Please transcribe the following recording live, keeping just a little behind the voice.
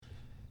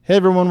Hey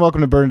everyone,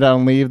 welcome to Burn Down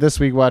and Leave. This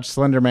week watched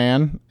Slender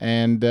Man,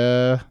 and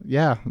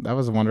yeah, that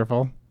was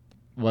wonderful,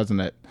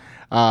 wasn't it?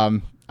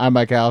 I'm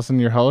Mike Allison,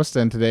 your host,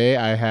 and today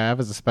I have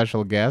as a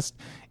special guest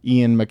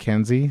Ian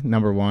McKenzie,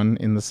 number one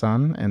in the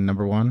sun and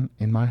number one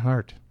in my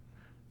heart.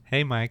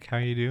 Hey Mike, how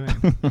are you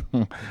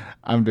doing?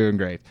 I'm doing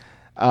great.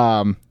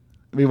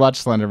 We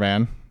watched Slender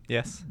Man.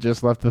 Yes.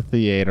 Just left the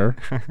theater.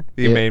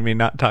 You made me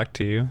not talk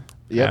to you.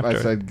 Yep, after.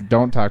 I said,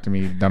 don't talk to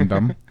me,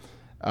 dum-dum.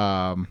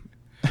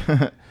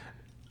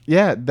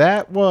 Yeah,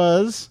 that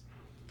was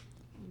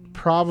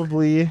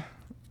a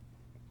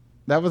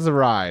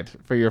ride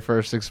for your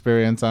first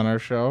experience on our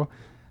show.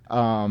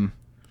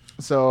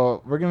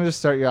 So we're going to just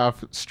start you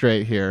off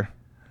straight here.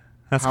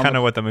 That's kind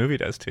of what the movie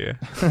does to you.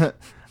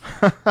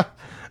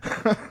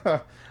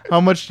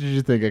 How much did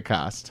you think it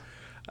cost?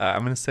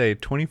 I'm going to say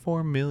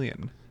 $24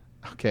 million.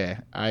 Okay,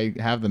 I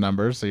have the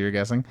numbers, so you're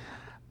guessing.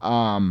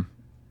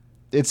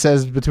 It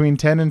says between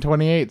 10 and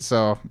 28,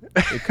 so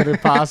it could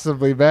have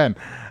possibly been.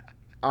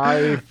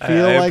 I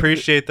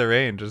appreciate the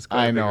range. It's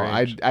quite I a big know.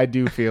 range. I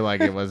do feel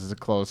like it was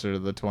closer to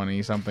the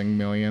 20-something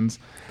millions.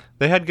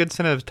 They had good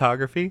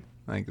cinematography.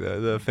 Like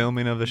the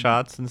filming of the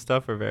shots and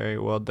stuff are very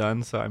well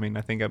done. So, I mean,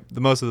 I think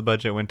the most of the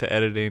budget went to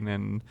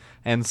editing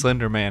and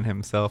Slender Man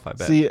himself, I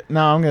bet. See,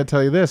 now I'm going to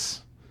tell you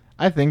this.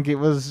 I think it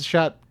was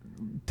shot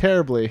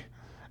terribly.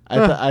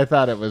 I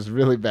thought it was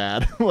really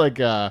bad.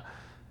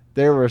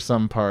 There were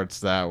some parts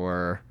that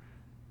were...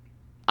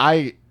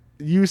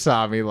 You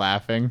saw me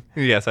laughing.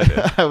 Yes, I did.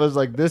 I was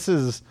like, this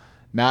is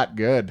not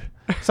good.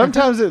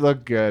 Sometimes it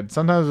looked good.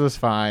 Sometimes it was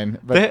fine.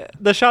 But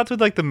the shots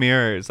with like the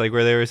mirrors, like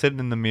where they were sitting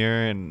in the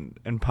mirror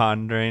and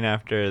pondering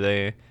after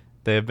they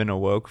have been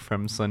awoke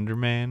from Slender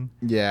Man.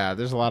 Yeah,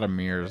 there's a lot of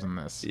mirrors in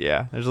this.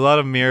 Yeah, there's a lot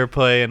of mirror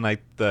play and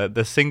like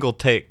the single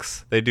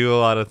takes. They do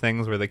a lot of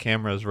things where the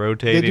camera is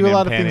rotating. They do a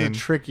lot of panning. things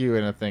to trick you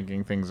into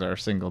thinking things are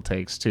single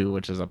takes too,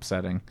 which is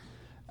upsetting.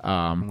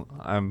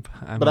 I'm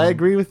but I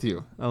agree with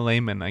you. A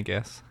layman, I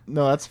guess.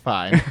 No, that's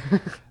fine.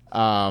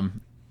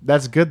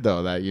 That's good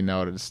though that you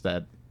noticed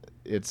that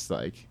it's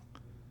like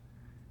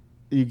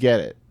you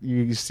get it.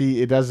 You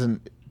see, it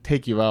doesn't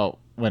take you out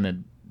when it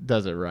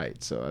does it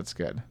right, so that's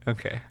good.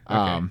 Okay.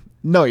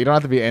 No, you don't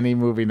have to be any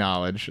movie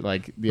knowledge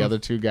like the other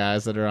two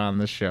guys that are on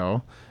the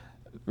show.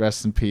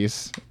 Rest in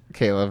peace,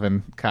 Caleb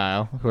and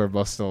Kyle, who are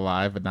both still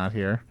alive but not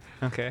here.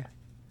 Okay.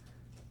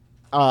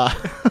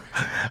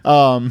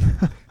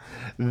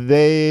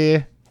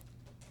 They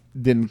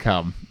didn't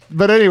come.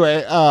 But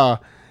anyway,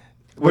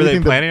 were they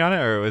planning on it,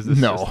 or was this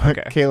no? just,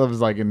 okay.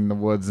 Caleb's like in the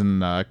woods,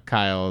 and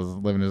Kyle is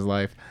living his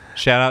life.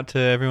 Shout out to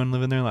everyone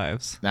living their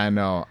lives. I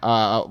know.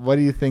 What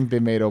do you think they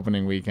made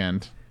opening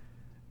weekend?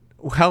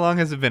 How long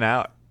has it been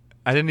out?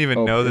 I didn't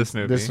even know this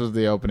movie. This was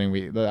the opening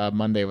week.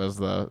 Monday was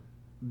the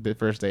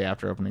first day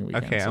after opening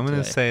weekend. Okay, so I'm going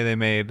to say they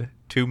made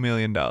 $2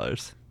 million.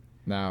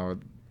 Now,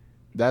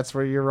 that's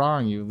where you're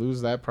wrong. You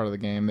lose that part of the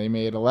game. They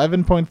made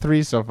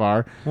 11.3 so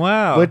far.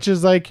 Wow. Which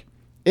is like,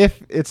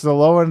 if it's the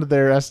low end of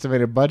their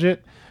estimated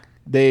budget,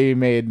 they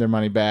made their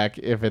money back.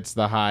 If it's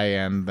the high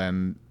end,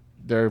 then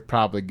they're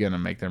probably going to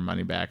make their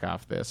money back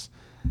off this.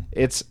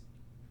 Did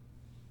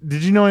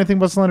you know anything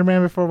about Slender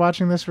Man before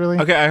watching this, really?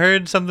 Okay, I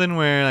heard something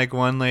where like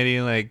one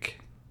lady like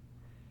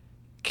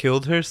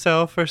killed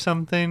herself or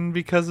something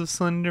because of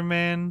Slender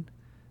Man.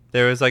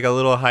 There was like a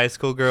little high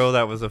school girl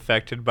that was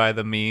affected by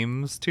the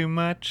memes too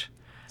much.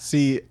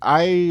 See,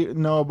 I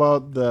know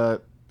about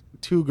the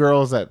two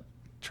girls that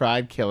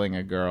tried killing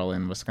a girl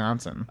in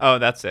Wisconsin. Oh,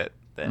 that's it.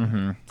 Then.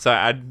 Mm-hmm. So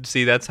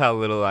that's how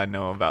little I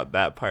know about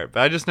that part.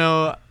 But I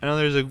know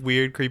there's a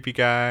weird, creepy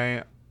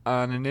guy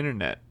on an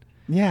internet.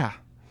 Yeah.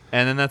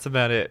 And then that's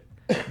about it.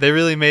 They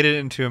really made it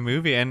into a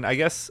movie. And I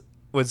guess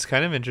what's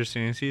kind of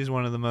interesting is he's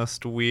one of the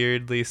most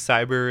weirdly,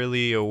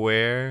 cyberly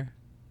aware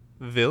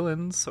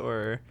villains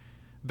or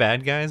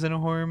bad guys in a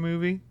horror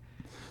movie.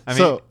 I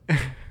mean,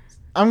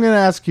 I'm gonna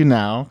ask you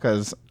now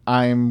because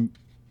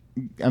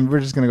we're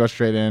just gonna go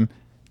straight in.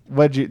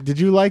 Did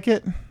you like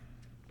it?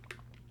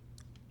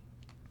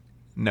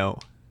 No,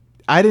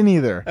 I didn't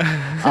either.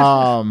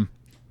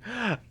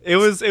 It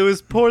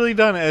was poorly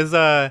done. As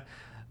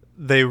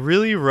they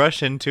really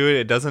rush into it.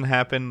 It doesn't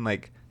happen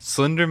like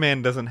Slender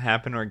Man doesn't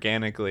happen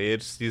organically.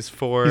 It's these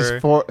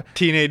four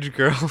teenage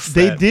girls.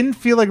 They didn't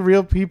feel like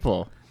real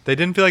people. They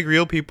didn't feel like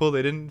real people.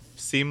 They didn't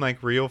seem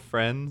like real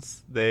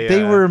friends.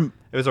 They were.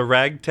 It was a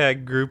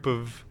ragtag group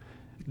of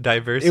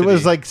diversity. It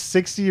was like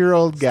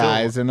 60-year-old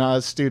guys in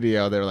a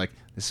studio. They were like,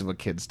 "This is what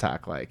kids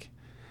talk like,"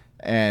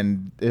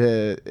 and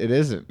it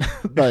isn't.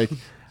 Like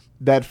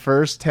that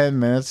first 10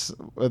 minutes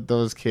with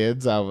those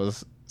kids, I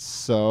was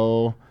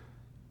so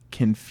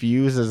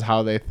confused as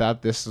how they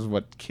thought this is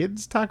what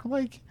kids talk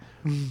like.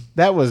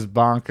 That was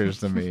bonkers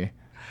to me.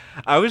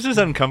 I was just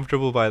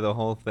uncomfortable by the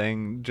whole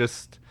thing.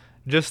 Just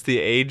the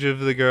age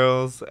of the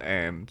girls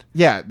and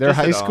yeah, they're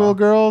high school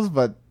girls,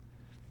 but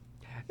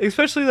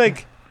especially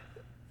like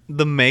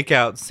the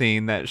makeout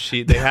scene that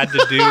they had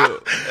to do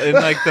in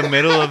like the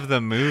middle of the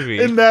movie.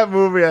 In that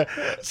movie,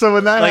 so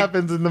when that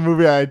happens in the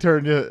movie, I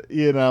turn to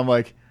Ian and I'm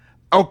like,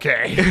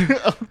 okay.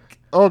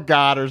 oh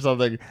God, or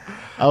something.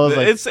 I was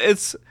like,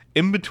 it's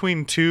in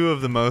between two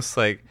of the most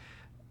like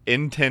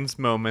intense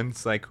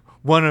moments. Like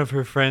one of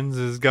her friends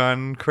has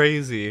gone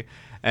crazy,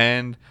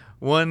 and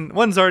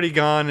one's already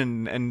gone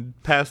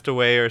and passed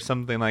away or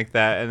something like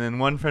that, and then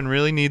one friend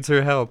really needs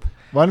her help,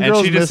 and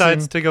she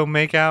decides to go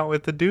make out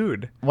with the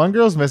dude. One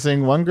girl's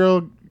missing. One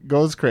girl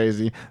goes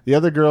crazy. The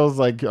other girl's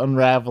like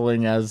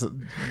unraveling as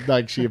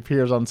like she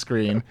appears on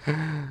screen,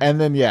 and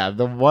then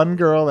the one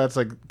girl that's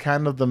like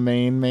kind of the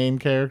main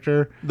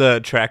character,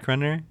 the track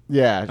runner.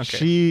 Yeah,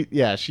 okay.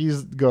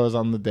 She goes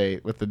on the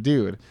date with the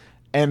dude,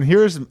 and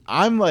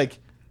I'm like,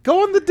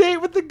 go on the date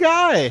with the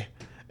guy.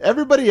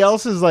 Everybody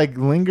else is like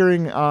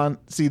lingering on.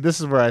 See,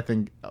 this is where I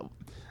think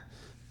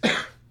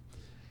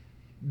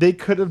they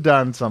could have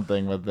done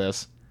something with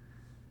this.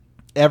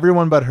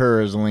 Everyone but her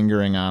is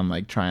lingering on,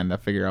 like, trying to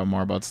figure out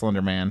more about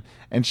Slender Man,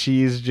 and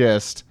she's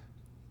just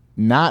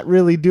not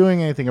really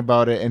doing anything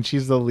about it, and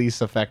she's the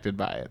least affected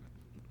by it.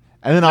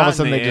 And then all of a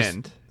sudden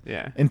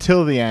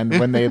until the end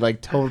when they like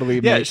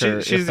totally make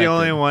her she's the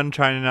only one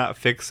trying to not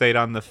fixate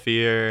on the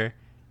fear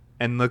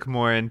and look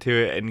more into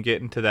it and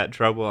get into that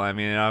trouble. I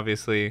mean,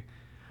 obviously,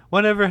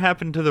 whatever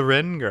happened to the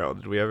Wren girl?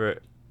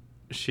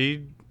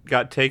 She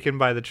got taken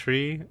by the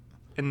tree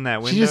in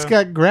that window? She just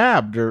got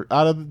grabbed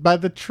by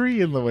the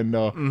tree in the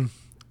window.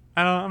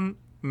 I'm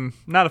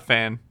not a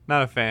fan.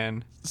 Not a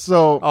fan.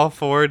 So all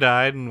four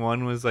died, and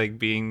one was like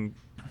being.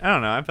 I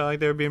don't know. I felt like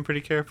they were being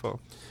pretty careful.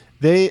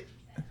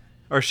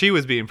 Or she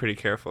was being pretty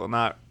careful,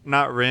 not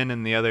Wren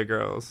and the other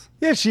girls.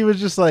 Yeah, she was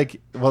just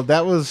like, well,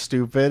 that was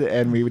stupid,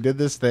 and we did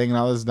this thing, and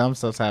all this dumb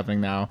stuff's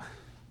happening now.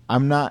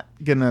 I'm not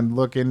gonna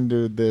look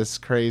into this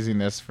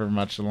craziness for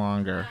much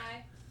longer.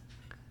 Hi.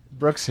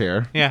 Brooke's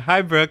here. Yeah,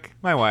 hi, Brooke.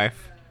 My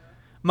wife.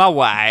 My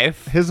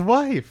wife. His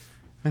wife.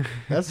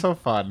 That's so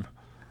fun.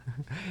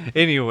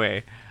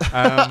 Anyway.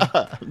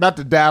 Not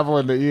to dabble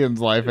into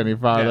Ian's life any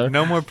farther. Yeah,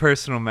 no more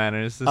personal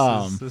matters.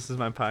 This is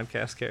my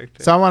podcast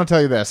character. So I want to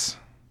tell you this.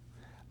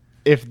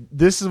 If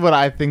this is what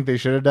I think they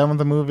should have done with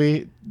the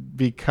movie,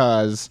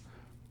 because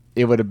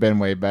it would have been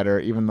way better,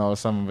 even though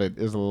some of it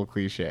is a little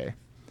cliche.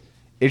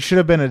 It should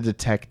have been a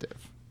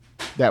detective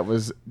that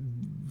was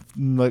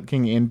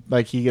looking in,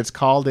 like he gets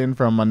called in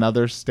from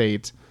another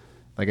state,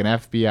 like an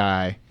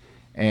FBI,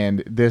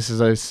 and this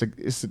is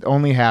it's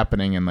only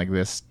happening in like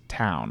this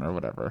town or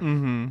whatever.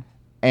 Mm-hmm.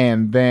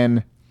 And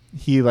then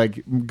he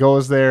like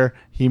goes there,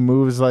 he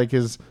moves like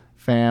his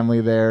family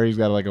there, he's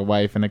got like a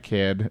wife and a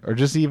kid, or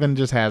just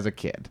has a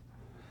kid.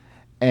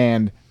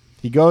 And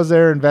he goes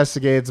there,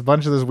 investigates, a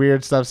bunch of this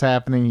weird stuff's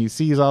happening, he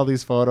sees all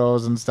these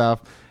photos and stuff,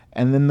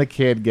 and then the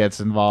kid gets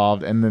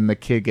involved, and then the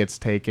kid gets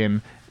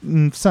taken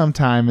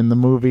sometime in the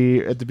movie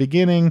at the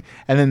beginning,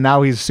 and then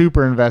now he's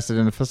super invested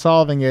in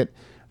solving it,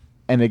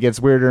 and it gets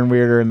weirder and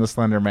weirder, and the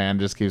Slender Man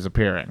just keeps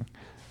appearing.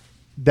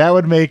 That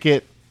would make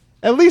it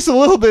at least a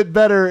little bit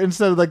better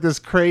instead of like this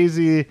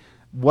crazy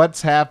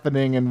what's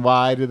happening and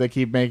why do they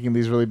keep making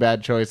these really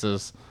bad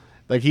choices.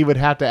 Like he would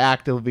have to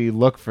actively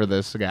look for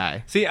this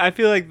guy. See, I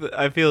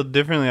feel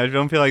differently. I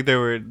don't feel like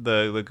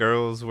the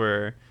girls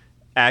were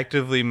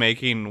actively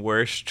making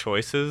worse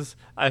choices.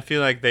 I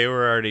feel like they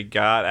were already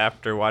got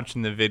after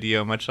watching the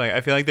video. Much like I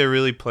feel like they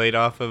really played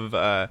off of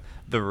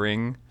The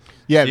Ring.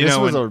 Yeah, this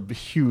was a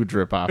huge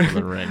ripoff of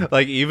The Ring.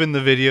 Like even the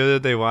video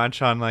that they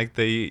watch on like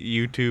the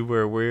YouTube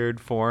or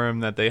weird forum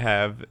that they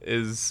have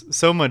is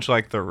so much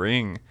like The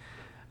Ring.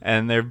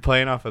 And they're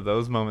playing off of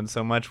those moments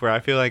so much where I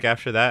feel like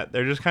after that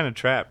they're just kind of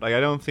trapped. Like I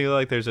don't feel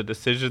like there's a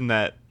decision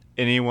that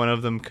any one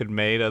of them could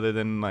make other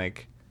than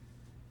like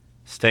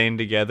staying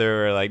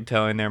together or like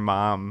telling their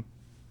mom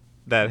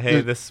that,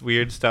 hey, this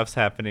weird stuff's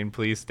happening,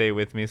 please stay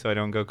with me so I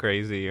don't go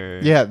crazy.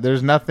 Or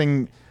there's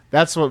nothing.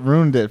 That's what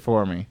ruined it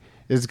for me,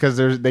 is because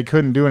they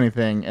couldn't do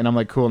anything, and I'm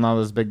like, cool, now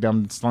this big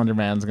dumb Slender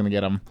Man's gonna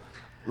get them.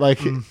 Like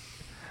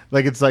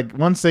like it's like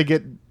once they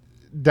get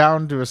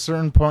down to a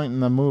certain point in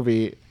the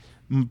movie,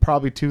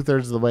 probably 2/3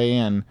 of the way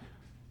in,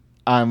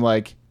 I'm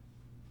like,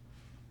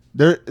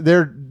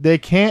 they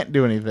can't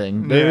do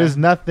anything. There is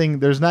nothing.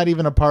 There's not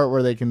even a part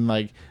where they can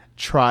like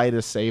try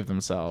to save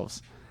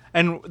themselves.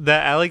 And the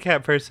alley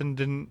cat person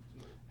didn't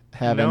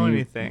know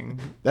anything.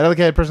 That alley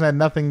cat person had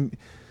nothing.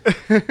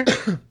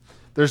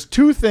 There's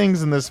two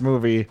things in this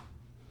movie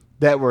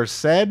that were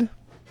said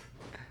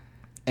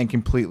and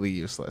completely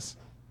useless.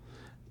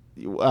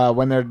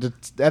 When they're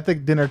at the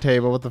dinner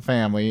table with the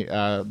family,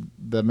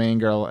 the main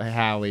girl,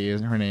 Hallie,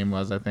 her name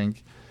was, I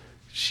think,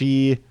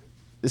 she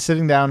is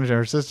sitting down with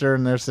her sister,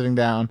 and they're sitting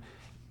down,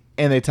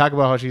 and they talk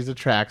about how she's a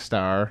track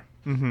star.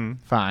 Mm-hmm.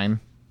 Fine.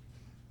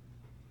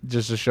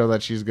 Just to show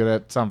that she's good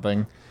at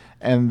something.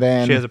 And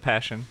then she has a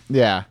passion.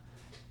 Yeah.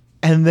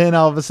 And then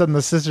all of a sudden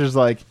the sister's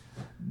like,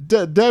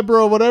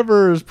 Deborah,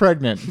 whatever, is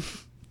pregnant.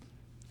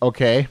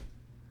 Okay.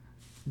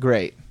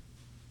 Great.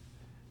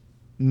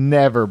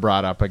 Never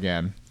brought up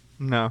again.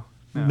 No.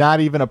 Not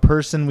even a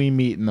person we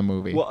meet in the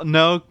movie. Well,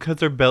 no,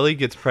 because her belly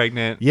gets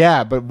pregnant.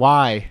 Yeah, but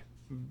why?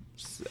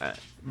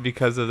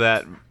 Because of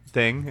that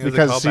thing. It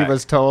because was a she callback.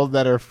 was told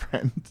that her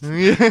friend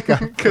Yeah, got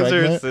because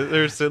her pregnant.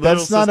 little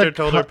That's not a sister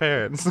told her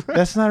parents.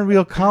 That's not a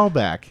real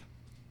callback.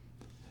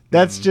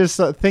 That's just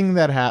a thing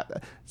that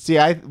happened. See,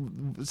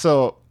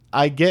 so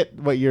I get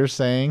what you're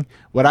saying.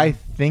 What I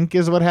think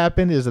is what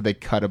happened is that they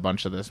cut a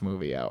bunch of this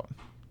movie out.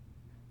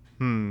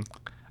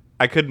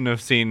 I couldn't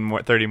have seen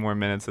 30 more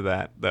minutes of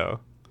that,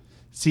 though.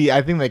 See,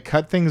 I think they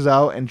cut things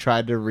out and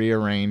tried to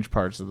rearrange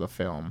parts of the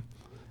film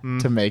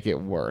to make it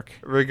work.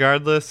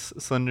 Regardless,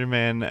 Slender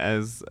Man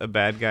as a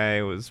bad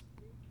guy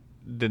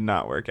did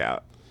not work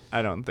out,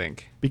 I don't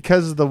think.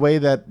 Because of the way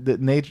that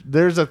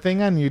there's a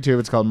thing on YouTube,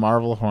 it's called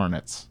Marvel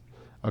Hornets.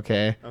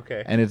 Okay?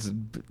 And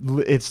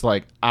it's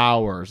like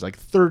hours, like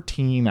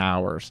 13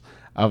 hours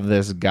of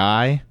this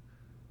guy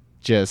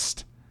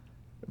just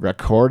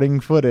recording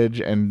footage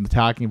and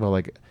talking about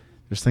like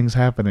there's things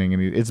happening,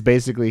 and it's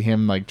basically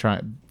him like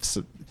trying.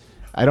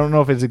 I don't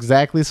know if it's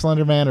exactly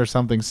Slender Man or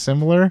something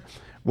similar,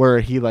 where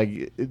he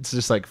like it's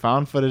just like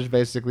found footage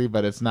basically,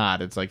 but it's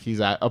not. It's like he's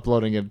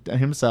uploading it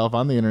himself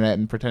on the internet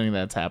and pretending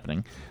that's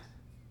happening,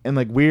 and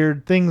like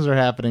weird things are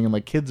happening, and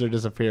like kids are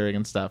disappearing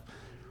and stuff.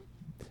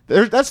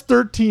 That's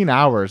 13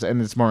 hours,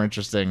 and it's more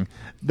interesting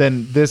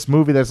than this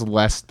movie that's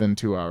less than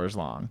 2 hours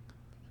long.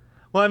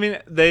 Well, I mean,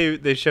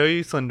 they show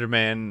you Slender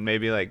Man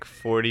maybe like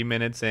 40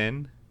 minutes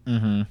in,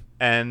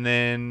 and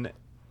then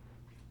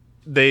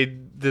they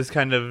just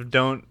kind of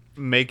don't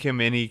make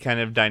him any kind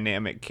of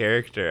dynamic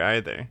character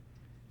either.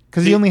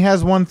 Because he only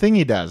has one thing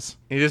he does.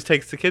 He just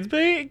takes the kids,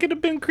 but it could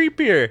have been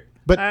creepier.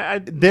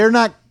 But they're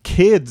not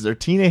kids; they're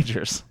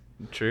teenagers.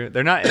 True,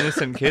 they're not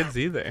innocent kids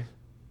either.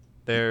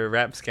 They're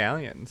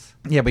rapscallions.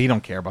 Yeah, but you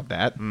don't care about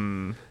that.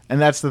 And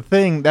that's the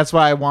thing. That's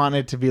why I want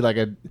it to be like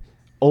a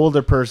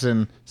older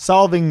person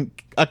solving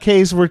a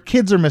case where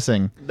kids are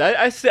missing.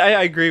 I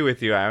agree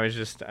with you. I was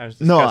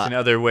discussing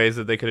other ways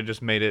that they could have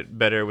just made it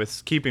better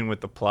with keeping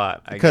with the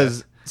plot.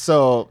 Because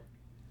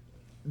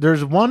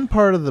there's one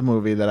part of the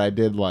movie that I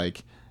did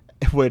like,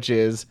 which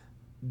is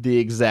the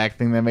exact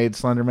thing that made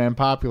Slender Man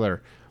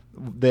popular.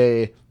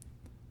 The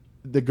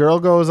girl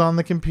goes on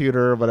the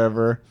computer or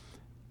whatever,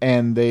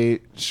 and they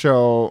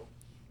show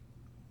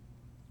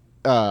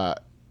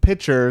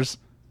pictures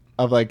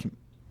of like,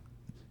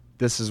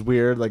 this is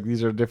weird, like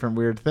these are different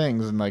weird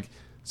things, and like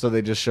so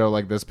they just show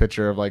like this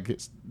picture of like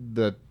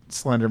the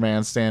Slender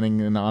Man standing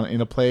in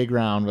a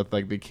playground with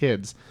like the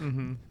kids.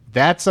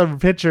 That's a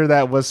picture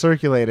that was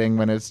circulating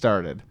when it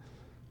started.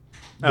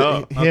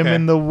 Him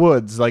in the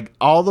woods, like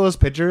all those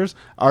pictures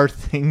are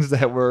things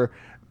that were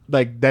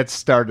like that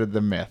started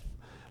the myth.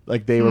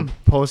 Like they were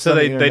posted. So on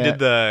the they did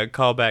the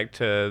callback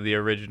to the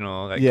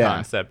original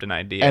concept and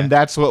idea, and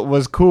that's what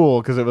was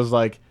cool because it was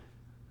like,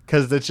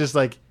 because it's just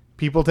like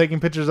people taking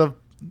pictures of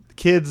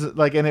kids,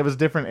 like, and it was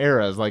different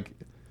eras, like.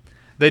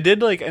 They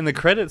did, like, in the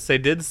credits, they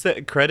did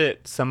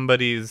credit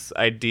somebody's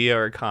idea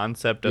or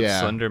concept of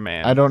Slender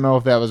Man. I don't know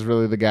if that was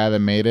really the guy that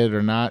made it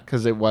or not,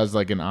 because it was,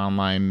 like, an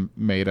online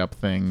made-up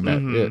thing.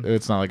 That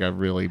it's not, like, a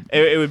really...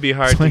 It would be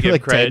hard to give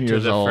like credit to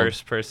the old.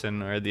 first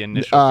person or the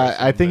initial person.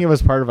 I think it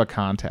was part of a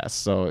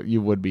contest, so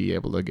you would be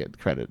able to get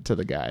credit to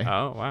the guy.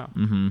 Oh, wow.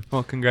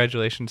 Well,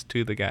 congratulations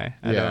to the guy.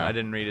 I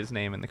didn't read his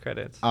name in the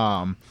credits.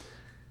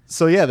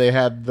 So yeah, they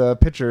had the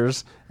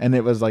pictures, and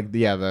it was like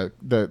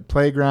the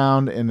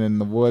playground, and in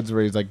the woods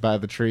where he's like by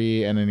the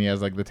tree, and then he has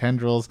like the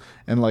tendrils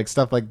and like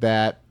stuff like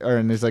that,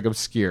 and it's like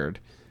obscured.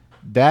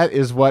 That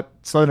is what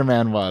Slender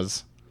Man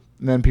was.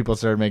 And then people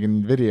started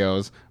making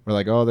videos where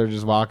like, oh, they're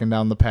just walking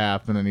down the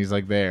path, and then he's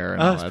like there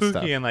and all that spooky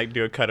stuff. And like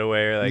do a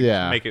cutaway or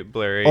like make it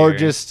blurry, or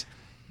just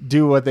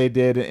do what they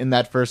did in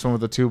that first one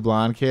with the two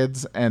blonde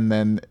kids, and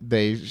then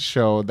they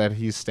show that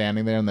he's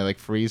standing there, and they like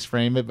freeze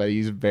frame it, but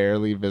he's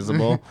barely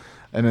visible.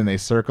 And then they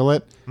circle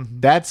it.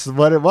 That's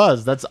what it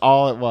was. That's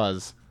all it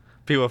was.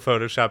 People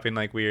photoshopping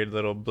like weird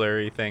little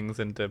blurry things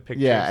into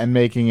pictures. Yeah, and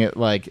making it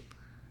like,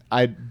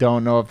 I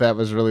don't know if that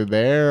was really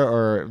there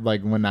or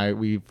like when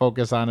we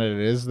focus on it, it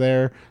is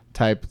there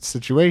type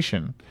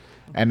situation.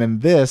 And in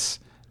this,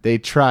 they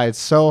tried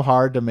so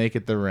hard to make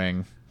it The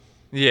Ring.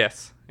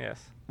 Yes.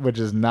 Which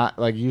is not,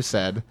 like you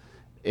said,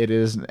 it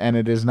is, and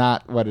it is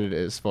not what it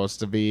is supposed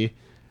to be.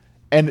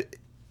 And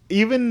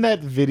even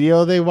that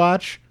video they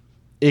watch,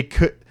 it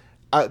could...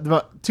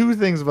 two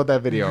things about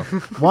that video.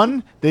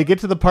 One, they get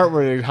to the part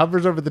where it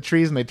hovers over the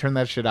trees and they turn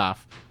that shit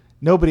off.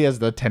 Nobody has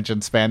the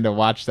attention span to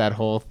watch that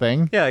whole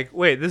thing. Yeah, like,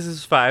 wait, this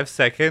is 5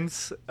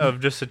 seconds of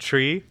just a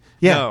tree?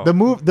 Yeah,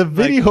 no. The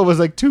video was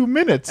like 2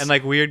 minutes. And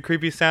like weird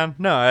creepy sound?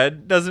 No,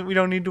 it doesn't. We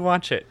don't need to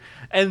watch it.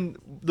 And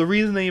the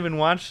reason they even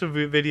watched the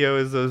video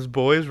is those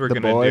boys were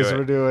going to do it. The boys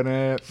were doing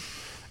it.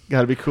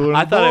 Gotta be cooler.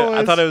 I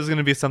thought it was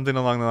gonna be something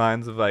along the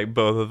lines of like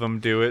both of them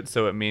do it,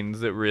 so it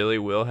means it really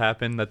will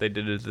happen that they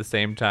did it at the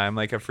same time,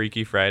 like a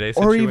Freaky Friday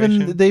situation. Or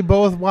even they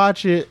both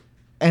watch it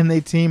and they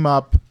team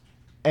up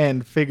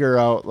and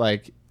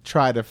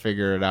try to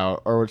figure it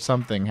out, or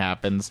something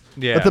happens.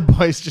 Yeah. But the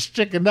boys just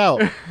chickened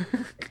out.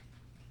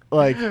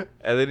 And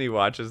then he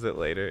watches it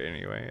later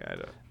anyway. I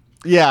don't.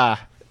 Yeah.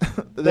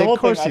 The whole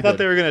thing, I thought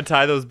they were gonna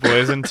tie those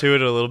boys into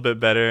it a little bit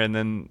better, and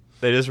then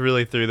They just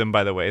really threw them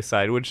by the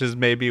wayside, which is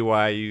maybe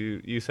why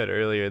you said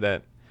earlier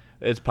that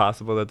it's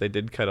possible that they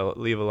did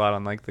leave a lot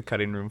on like the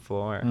cutting room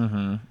floor.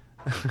 Mm-hmm.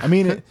 I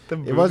mean,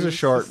 it was a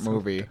short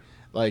movie.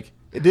 Like,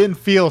 it didn't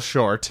feel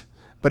short,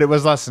 but it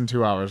was less than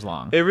 2 hours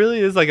long. It really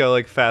is like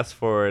a fast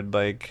forward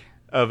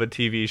of a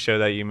TV show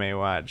that you may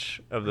watch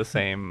of the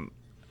same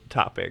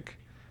topic.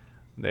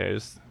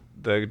 There's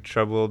the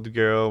troubled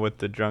girl with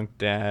the drunk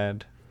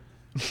dad.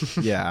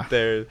 Yeah.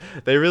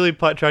 They really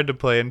tried to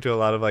play into a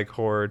lot of like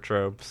horror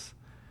tropes.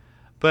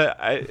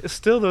 But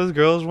still, those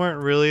girls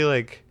weren't really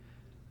like,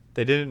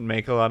 they didn't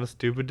make a lot of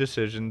stupid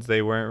decisions.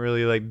 They weren't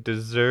really like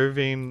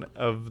deserving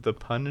of the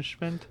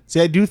punishment.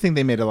 See, I do think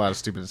they made a lot of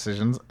stupid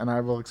decisions, and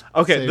I will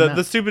Okay,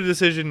 the stupid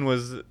decision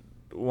was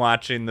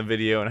watching the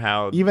video and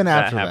how even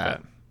that after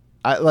happened.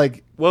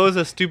 what was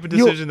a stupid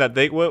decision that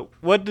they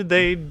what did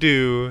they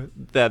do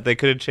that they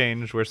could have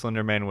changed where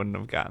Slender Man wouldn't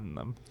have gotten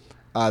them?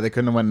 They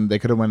could have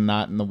went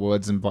not in the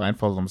woods and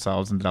blindfolded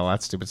themselves and did all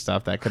that stupid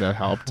stuff. That could have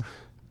helped.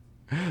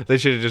 They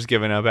should have just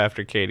given up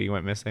after Katie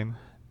went missing.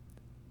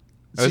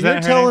 So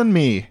you're telling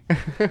me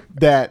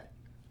that,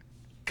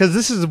 because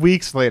this is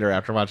weeks later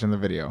after watching the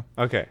video.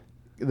 Okay.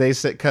 They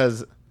said,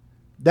 because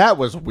that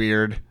was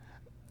weird.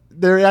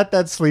 They're at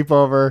that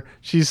sleepover.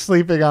 She's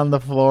sleeping on the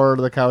floor or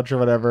the couch or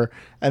whatever.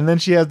 And then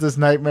she has this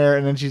nightmare,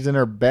 and then she's in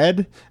her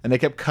bed. And they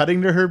kept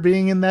cutting to her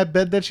being in that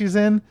bed that she's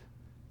in.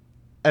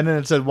 And then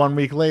it said 1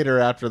 week later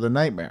after the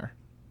nightmare.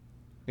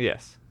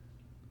 Yes.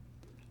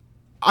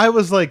 I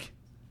was like,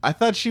 I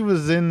thought she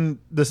was in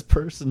this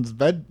person's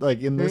bed,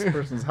 like in this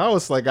person's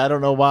house. Like, I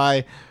don't know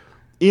why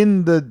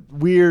in the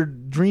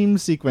weird dream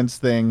sequence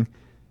thing,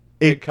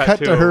 it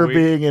cut to her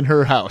being in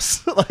her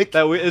house. Like,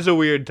 that is a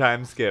weird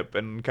time skip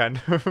and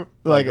kind of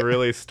like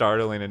really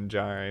startling and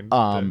jarring.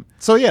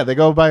 So yeah, they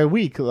go by a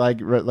week,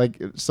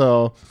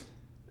 so,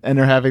 and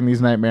they're having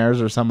these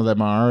nightmares, or some of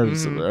them are, or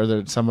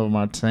some of them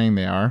aren't saying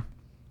they are.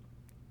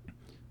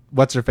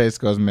 What's her face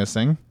goes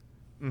missing,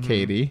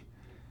 Katie.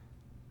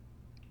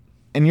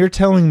 And you're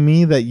telling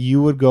me that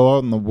you would go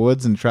out in the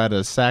woods and try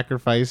to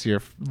sacrifice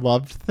your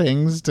loved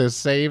things to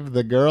save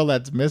the girl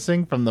that's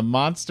missing from the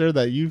monster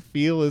that you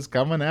feel is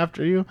coming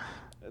after you?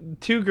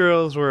 Two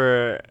girls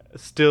were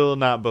still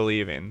not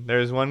believing.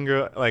 There's one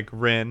girl, like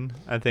Rin,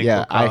 I think.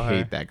 Yeah, I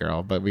hate that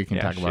girl, but we can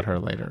talk about her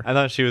later. I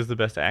thought she was the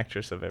best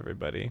actress of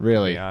everybody.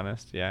 Really? To be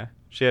honest, yeah.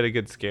 She had a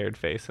good scared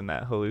face in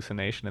that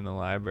hallucination in the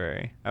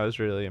library. I was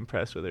really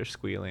impressed with her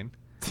squealing.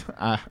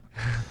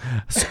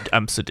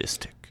 I'm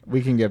sadistic.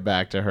 We can get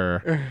back to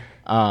her.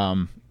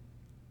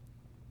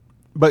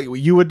 But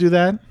you would do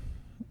that?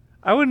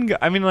 I wouldn't go.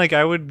 I mean, like,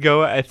 I would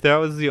go if that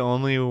was the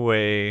only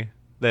way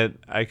that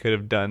I could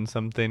have done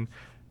something.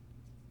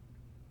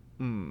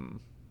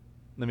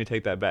 Let me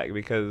take that back,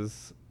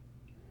 because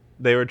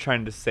they were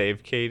trying to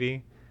save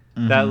Katie.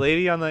 Mm-hmm. That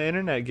lady on the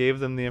internet gave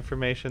them the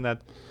information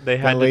that they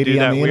had to do that weird thing. That lady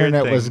on the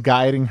internet was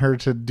guiding her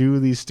to do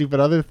these stupid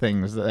other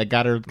things that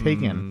got her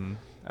taken.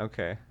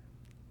 Okay.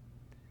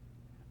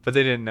 But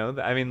they didn't know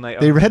that. I mean, like,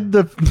 they read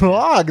the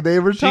blog. They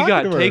were talking to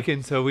her. She got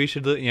taken, so we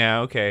should.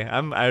 Yeah, okay.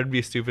 I would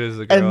be stupid as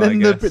a girl. And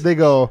then they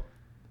go.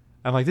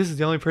 I'm like, this is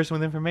the only person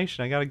with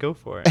information. I gotta go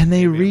for it. And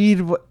they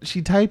read what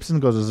she types and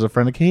goes, "This is a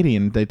friend of Katie."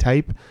 And they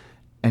type,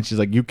 and she's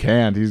like, "You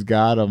can't. He's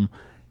got him."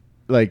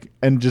 Like,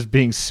 and just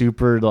being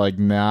super like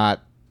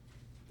not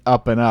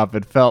up and up.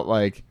 It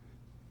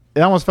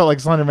almost felt like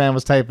Slender Man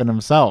was typing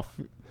himself.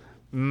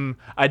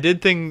 I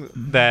did think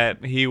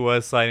that he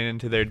was sliding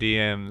into their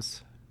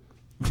DMs.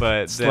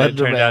 But then it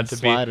turned out to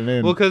be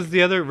well, because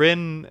the other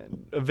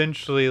Rin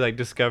eventually like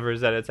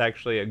discovers that it's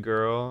actually a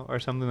girl or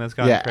something that's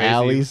gone crazy.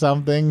 Allie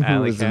something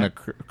who was in a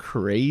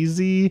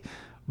crazy.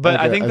 But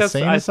I think that's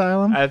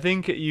asylum. I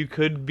think you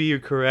could be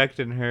correct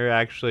in her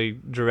actually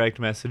direct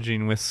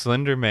messaging with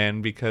Slender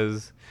Man,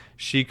 because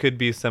she could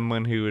be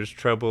someone who is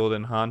troubled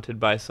and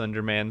haunted by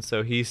Slender Man,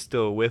 so he's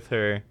still with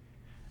her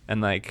and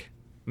like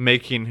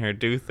making her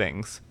do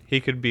things. He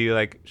could be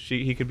like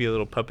he could be a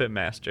little puppet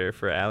master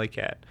for Alley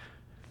Cat.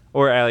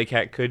 Or Alley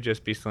Cat could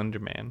just be Slender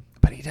Man.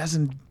 But he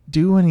doesn't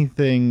do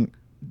anything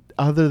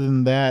other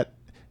than that.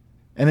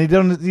 And he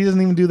doesn't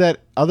even do that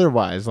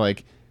otherwise.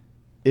 Like,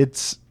 he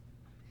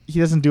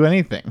doesn't do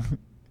anything.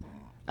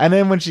 And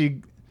then when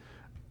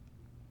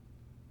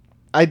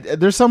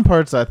there's some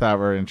parts I thought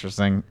were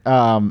interesting.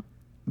 The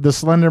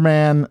Slender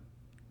Man,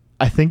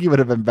 I think he would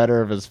have been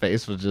better if his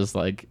face was just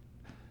like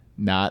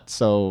not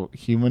so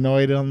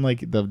humanoid on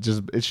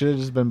it should have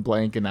just been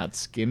blank and not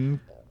skin.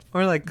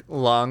 Or like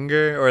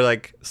longer, or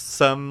like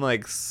some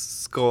like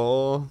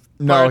skull.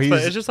 No,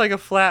 but it's just like a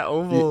flat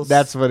oval.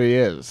 That's what he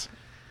is.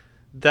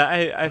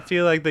 That I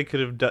feel like they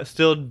could have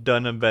still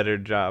done a better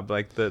job.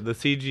 Like the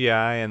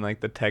CGI and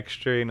like the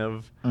texturing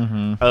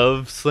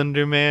of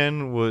Slender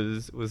Man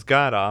was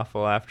god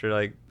awful. After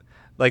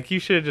like you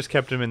should have just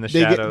kept him in the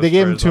shadows. They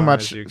gave him too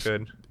much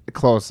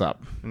close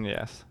up.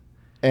 Yes.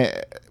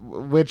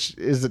 Which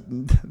is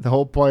the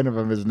whole point of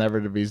him is never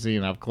to be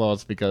seen up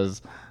close,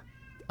 because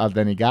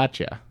then he got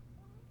you.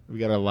 We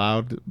got a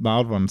loud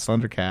one,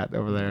 Slender Cat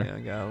over there. Yeah, I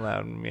got a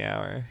loud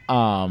meower.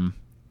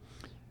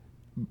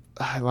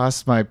 I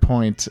lost my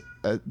point,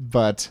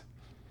 but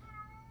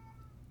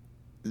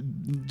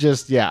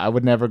just I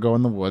would never go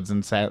in the woods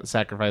and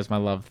sacrifice my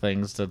loved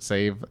things to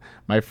save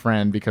my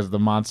friend because of the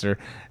monster.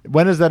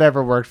 When has that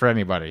ever worked for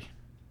anybody?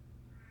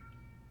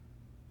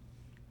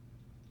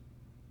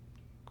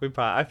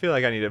 I feel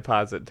like I need to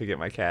pause it to get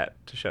my cat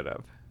to shut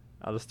up.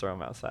 I'll just throw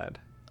him outside.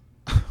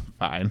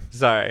 Fine.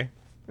 Sorry.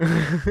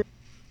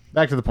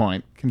 Back to the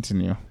point.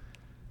 Continue.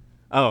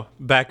 Oh,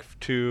 back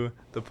to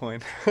the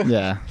point.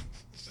 Yeah.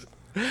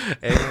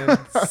 And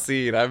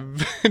scene.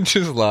 I've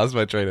just lost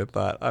my train of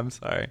thought. I'm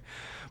sorry.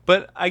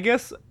 But I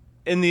guess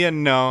in the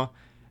end, no.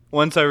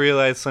 Once I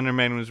realized Slender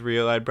Man was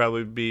real, I'd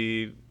probably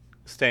be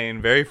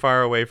staying very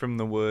far away from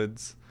the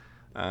woods.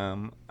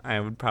 I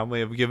would probably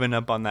have given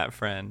up on that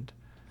friend.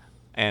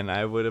 And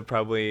I would have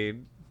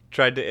probably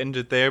tried to end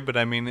it there. But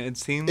I mean, it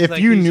seems if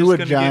like you he's knew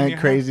just a gonna giant,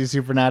 crazy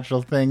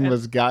supernatural thing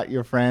was got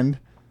your friend.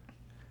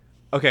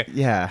 Okay.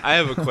 Yeah. I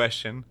have a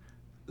question.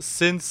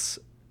 Since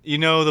you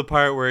know the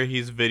part where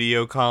he's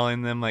video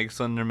calling them, like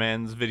Slender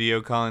Man's video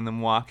calling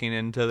them walking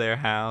into their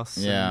house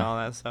and all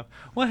that stuff.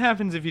 What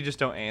happens if you just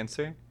don't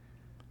answer?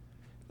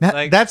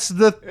 That's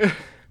the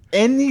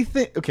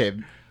anything. Okay.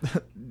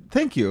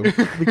 Thank you.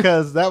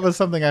 Because that was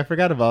something I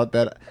forgot about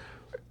that.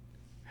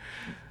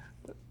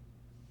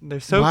 They're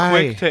so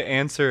quick to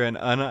answer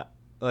an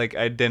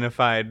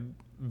identified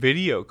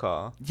video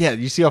call. Yeah,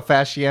 you see how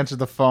fast she answered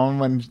the phone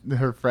when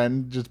her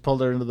friend just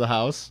pulled her into the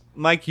house?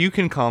 Mike, you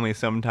can call me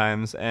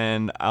sometimes,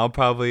 and I'll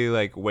probably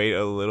wait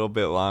a little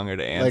bit longer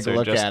to answer,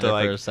 look just at to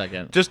it for a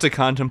second, just to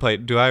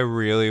contemplate. Do I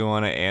really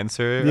want to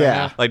answer?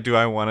 Yeah, do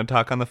I want to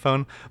talk on the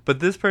phone? But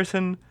this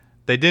person,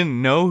 they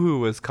didn't know who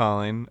was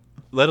calling,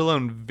 let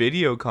alone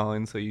video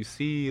calling. So you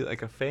see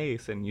a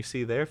face, and you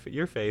see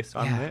your face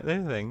on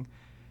their thing,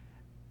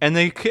 and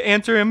they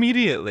answer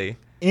immetely.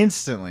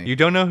 Instantly. You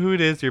don't know who it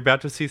is. You're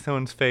about to see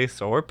someone's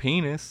face or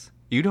penis.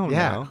 You don't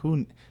know.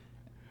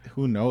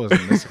 Who knows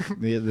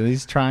in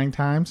these trying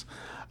times?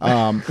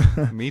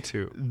 Me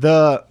too.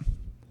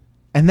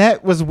 And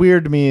that was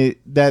weird to me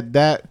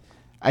that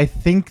I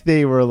think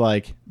they were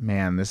like,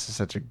 man, this is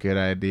such a good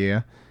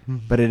idea,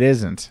 but it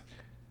isn't.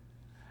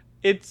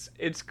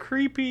 It's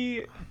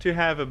creepy to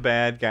have a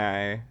bad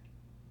guy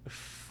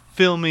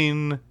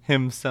filming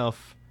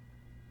himself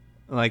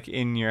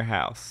in your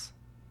house.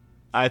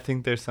 I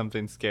think there's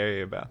something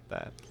scary about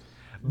that.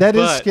 That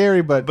is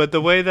scary, but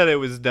the way that it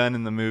was done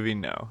in the movie,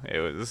 no, it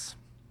was.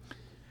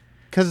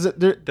 Because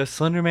does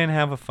Slender Man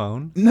have a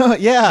phone? No,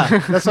 yeah,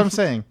 that's what I'm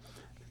saying.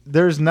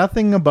 There's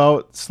nothing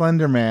about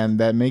Slender Man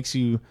that makes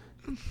you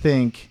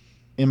think,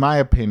 in my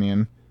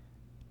opinion,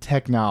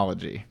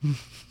 technology.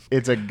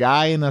 It's a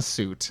guy in a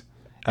suit,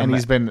 and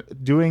he's been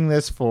doing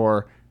this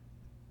for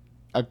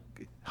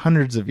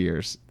hundreds of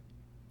years.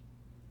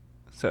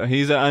 So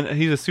he's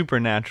a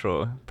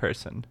supernatural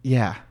person.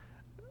 Yeah.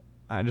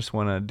 I just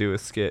want to do a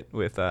skit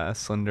with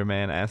Slender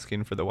Man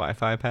asking for the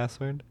Wi-Fi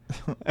password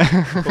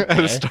at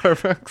a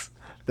Starbucks.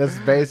 That's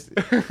based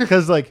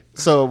because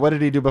so what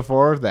did he do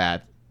before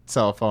that?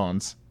 Cell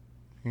phones.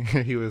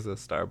 He was a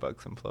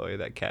Starbucks employee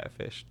that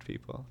catfished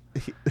people.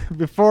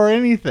 Before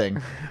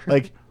anything,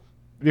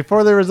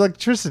 before there was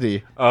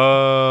electricity.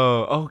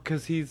 Oh,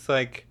 because he's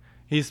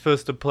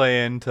supposed to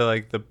play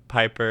into the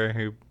piper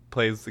who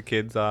plays the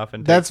kids off,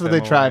 and that's what they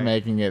try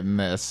making it in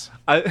this.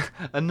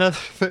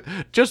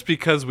 Just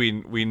because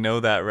we know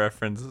that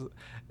reference,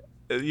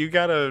 you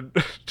gotta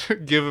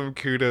give them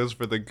kudos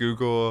for the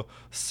Google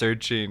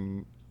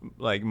searching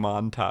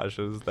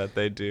montages that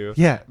they do.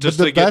 Yeah, just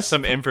to get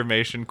some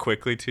information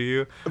quickly to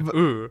you.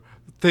 Ooh,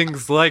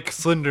 things like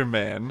Slender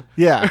Man.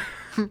 Yeah,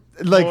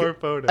 more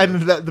photos.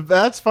 And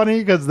that's funny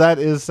because that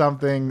is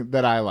something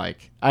that I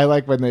like. I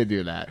like when they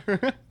do that.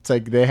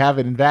 It's they have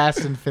a vast,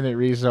 infinite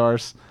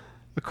resource.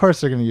 Of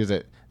course they're going to use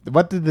it.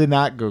 What did they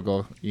not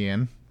Google,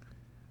 Ian?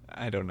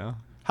 I don't know.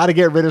 How to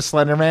get rid of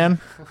Slender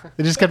Man?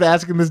 They just kept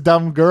asking this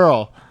dumb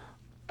girl.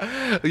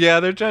 Yeah,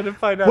 they're trying to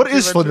find out. What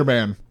is Slender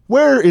Man?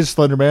 Where is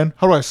Slender Man?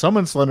 How do I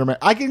summon Slender Man?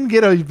 I can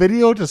get a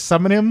video to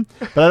summon him,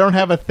 but I don't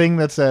have a thing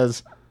that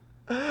says...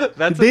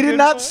 They did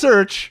not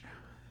search,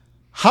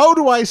 how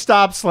do I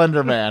stop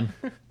Slender Man?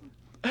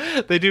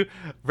 They do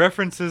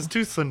references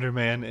to Slender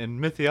Man in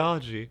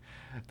mythology.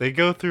 They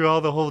go through all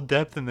the whole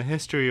depth and the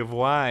history of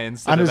why.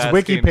 Instead on his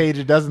wiki page,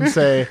 it doesn't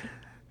say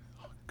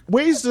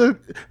methods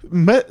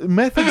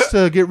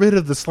to get rid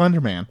of the Slender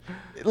Man.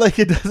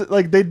 It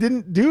doesn't. They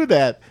didn't do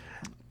that.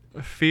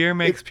 Fear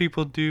makes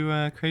people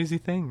do crazy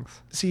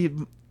things. See,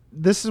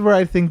 this is where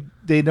I think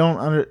they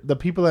don't the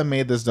people that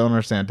made this don't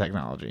understand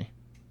technology.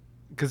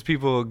 Because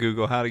people will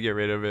Google how to get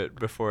rid of it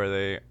before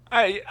they.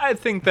 I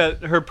think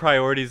that her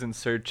priorities in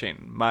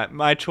searching,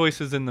 my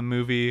choices in the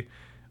movie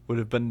would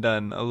have been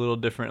done a little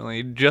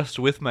differently just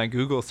with my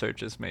Google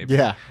searches, maybe.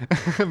 Yeah.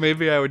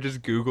 Maybe I would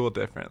just Google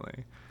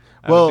differently.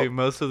 I would do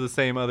most of the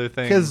same other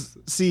things. Because,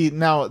 see,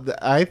 now,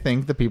 I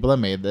think the people that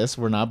made this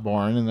were not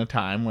born in a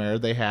time where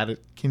they had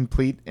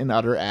complete and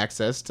utter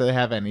access to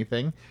have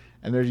anything.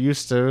 And they're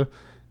used to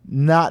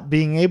not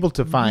being able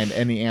to find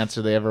any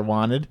answer they ever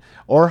wanted,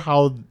 or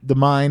how the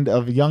mind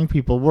of young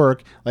people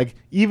work. Like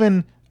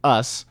even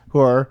us who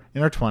are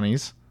in our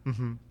 20s,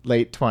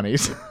 late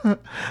 20s,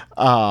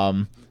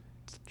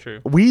 True.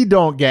 we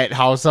don't get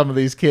how some of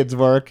these kids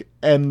work.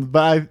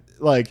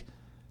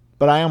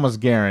 But I almost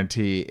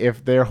guarantee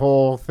if their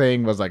whole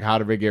thing was like, how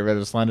do we get rid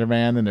of Slender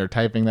Man, and they're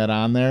typing that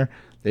on there,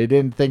 they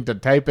didn't think to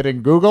type it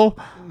in Google.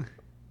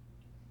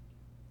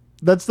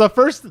 That's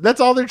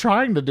all they're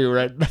trying to do,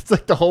 right? That's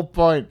like the whole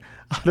point.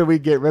 How do we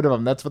get rid of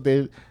them? That's what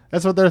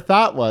their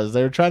thought was.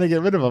 They were trying to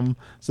get rid of them,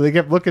 so they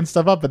kept looking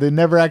stuff up, but they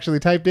never actually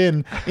typed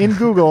in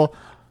Google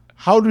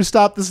how to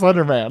stop the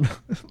Slender Man.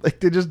 Like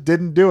they just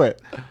didn't do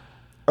it.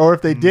 Or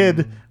if they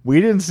did, we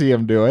didn't see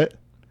them do it.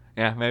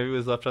 Yeah, maybe it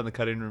was left on the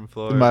cutting room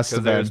floor It must have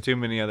because there been. was too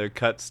many other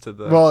cuts to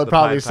the. Well, it the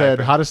probably Pied said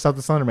Piper. how to stop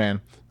the Slender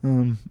Man.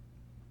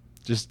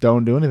 Just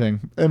don't do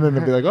anything, and then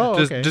they'd be like, "Oh,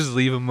 okay, just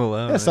leave them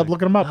alone. yeah, stop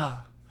looking them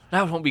up."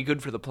 That won't be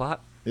good for the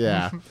plot.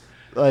 Yeah,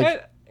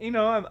 like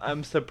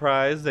I'm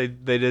surprised they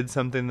did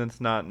something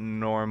that's not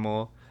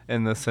normal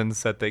in the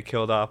sense that they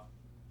killed off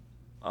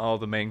all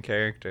the main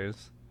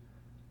characters.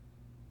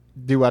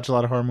 do you watch a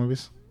lot of horror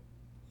movies?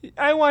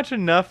 I watch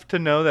enough to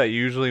know that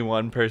usually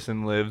one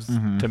person lives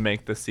to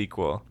make the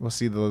sequel. We'll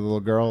see the little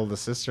girl, the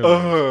sister.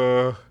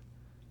 lived.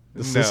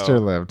 The sister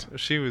lived.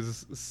 She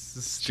was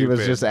She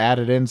was just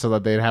added in so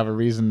that they'd have a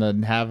reason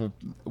to have a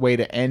way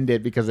to end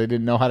it because they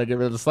didn't know how to get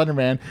rid of the Slender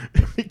Man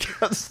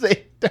because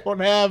they don't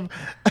have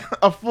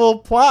a full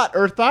plot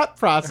or thought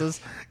process.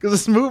 Because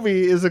this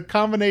movie is a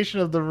combination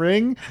of The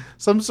Ring,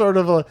 some sort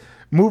of a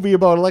movie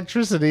about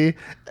electricity,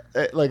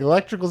 like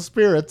electrical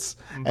spirits,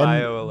 and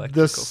Bioelectrical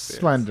the spirits.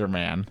 Slender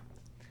Man.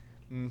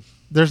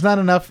 There's not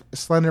enough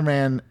Slender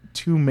Man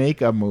to make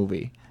a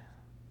movie.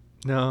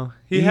 No,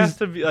 he has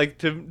to be like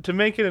to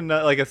make it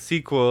like a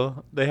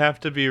sequel. They have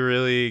to be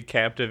really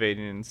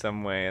captivating in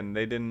some way, and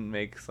they didn't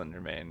make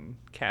Slender Man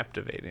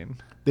captivating.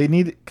 They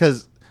need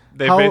because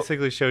They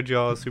basically showed you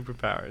all his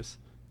superpowers.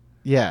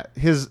 yeah,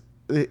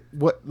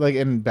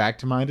 and back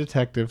to my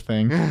detective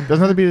thing. Doesn't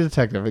have to be a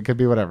detective. It could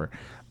be whatever.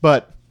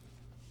 But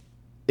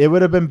it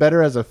would have been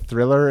better as a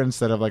thriller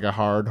instead of like a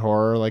hard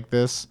horror like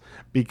this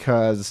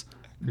because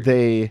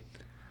it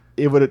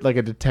would like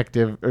a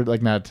detective or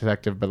like not a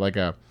detective but like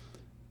a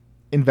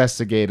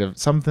investigative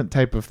something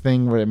type of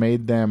thing where it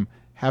made them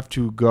have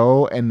to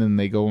go and then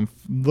they go and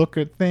look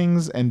at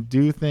things and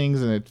do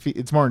things and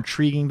it's more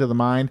intriguing to the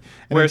mind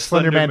and Where then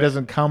Slender Man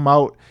doesn't come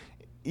out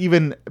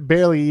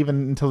barely even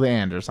until the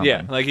end or something.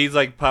 Yeah, like he's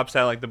like pops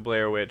out like the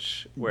Blair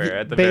Witch, where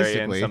at the very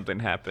end basically. something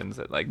happens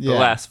at like the Yeah.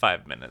 last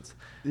 5 minutes.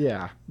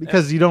 Yeah,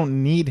 because you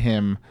don't need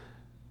him.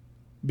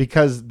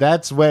 Because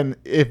that's when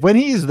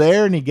he's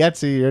there and he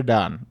gets you, you're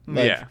done.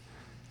 Like, Yeah,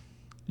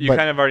 you but-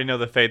 kind of already know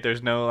the fate.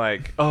 There's no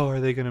like, oh,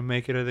 are they gonna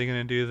make it? Are they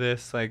gonna do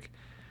this? Like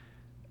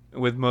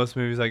with most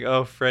movies, like,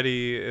 oh,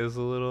 Freddy is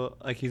a little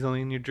like he's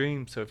only in your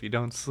dreams, so if you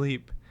don't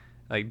sleep,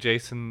 like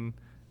Jason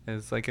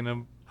is like in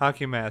a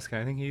hockey mask,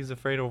 and I think he's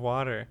afraid of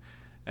water,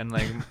 and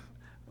like.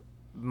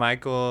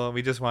 Michael,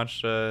 we just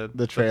watched the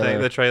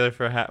trailer. The trailer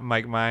for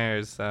Mike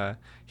Myers.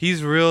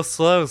 He's real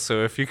slow,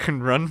 so if you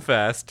can run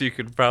fast, you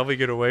could probably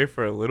get away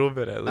for a little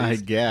bit at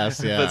least. I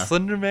guess, yeah. But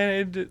Slender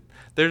Man,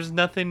 there's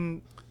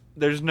nothing.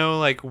 There's no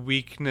like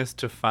weakness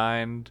to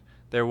find.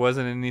 There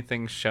wasn't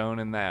anything shown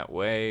in that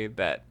way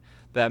that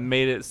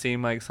made it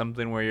seem like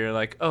something where you're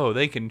like, oh,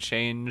 they can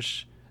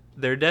change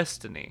their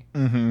destiny.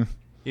 Mm-hmm.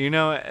 You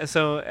know,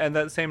 so at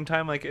that same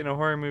time, like in a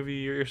horror movie,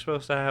 you're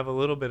supposed to have a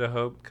little bit of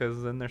hope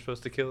because then they're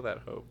supposed to kill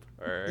that hope.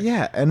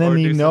 Yeah, and then or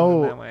you do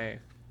know, something that way.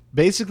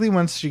 basically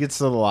once she gets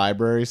to the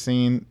library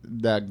scene,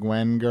 that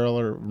Gwen girl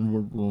or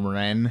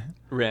Ren,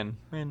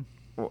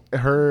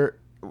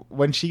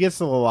 when she gets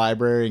to the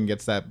library and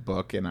gets that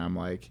book, and I'm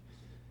like,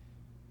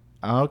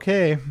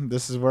 okay,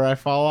 this is where I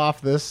fall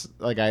off. This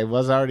like I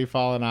was already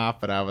falling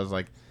off, but I was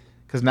like,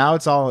 because now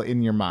it's all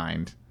in your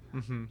mind.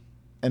 Mm-hmm.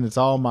 And it's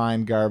all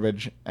mind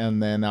garbage,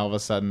 and then all of a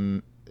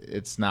sudden,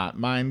 it's not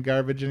mind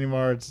garbage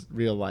anymore. It's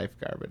real life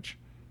garbage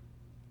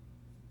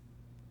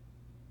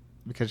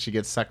because she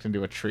gets sucked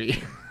into a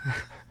tree.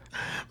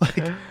 Like,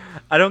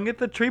 I don't get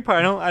the tree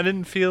part. I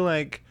didn't feel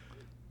like,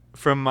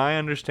 from my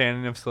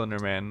understanding of Slender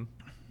Man,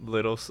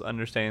 little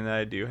understanding that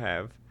I do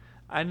have,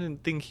 I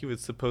didn't think he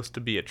was supposed to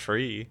be a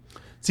tree.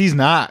 see, he's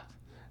not.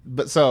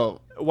 But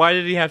so, Why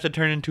did he have to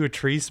turn into a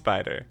tree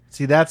spider?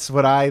 see, that's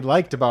what I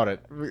liked about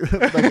it.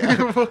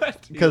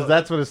 What? Because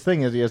that's what his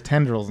thing is. He has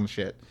tendrils and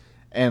shit,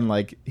 and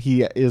like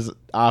he is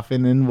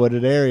often in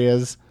wooded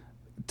areas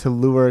to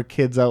lure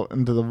kids out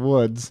into the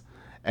woods,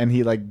 and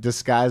he like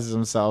disguises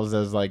himself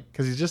as like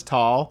because he's just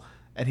tall,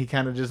 and he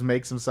kind of just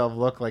makes himself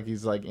look like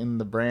he's like in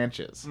the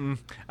branches.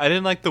 I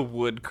didn't like the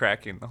wood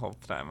cracking the whole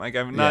time. Like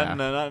I'm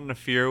not in a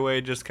fear way.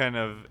 Just kind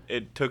of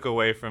it took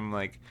away from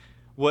like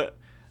what.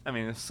 I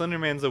mean, if Slender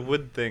Man's a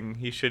wood thing,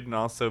 he shouldn't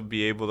also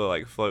be able to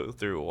like float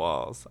through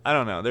walls. I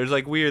don't know. There's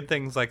like weird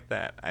things like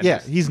that.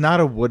 He's not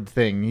a wood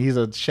thing. He's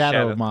a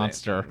shadow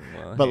monster.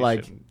 Well, but he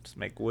like, shouldn't just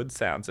make wood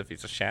sounds if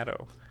he's a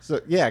shadow.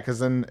 so yeah, because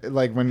then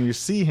like when you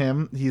see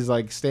him, he's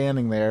like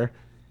standing there,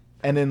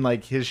 and then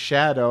like his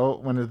shadow,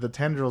 when the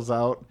tendrils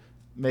out,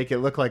 make it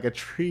look like a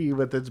tree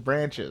with its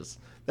branches.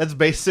 That's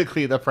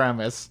basically the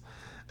premise.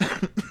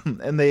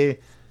 And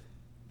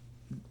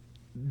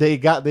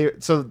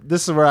so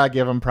this is where I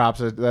give them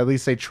props. At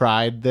least they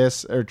tried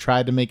this, or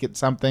tried to make it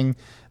something.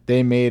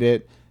 They made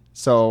it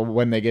so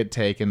when they get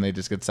taken, they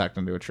just get sucked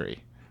into a tree,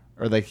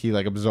 or like he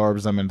like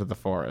absorbs them into the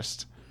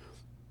forest.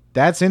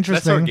 That's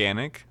interesting. That's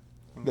organic.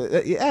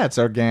 Yeah, it's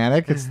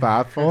organic. It's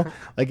thoughtful.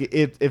 Like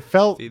it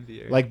felt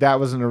like that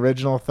was an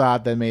original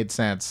thought that made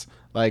sense.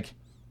 Like,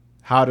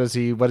 what does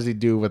he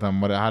do with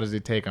them? How does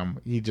he take them?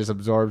 He just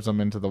absorbs them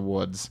into the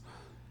woods.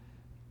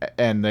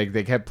 And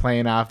they kept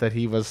playing off that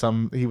he was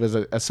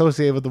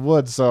associated with the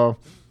woods. So,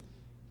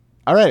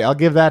 all right, I'll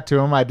give that to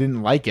him. I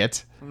didn't like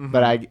it,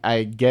 but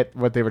I get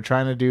what they were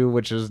trying to do,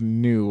 which is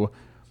new.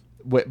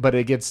 But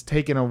it gets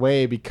taken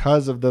away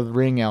because of the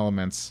ring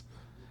elements,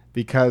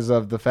 because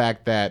of the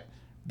fact that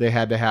they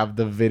had to have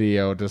the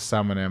video to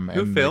summon him.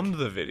 Who filmed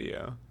the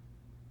video?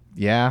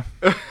 Yeah.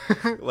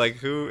 Like,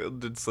 who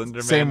did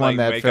Slenderman same one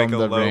that make filmed like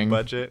a the low Ring.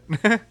 budget?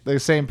 The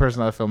same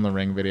person that filmed the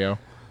Ring video.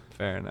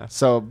 Fair enough.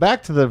 So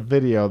back to the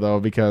video, though,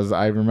 because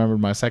I remembered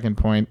my second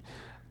point.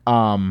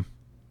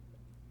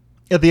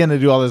 At the end, they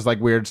do all this like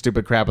weird,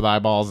 stupid crap with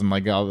eyeballs and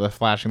like all the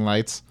flashing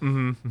lights.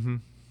 Mm-hmm.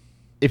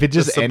 If it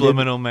just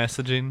subliminal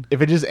messaging.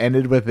 If it just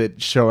ended with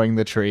it showing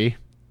the tree,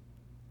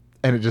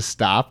 and it just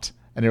stopped,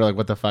 and you're like,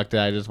 "What the fuck did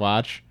I just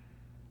watch?"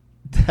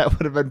 That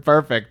would have been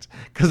perfect,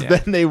 because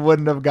then they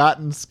wouldn't have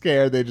gotten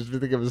scared. They just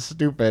think it was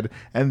stupid,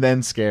 and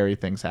then scary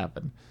things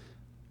happen.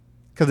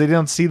 Because they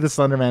don't see the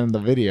Slenderman in the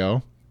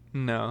video.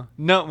 No.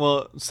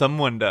 Well,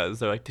 someone does.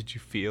 They're like, "Did you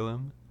feel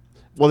him?"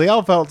 Well, they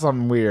all felt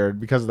something weird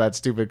because of that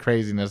stupid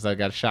craziness that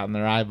got shot in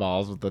their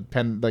eyeballs with the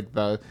pen, like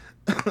the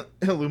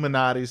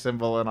Illuminati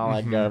symbol and all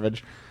that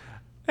garbage.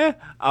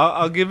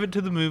 I'll give it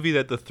to the movie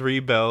that the 3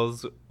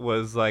 bells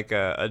was like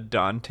a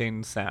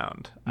daunting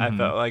sound. I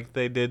felt like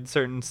they did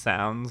certain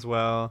sounds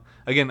well.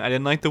 Again, I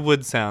didn't like the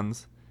wood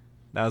sounds.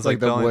 That was like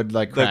the wood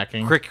like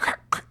cracking. Crick.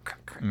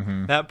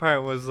 That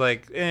part was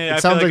like, it I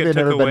sounds feel like they've it took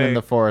never been away. in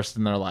the forest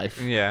in their life.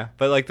 Yeah,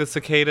 but like the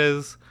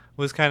cicadas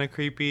was kind of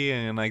creepy,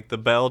 and like the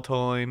bell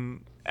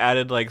tolling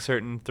added like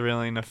certain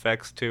thrilling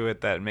effects to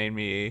it that made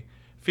me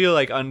feel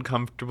like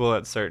uncomfortable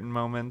at certain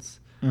moments.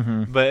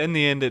 But in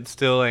the end, it's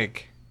still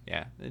like,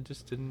 yeah, it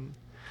just didn't.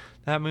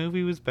 That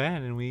movie was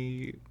bad, and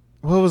it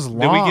was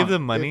long. Did we give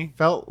them money? It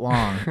felt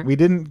long. We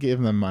didn't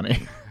give them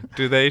money.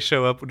 Do they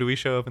show up? Do we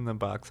show up in the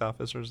box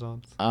office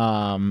results?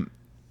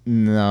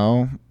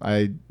 No.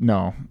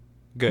 No.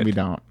 Good. We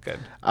don't. Good.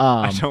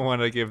 I don't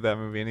want to give that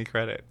movie any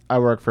credit. I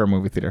work for a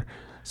movie theater,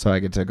 so I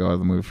get to go to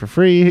the movie for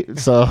free.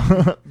 So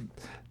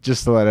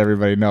just to let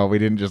everybody know, we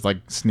didn't just like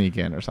sneak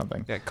in or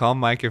something. Yeah, call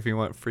Mike if you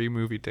want free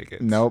movie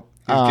tickets. Nope.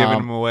 He's giving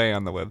them away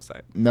on the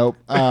website. Nope.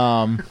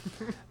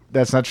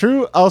 That's not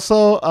true.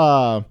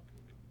 Also,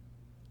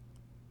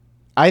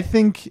 I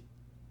think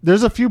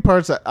there's a few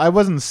parts that I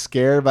wasn't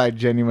scared, but I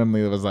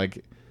genuinely was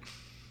like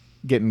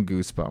getting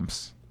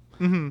goosebumps.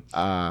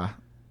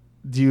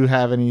 Do you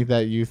have any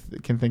that you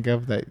can think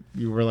of that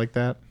you were like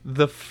that?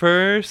 The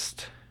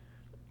first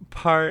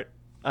part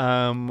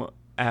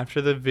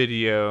after the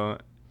video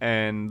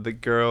and the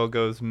girl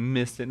goes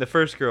missing. The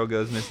first girl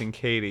goes missing,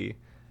 Katie,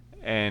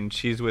 and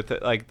she's with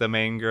like the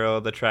main girl,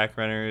 the track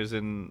runners,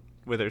 and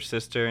with her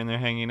sister, and they're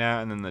hanging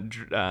out, and then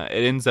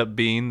it ends up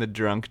being the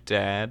drunk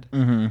dad.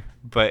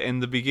 But in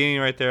the beginning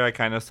right there, I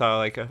kind of saw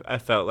like I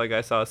felt like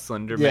I saw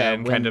Slender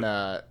Man kind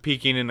of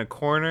peeking in a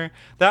corner.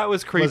 That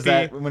was creepy. Was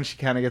that when she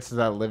kind of gets to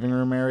that living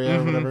room area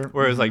or whatever?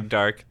 Where it was like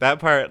dark. That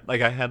part,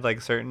 like I had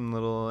like certain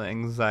little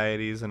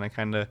anxieties, and I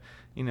kind of,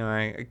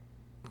 I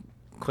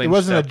it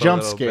wasn't a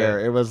jump scare.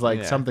 Bit. It was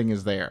like something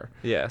is there.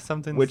 Yeah,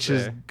 something. Which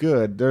is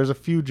good. There's a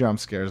few jump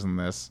scares in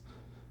this.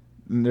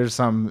 And there's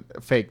some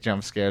fake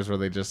jump scares where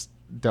they just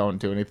don't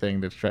do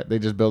anything to try. They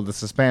just build the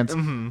suspense,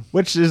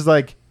 which is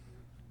like,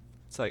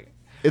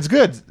 it's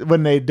good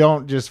when they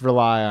don't just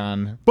rely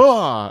on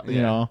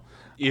you know,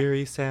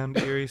 eerie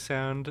sound.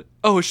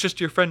 Oh, it's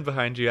just your friend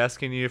behind you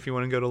asking you if you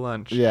want to go to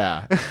lunch.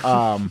 Yeah.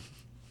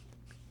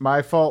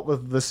 My fault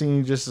with the scene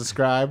you just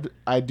described.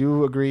 I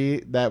do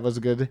agree that was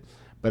good,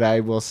 but I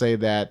will say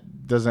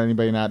that does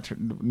anybody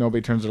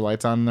nobody turns their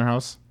lights on in their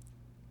house?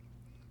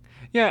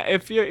 Yeah,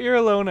 if you're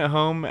alone at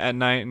home at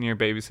night and you're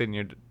babysitting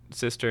your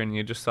sister and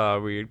you just saw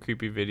a weird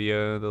creepy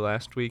video the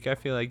last week, I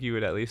feel like you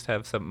would at least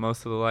have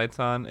most of the lights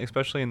on,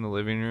 especially in the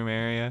living room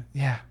area.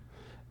 Yeah.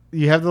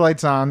 You have the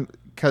lights on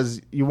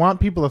because you want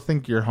people to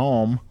think you're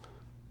home.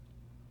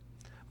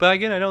 But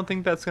again, I don't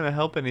think that's going to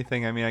help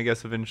anything. I mean, I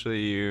guess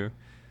eventually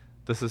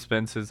the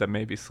suspense is that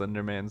maybe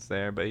Slender Man's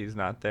there, but he's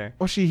not there.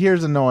 Well, she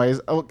hears a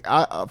noise.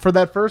 For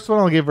that first one,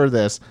 I'll give her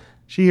this.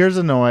 She hears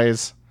a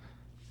noise,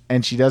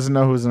 and she doesn't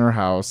know who's in her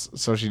house,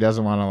 so she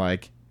doesn't want to,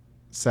 like,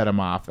 set him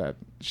off that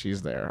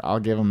she's there. I'll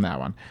give him that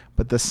one.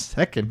 But the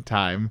second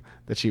time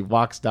that she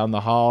walks down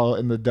the hall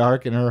in the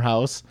dark in her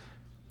house,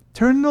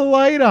 turn the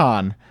light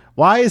on.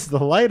 Why is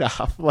the light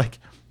off? Like,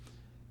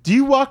 do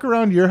you walk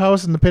around your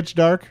house in the pitch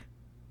dark?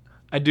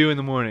 I do in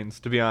the mornings,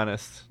 to be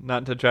honest.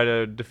 Not to try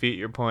to defeat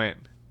your point,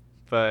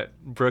 but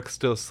Brooke's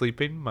still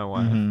sleeping, my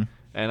wife,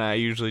 and I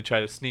usually try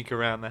to sneak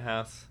around the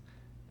house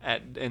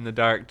in the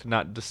dark to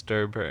not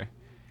disturb her.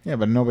 Yeah,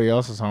 but nobody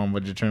else is home.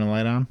 Would you turn the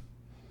light on?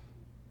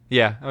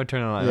 Yeah, I would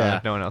turn the light on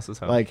if no one else is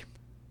home. Like,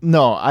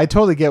 no, I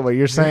totally get what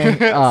you're saying.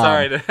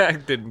 Sorry, I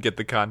didn't get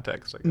the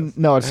context, I guess.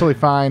 No, it's totally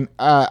fine.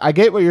 I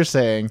get what you're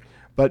saying,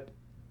 but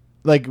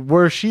like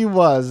where she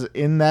was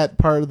in that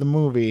part of the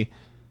movie,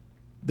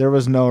 there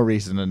was no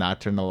reason to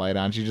not turn the light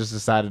on. She just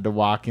decided to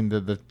walk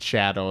into the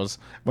shadows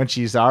when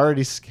she's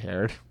already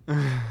scared.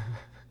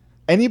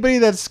 Anybody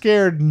that's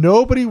scared,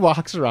 nobody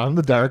walks around in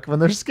the dark when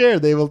they're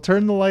scared. They will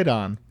turn the light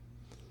on.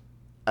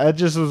 It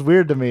just was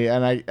weird to me,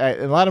 and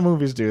a lot of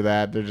movies do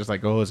that. They're just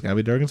like, oh, it's gotta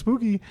be dark and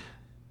spooky.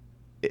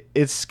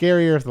 It's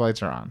scarier if the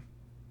lights are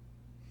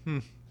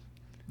on,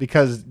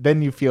 because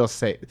then you feel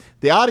safe.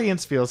 The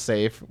audience feels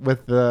safe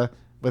with the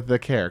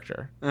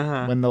character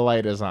when the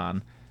light is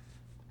on.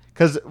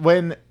 Because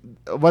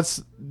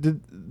what's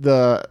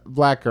the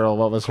black girl?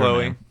 What was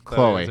her name?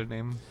 Chloe. Her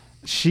name.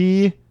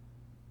 She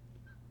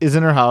is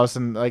in her house,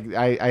 and like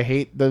I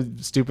hate the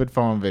stupid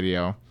phone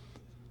video.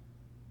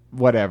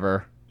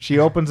 Whatever. She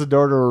opens the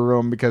door to her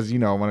room because,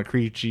 when a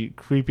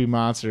creepy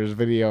monster is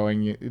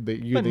videoing you but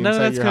inside none of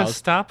that's going to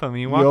stop him.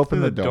 You walk open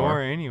through the the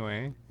door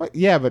anyway. What?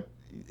 Yeah, but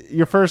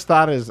your first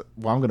thought is,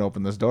 well, I'm going to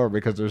open this door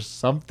because there's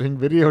something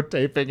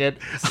videotaping it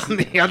on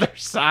the other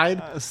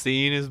side.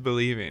 Seeing is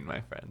believing,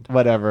 my friend.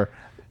 Whatever.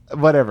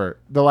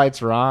 The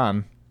lights are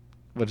on,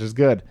 which is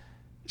good.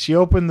 She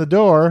opened the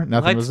door.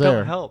 Nothing was there. Lights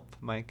don't help,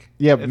 Mike.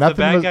 Yeah, if the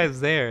bad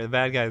guy's there, the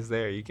bad guy's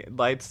there.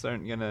 Lights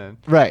aren't going to...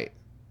 Right.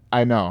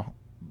 I know.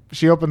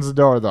 She opens the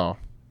door, though,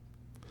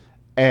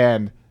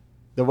 and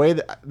the way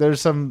that there's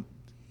some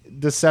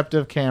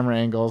deceptive camera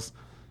angles,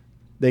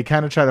 they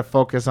kind of try to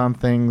focus on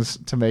things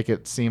to make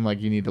it seem like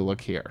you need to look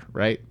here,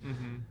 right?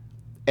 Mm-hmm.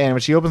 And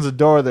when she opens the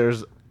door,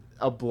 there's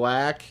a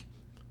black,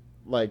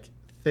 like,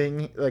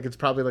 thing, like it's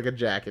probably like a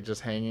jacket just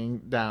hanging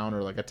down,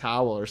 or like a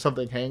towel or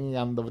something hanging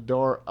on the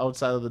door,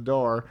 outside of the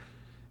door,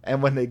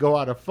 and when they go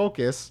out of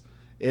focus,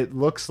 it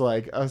looks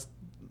like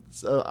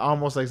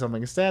almost like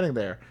something is standing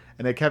there.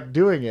 And it kept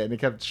doing it, and it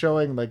kept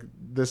showing like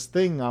this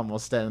thing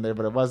almost standing there,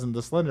 but it wasn't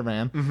the Slender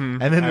Man. Mm-hmm.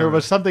 And then there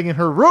was something in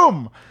her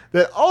room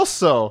that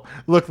also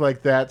looked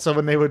like that. So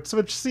when they would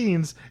switch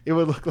scenes, it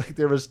would look like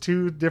there was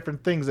two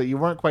different things that you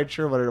weren't quite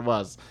sure what it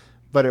was.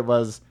 But it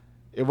wasn't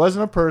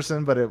a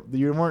person, but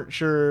you weren't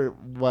sure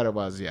what it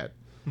was yet.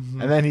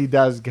 Mm-hmm. And then he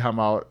does come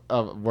out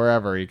of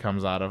wherever he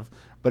comes out of.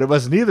 But it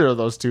was neither of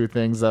those two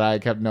things that I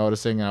kept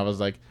noticing, and I was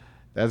like,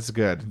 that's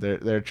good.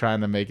 They're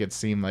trying to make it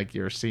seem like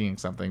you're seeing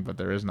something, but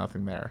there is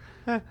nothing there.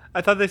 I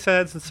thought they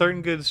said some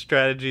certain good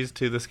strategies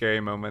to the scary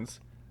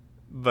moments,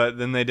 but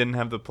then they didn't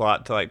have the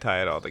plot to like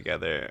tie it all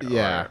together,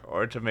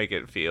 or to make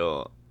it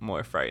feel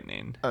more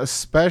frightening.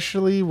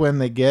 Especially when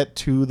they get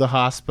to the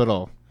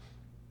hospital,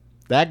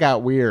 that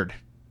got weird.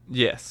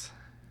 Yes,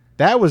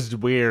 that was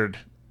weird.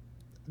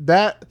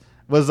 That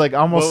was like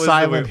almost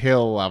Silent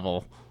Hill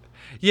level.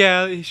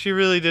 Yeah, she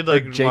really did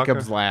like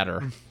Jacob's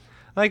Ladder.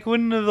 Like,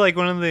 wouldn't have, like,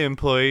 one of the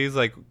employees,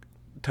 like,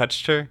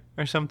 touched her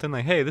or something?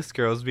 Like, hey, this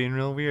girl's being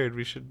real weird.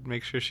 We should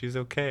make sure she's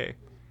okay.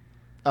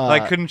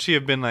 Like, couldn't she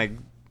have been, like,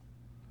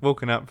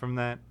 woken up from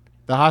that?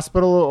 The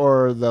hospital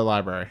or the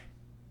library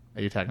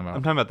are you talking about?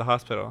 I'm talking about the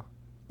hospital.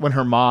 When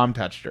her mom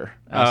touched her.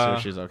 Asked her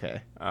if she's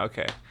okay.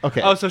 Okay.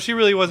 Okay. Oh, so she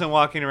really wasn't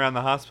walking around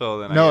the hospital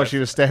then, No, she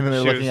was standing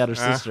there looking at her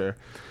sister.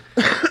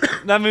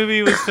 That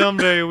movie was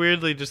filmed very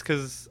weirdly just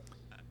because...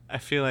 I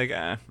feel like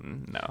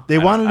no. They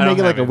wanted to make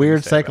it like a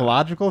weird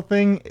psychological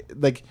thing,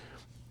 like,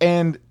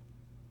 and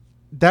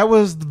that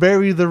was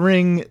very The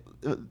Ring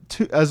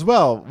as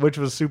well, which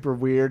was super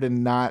weird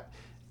and not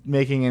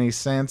making any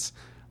sense.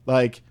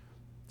 Like,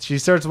 she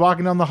starts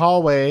walking down the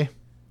hallway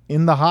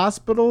in the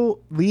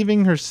hospital,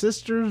 leaving her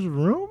sister's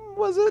room,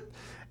 was it?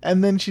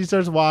 And then she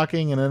starts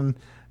walking, and then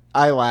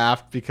I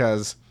laughed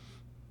because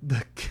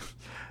the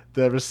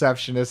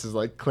receptionist is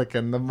like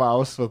clicking the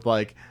mouse with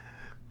like.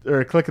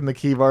 Or clicking the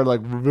keyboard, like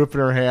ripping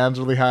her hands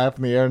really high up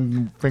in the air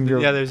and finger.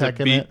 Yeah, there's a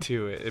beat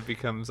to it. It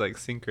becomes like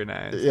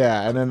synchronized.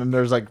 Yeah, and then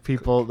there's like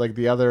people, like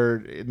the other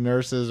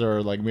nurses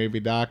or like maybe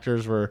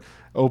doctors were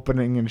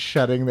opening and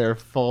shutting their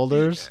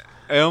folders.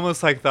 I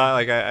almost like thought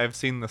like I've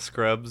seen the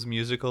Scrubs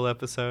musical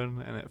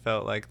episode, and it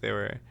felt like they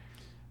were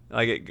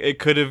like it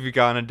could have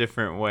gone a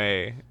different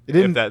way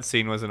if that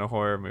scene wasn't a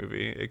horror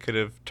movie. It could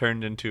have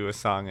turned into a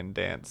song and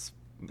dance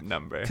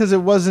number because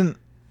it wasn't.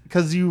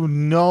 Because you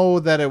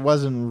know that it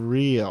wasn't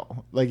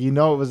real. Like, you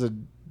know it was a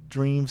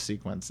dream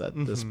sequence at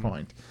this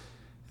point.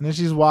 And then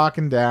she's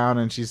walking down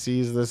and she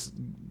sees this,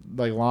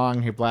 like,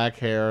 long black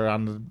hair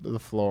on the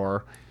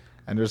floor.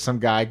 And there's some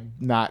guy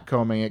not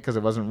combing it because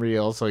it wasn't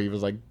real. So he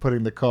was, like,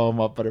 putting the comb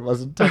up, but it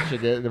wasn't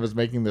touching it. And it was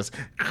making this,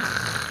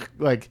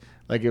 like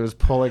it was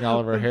pulling all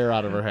of her hair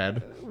out of her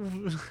head.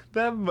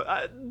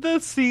 The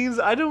scenes,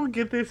 I don't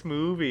get this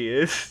movie.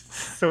 It's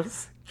so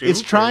stupid.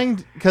 It's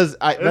trying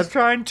it's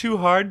trying too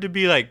hard to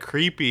be like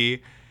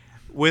creepy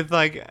with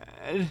like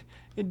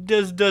It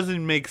just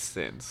doesn't make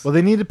sense. Well,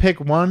 they need to pick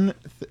one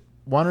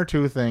or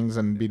two things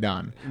and be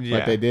done. Yeah.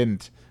 But they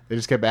didn't. They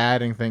just kept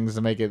adding things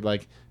to make it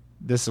like,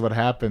 this is what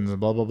happens and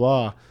blah, blah,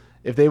 blah.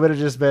 If they would have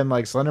just been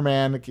like, Slender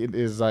Man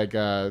is like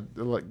a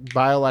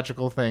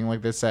biological thing,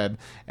 like they said,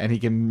 and he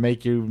can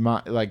make you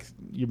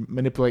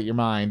manipulate your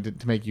mind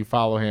to make you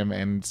follow him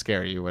and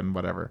scare you and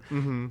whatever.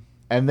 Mm-hmm.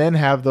 And then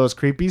have those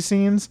creepy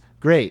scenes,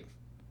 great.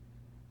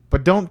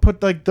 But don't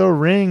put like the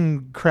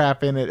ring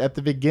crap in it at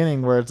the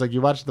beginning where it's like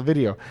you watch the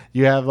video.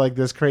 You have like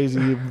this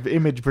crazy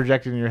image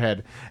projected in your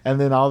head. And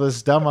then all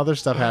this dumb other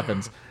stuff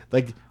happens.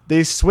 Like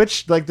they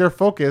switched like their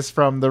focus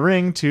from the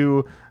ring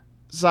to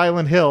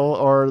Silent Hill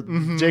or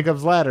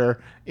Jacob's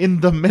Ladder in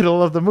the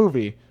middle of the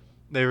movie.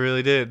 They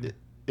really did.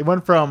 It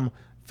went from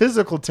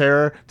physical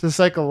terror to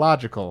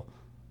psychological.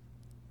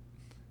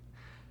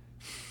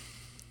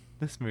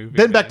 This movie.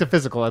 Then back to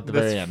physical at the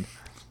very end.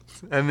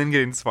 And then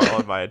getting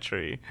swallowed by a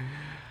tree.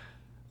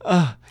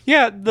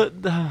 Yeah.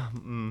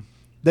 Then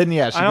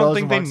yeah, she I don't goes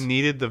think and they walks.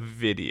 needed the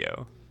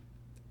video.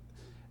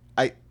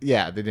 They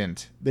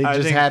didn't. They I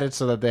just think- had it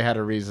so that they had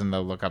a reason to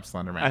look up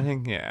Slender Man. I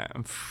think yeah.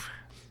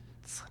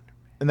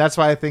 And that's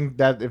why I think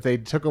that if they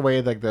took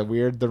away like the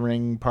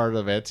ring part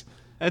of it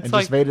It's and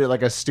like just made it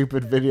like a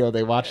stupid video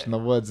they watched in the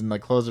woods and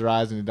like closed their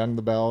eyes and he dung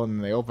the bell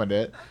and they opened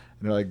it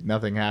and they're like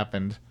nothing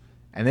happened.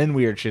 And then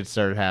weird shit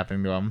started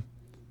happening to them.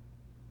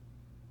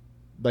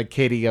 Like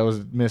Katie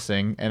goes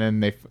missing and then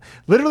they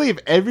literally if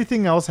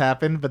everything else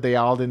happened but they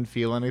all didn't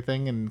feel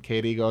anything and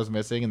Katie goes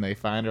missing and they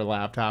find her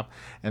laptop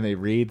and they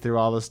read through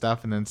all this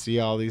stuff and then see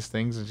all these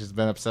things and she's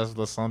been obsessed with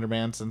the Slender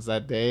Man since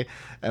that day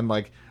and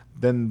like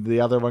then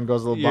the other one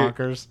goes a little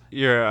bonkers.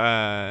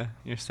 You're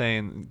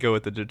saying go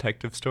with the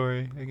detective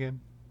story again?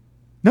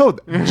 No,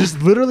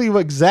 just literally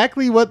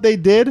exactly what they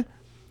did.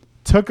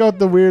 Took out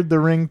the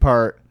ring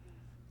part,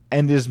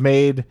 and just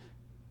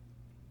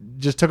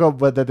took out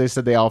what that they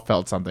said they all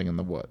felt something in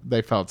the wood.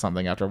 They felt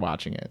something after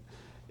watching it.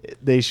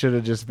 They should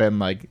have just been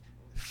like,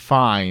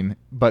 fine,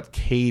 but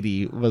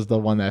Katie was the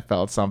one that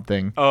felt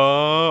something.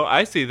 Oh,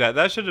 I see that.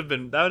 That would have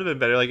been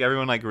better. Like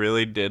everyone like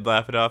really did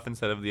laugh it off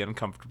instead of the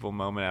uncomfortable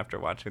moment after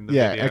watching the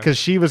video. Yeah, because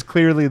she was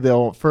clearly the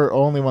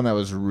only one that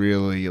was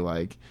really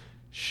like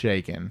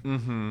shaken.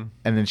 Mm-hmm.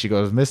 And then she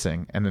goes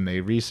missing. And then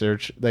they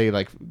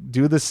like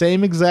do the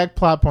same exact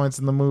plot points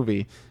in the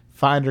movie.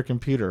 Find her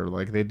computer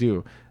like they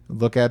do.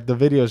 Look at the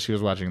videos she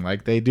was watching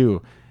like they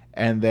do.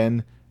 And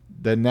then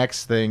the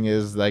next thing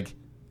is like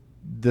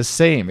the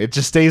same. It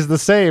just stays the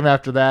same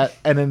after that.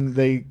 And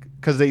then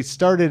because they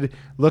started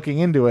looking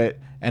into it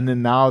and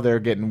then now they're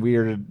getting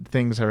weird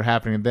things are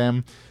happening to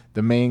them.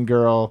 The main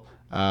girl,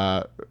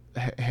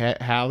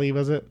 Hallie,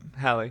 was it?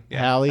 Hallie. Yeah,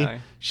 Hallie.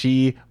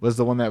 She was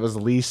the one that was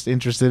least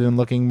interested in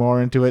looking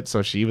more into it,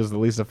 so she was the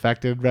least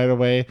affected right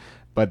away.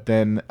 But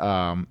then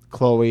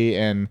Chloe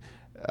and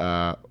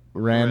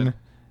Ren,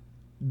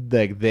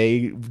 like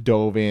they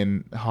dove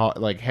in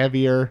like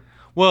heavier.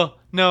 Well,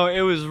 no,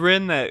 it was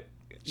Rin that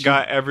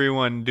got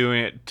everyone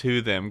doing it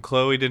to them.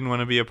 Chloe didn't want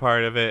to be a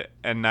part of it,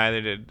 and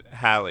neither did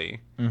Hallie.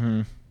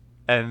 Mm-hmm.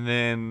 And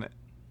then,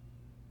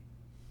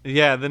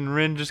 yeah, then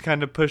Rin just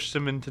kind of pushed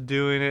them into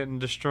doing it and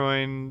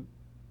destroying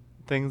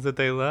things that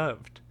they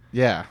loved.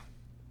 Yeah.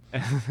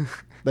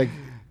 Like,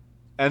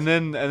 and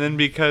then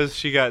because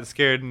she got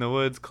scared in the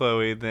woods,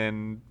 Chloe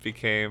then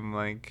became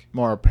like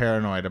more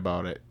paranoid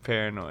about it.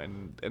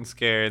 Paranoid and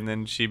scared, and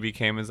then she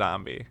became a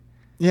zombie.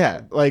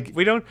 Yeah, like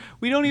we don't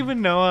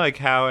even know like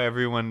how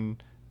everyone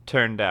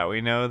turned out.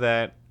 We know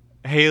that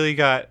Haley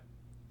got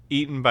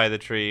eaten by the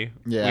tree.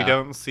 Yeah. We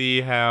don't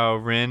see how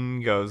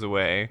Rin goes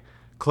away.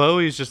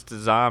 Chloe's just a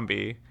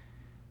zombie.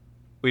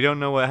 We don't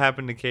know what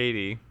happened to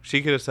Katie.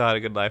 She could have still had a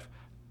good life.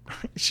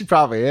 she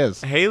probably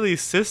is.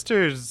 Haley's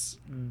sister's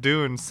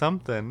doing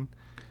something.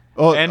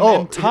 Oh,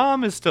 And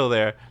Tom is still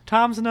there.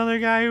 Tom's another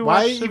guy who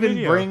why watched the even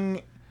video.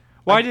 bring?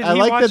 Why did I he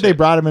like watch that they it?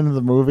 brought him into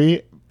the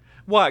movie.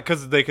 What?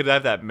 Because they could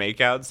have that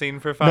makeout scene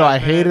for 5 No, I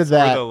minutes hated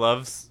where that. the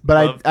love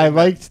I thing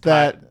liked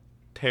that.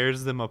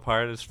 tears them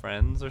apart as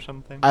friends or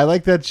something. I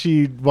like that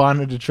she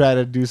wanted to try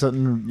to do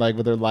something like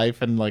with her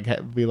life and like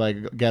be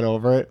like get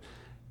over it.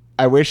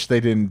 I wish they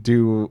didn't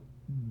do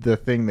the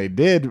thing they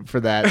did for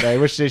that. I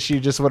wish that she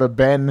just would have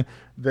been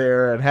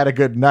there and had a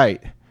good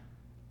night,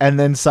 and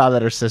then saw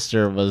that her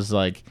sister was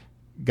like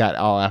got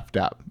all effed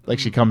up. Like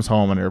she comes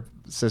home and her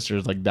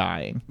sister's like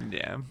dying.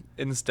 Yeah.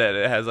 Instead,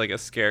 it has like a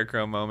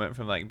scarecrow moment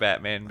from like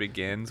Batman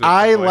Begins. with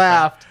I the boyfriend.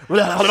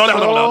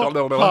 laughed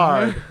so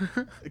hard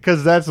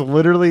because that's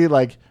literally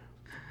like,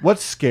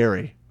 what's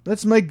scary?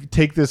 Let's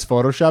take this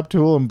Photoshop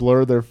tool and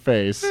blur their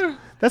face.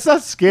 That's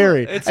not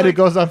scary, It's and like- it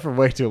goes on for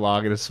way too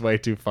long, and it's way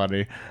too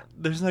funny.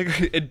 There's like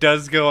it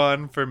does go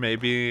on for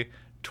maybe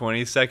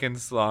 20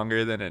 seconds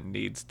longer than it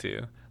needs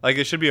to. Like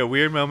it should be a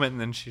weird moment,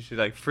 and then she should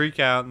like freak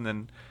out, and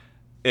then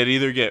it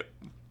either get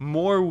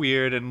more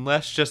weird and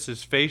less just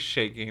his face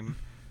shaking,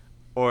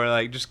 or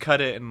like just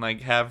cut it and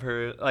like have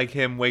her like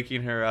him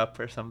waking her up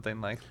or something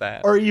like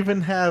that. Or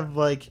even have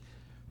like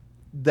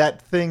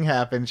that thing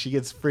happen. She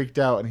gets freaked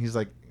out, and he's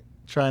like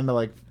trying to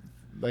like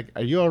like,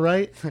 are you all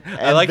right?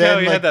 I like how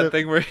he had that the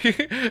thing where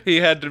he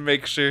had to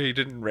make sure he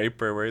didn't rape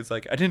her, where he's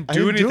like, I didn't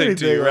do anything to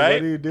anything, you, like, right?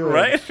 what are you doing?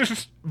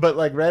 Right? But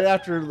like right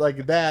after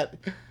like that,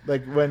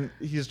 like when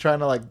he's trying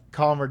to like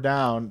calm her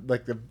down,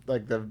 like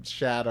the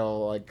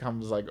shadow like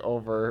comes like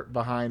over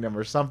behind him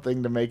or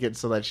something to make it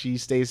so that she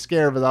stays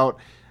scared without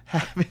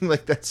having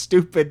like that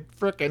stupid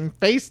freaking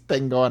face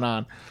thing going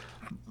on.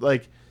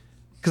 Like,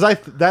 because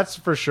that's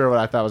for sure what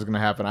I thought was going to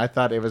happen. I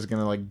thought it was going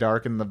to like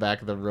darken the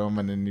back of the room,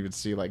 and then you would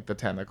see like the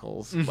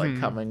tentacles like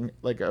coming,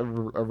 like a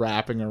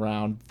wrapping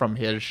around from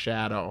his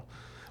shadow.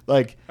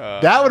 Like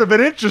that would have been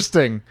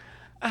interesting.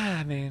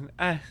 I mean,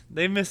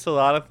 they missed a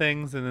lot of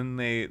things, and then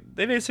they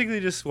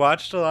basically just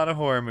watched a lot of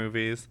horror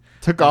movies.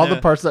 Took all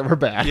the parts that were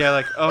bad. Yeah,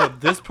 like, oh,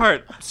 this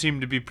part seemed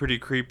to be pretty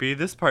creepy.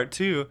 This part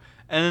too,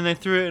 and then they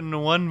threw it into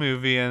one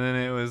movie, and then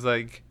it was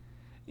like,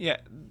 yeah,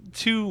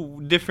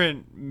 two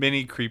different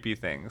mini creepy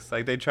things.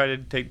 Like they tried to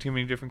take too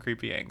many different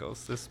creepy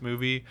angles. This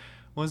movie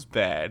was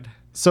bad.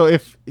 So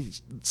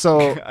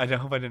I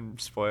hope I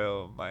didn't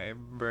spoil my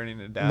burning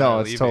it down. No,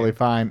 it's totally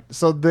fine.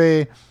 So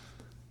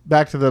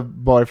back to the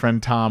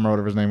boyfriend Tom or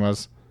whatever his name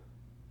was.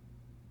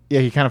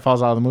 Yeah, he kind of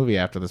falls out of the movie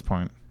after this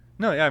point.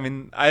 No, yeah, I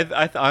mean,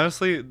 I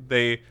honestly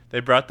they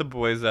brought the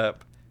boys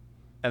up,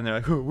 and they're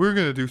like, oh, we're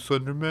gonna do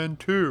Slender Man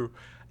 2.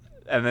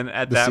 And then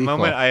at that sequel.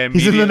 moment,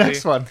 he's in the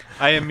next one.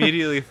 I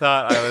immediately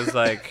thought, I was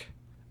like,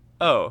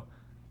 oh,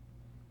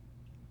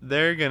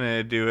 they're going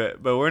to do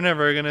it, but we're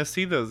never going to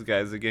see those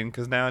guys again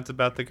because now it's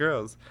about the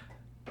girls.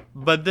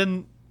 But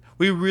then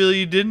we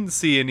really didn't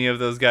see any of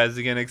those guys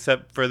again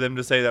except for them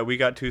to say that we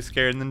got too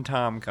scared, and then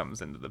Tom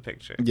comes into the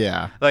picture.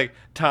 Yeah. Like,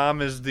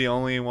 Tom is the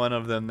only one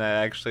of them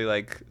that actually,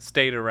 like,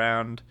 stayed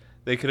around.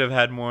 They could have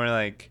had more,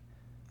 like,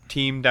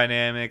 team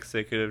dynamics.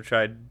 They could have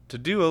tried to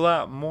do a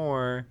lot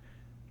more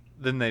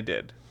than they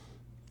did.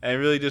 I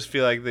really just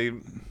feel like they're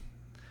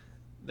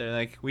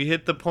like, we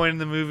hit the point in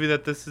the movie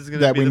that this is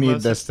going to be that we need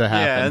most, this to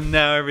happen. Yeah, and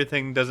now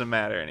everything doesn't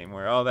matter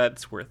anymore. Oh,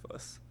 that's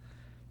worthless.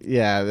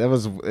 Yeah, that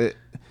was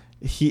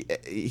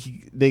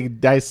they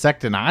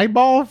dissect an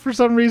eyeball for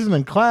some reason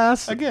in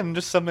class. Again,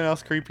 just something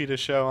else creepy to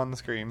show on the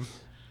screen.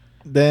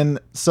 Then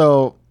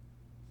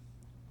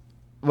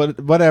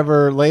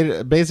whatever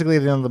later, basically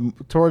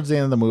towards the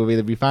end of the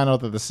movie, we find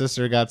out that the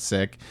sister got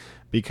sick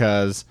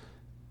because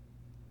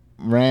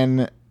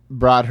Ren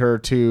brought her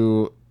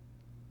to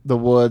the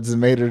woods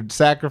and made her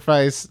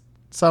sacrifice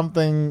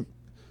something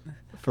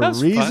for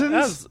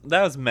reasons.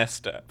 That was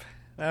messed up.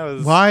 That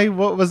was why.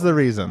 What was the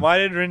reason? Why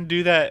did Ren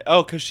do that?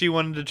 Oh, because she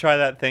wanted to try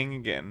that thing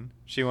again.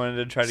 She wanted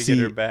to try to get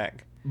her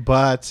back.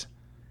 But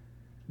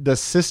the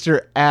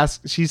sister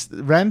asked.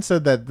 Ren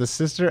said that the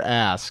sister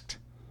asked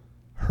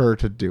her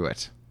to do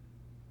it.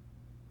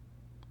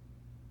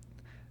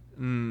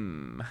 I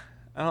don't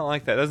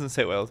like that. It doesn't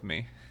sit well with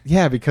me.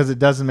 Yeah, because it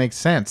doesn't make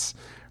sense.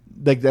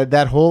 Like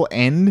that whole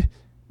end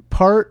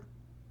part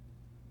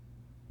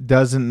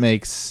doesn't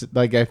make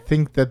like, I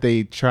think that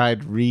they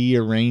tried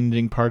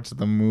rearranging parts of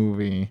the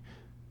movie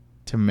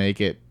to make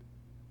it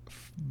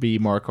be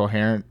more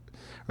coherent,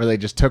 or they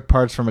just took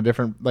parts from a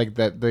different, like,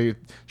 that they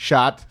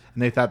shot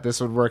and they thought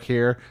this would work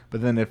here, but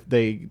then if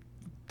they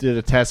did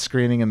a test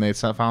screening and they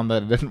found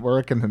that it didn't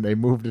work, and then they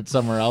moved it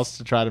somewhere else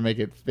to try to make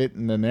it fit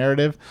in the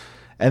narrative.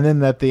 And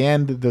then at the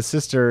end, the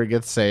sister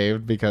gets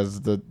saved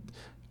because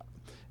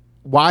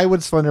why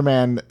would Slender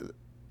Man?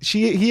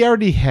 He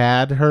already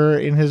had her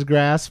in his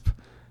grasp,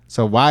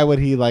 so why would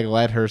he like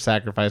let her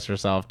sacrifice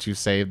herself to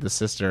save the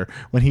sister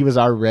when he was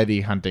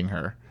already hunting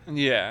her?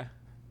 Yeah,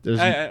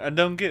 I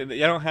don't get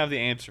it. I don't have the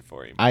answer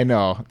for you. I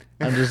know.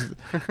 I'm just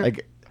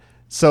like,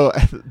 so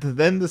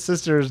then the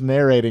sister is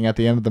narrating at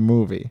the end of the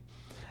movie,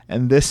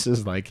 and this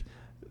is like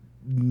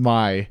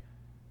my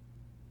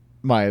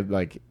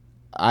like.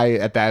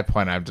 At that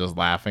point, I'm just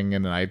laughing,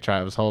 and I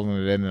was holding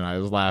it in, and I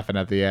was laughing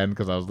at the end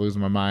because I was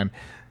losing my mind.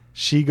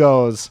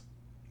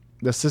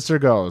 The sister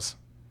goes,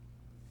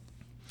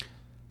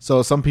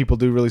 so some people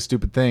do really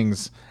stupid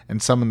things,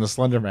 and summon the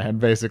Slender Man,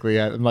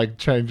 basically. I'm like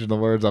changing the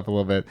words up a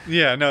little bit.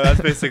 Yeah, no,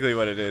 that's basically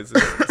what it is.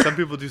 Some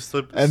people do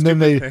stupid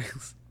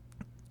things.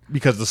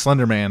 Because the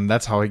Slender Man,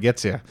 that's how he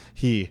gets you.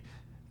 He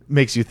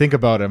makes you think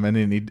about him, and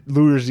then he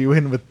lures you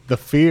in with the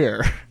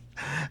fear.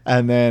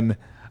 And then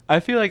I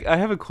feel like I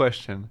have a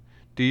question.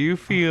 Do you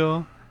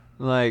feel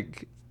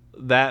like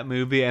that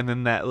movie and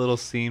then that little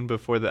scene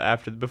before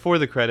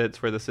the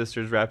credits where the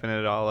sister's wrapping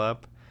it all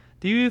up,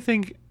 do you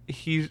think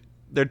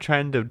they're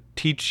trying to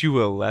teach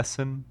you a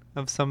lesson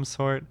of some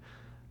sort?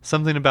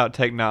 Something about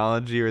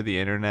technology or the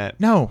internet?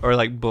 No. Or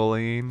like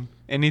bullying?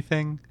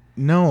 Anything?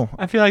 No.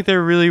 I feel like they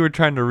really were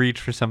trying to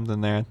reach for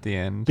something there at the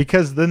end.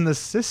 Because then the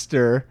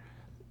sister,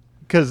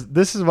 because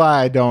this is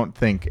why I don't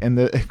think,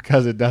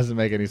 because it doesn't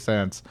make any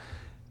sense.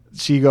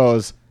 She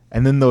goes,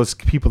 and then those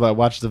people that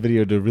watch the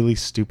video do really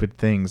stupid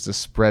things to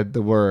spread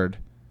the word,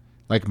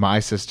 like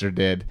my sister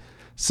did.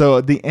 So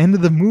at the end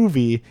of the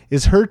movie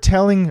is her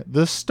telling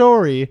the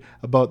story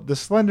about the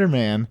Slender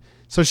Man.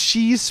 So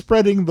she's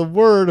spreading the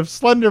word of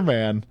Slender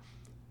Man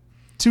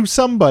to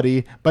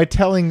somebody by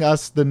telling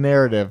us the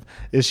narrative.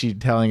 Is she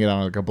telling it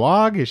on like a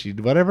blog? Is she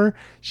whatever?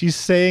 She's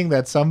saying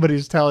that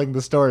somebody's telling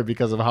the story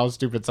because of how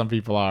stupid some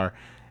people are.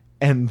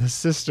 And the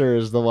sister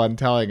is the one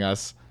telling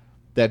us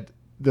that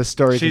the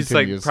story continues. She's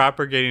like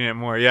propagating it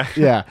more. Yeah.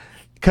 Yeah.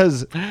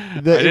 Because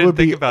it would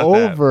be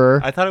over.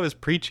 That. I thought it was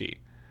preachy.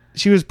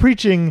 She was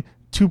preaching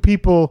to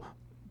people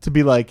to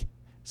be like,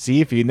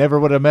 see, if you never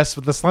would have messed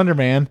with the Slender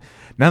Man,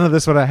 none of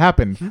this would have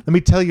happened. Let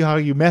me tell you how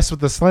you mess with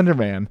the Slender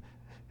Man.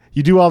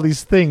 You do all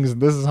these things,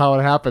 and this is how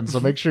it happens. So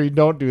make sure you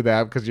don't do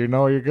that because you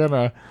know you're going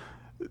to.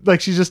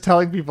 Like, she's just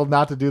telling people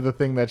not to do the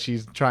thing that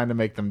she's trying to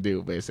make them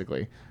do,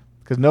 basically.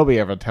 Because nobody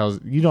ever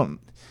tells you don't.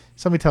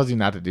 Somebody tells you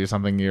not to do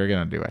something, you're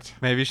going to do it.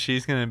 Maybe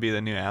she's going to be the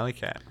new Alley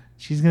Cat.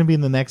 She's going to be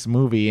in the next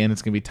movie, and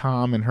it's going to be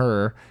Tom and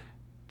her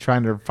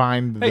trying to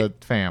find the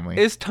family.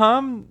 Is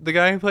Tom the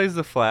guy who plays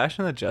the Flash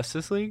in the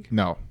Justice League?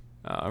 No.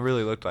 Oh, it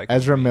really looked like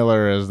Ezra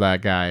Miller is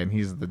that guy, and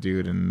he's the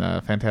dude in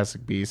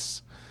Fantastic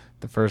Beasts,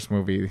 the first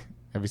movie.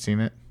 Have you seen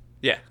it?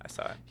 Yeah, I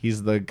saw it.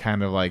 He's the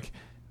kind of like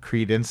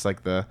Credence,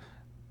 like the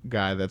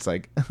guy that's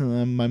like,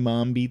 my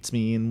mom beats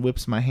me and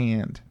whips my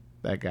hand.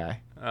 That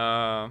guy.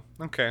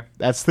 Okay.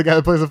 That's the guy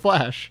that plays the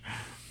Flash.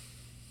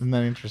 Isn't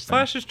that interesting?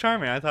 Flash is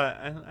charming. I thought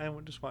I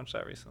just watched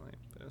that recently.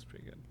 It was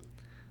pretty good.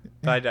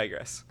 But I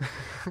digress.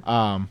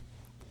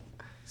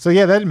 So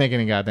yeah, that didn't make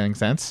any goddamn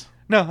sense.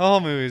 No, the whole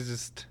movie is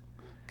just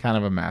kind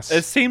of a mess.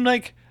 It seemed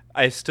like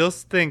I still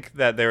think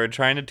that they were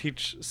trying to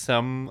teach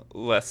some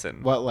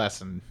lesson. What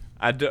lesson?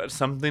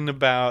 Something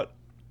about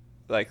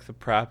like the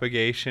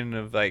propagation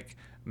of like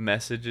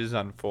messages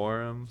on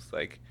forums,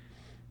 like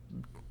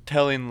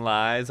telling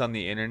lies on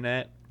the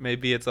internet.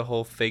 Maybe it's a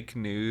whole fake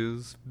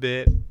news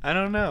bit. I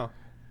don't know.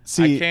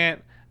 See,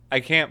 I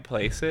can't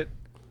place it.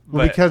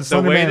 Well, because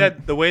the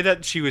way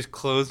that she was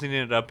closing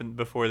it up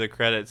before the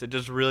credits, it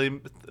just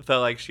really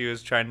felt like she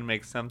was trying to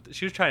make something.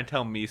 She was trying to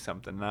tell me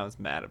something, and I was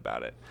mad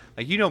about it.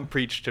 Like, you don't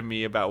preach to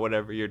me about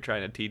whatever you're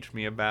trying to teach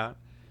me about.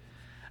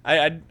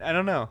 I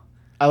don't know.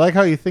 I like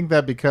how you think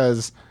that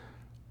because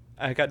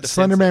I got defensive.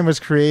 Slender Man was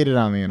created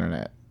on the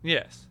internet.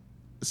 Yes.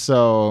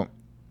 So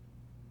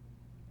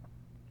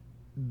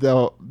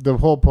the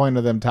whole point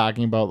of them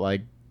talking about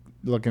like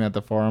looking at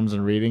the forums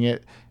and reading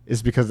it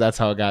is because that's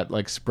how it got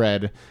like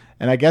spread.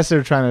 And I guess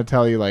they're trying to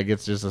tell you like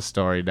it's just a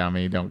story,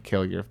 dummy. Don't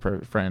kill your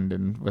friend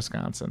in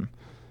Wisconsin.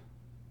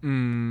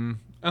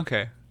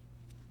 Okay.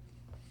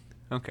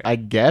 I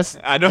guess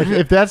I don't.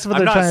 If that's what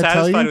they're trying to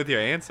tell you, I'm not satisfied with your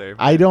answer.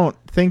 I don't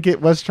think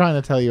it was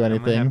trying to tell you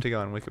anything. I'm gonna have to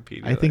go on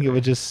Wikipedia. I think it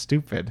was just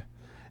stupid.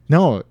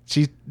 No,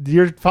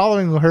 you're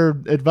following her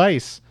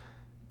advice.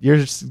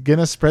 You're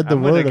gonna spread the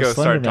word of Slender Man. I'm gonna go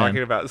start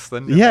talking about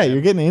Slender Man. Yeah,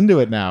 you're getting into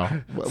it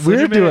now.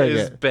 We're doing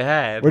it.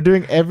 Bad. We're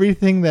doing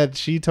everything that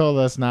she told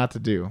us not to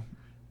do.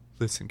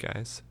 Listen,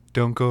 guys,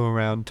 don't go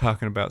around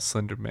talking about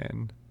Slender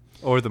Man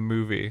or the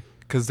movie,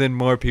 because then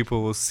more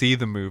people will see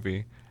the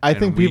movie. I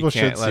think people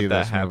should see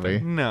this movie.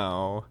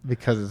 No,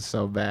 because it's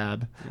so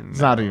bad. It's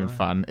not even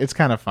fun. It's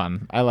kind of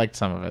fun. I liked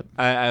some of it.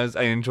 I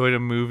enjoyed a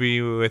movie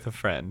with a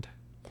friend,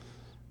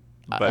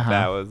 but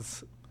that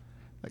was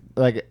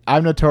like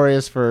I'm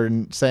notorious for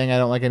saying I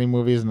don't like any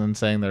movies and then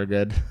saying they're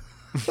good.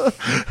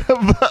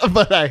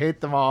 but I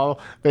hate them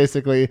all.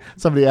 Basically,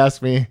 somebody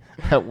asked me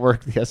at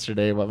work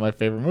yesterday what my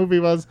favorite movie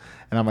was,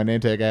 and on my name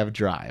tag I have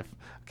Drive.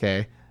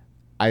 Okay,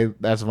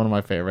 that's one of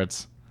my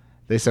favorites.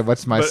 They said,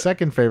 "What's my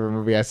second favorite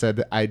movie?" I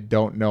said, "I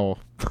don't know.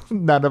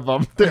 None of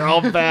them. They're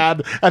all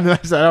bad." And then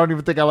I said, "I don't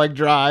even think I like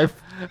Drive."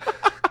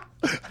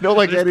 I don't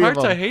like any of them. There's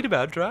parts I hate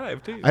about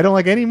Drive too. I don't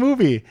like any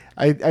movie.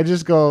 I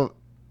just go,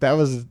 that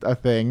was a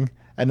thing,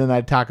 and then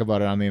I talk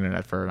about it on the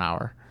internet for an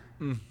hour.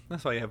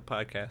 That's why you have a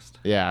podcast.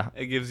 Yeah,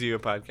 it gives you a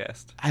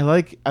podcast. I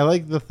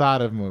like the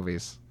thought of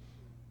movies.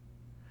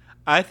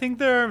 I think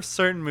there are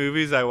certain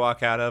movies I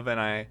walk out of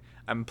and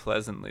I'm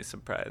pleasantly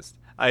surprised.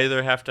 I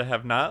either have to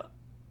have not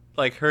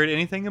like heard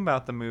anything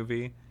about the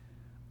movie,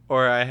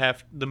 or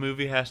the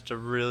movie has to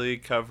really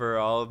cover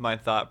all of my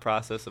thought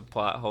process of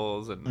plot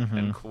holes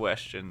and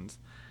questions.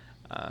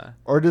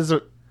 Or does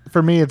it?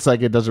 For me, it's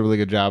like it does a really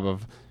good job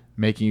of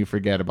making you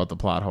forget about the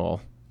plot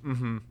hole.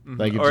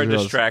 Like or it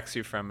distracts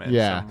you from it.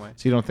 Yeah, in some way.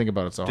 So you don't think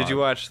about it so hard. Did you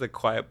watch The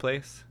Quiet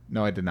Place?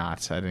 No, I did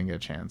not. I didn't get a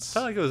chance. I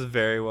felt like it was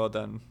very well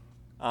done.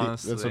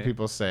 Honestly, that's what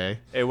people say.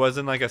 It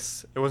wasn't like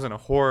it wasn't a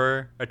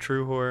horror, a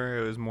true horror.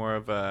 It was more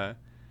of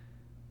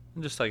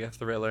just like a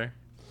thriller,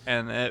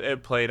 and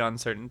it played on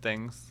certain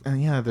things.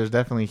 And yeah, there's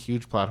definitely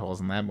huge plot holes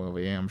in that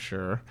movie. I'm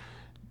sure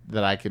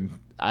that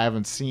I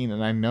haven't seen,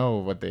 and I know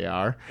what they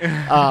are.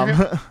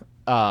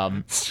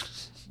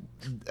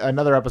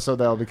 Another episode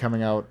that will be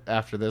coming out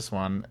after this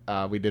one,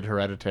 we did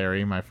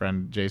Hereditary, my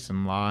friend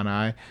Jason Law and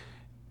I.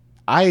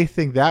 I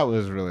think that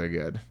was really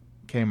good.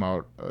 Came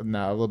out a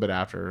little bit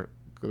after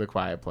The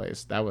Quiet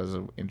Place. That was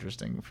an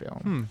interesting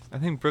film. I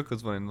think Brooke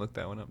was willing to look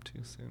that one up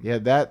too soon. Yeah,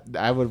 that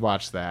I would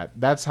watch that.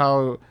 That's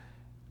how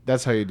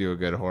you do a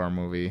good horror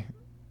movie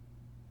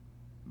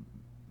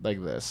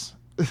like this.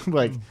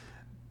 Like,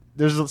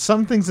 there's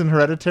some things in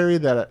Hereditary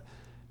that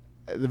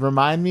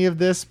remind me of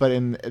this, but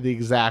in the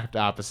exact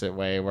opposite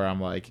way, where I'm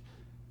like,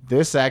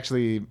 this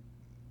actually,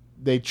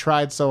 they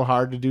tried so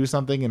hard to do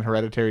something, and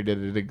Hereditary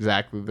did it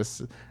exactly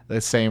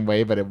the same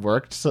way, but it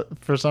worked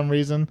for some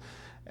reason.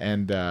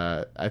 And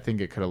I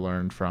think it could have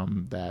learned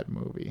from that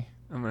movie.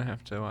 I'm gonna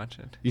have to watch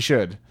it. You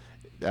should.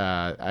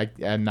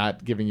 I'm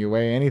not giving you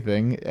away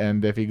anything,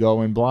 and if you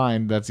go in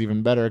blind, that's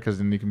even better, because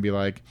then you can be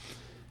like,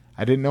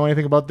 I didn't know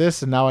anything about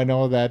this, and now I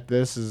know that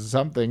this is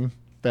something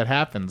that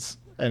happens,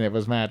 and it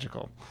was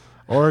magical.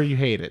 Or you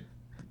hate it,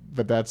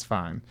 but that's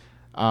fine.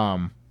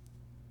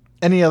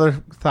 Any other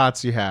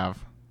thoughts you have?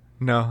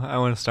 No, I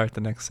want to start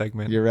the next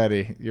segment. You're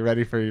ready. You're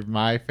ready for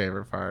my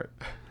favorite part.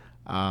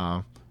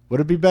 Would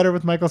it be better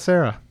with Michael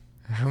Cera?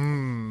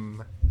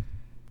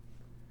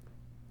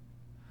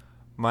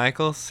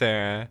 Michael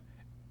Cera,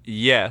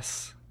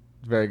 yes.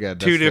 Very good.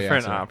 Two That's the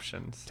different answer.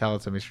 options. Tell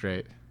it to me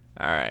straight.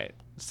 All right.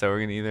 So we're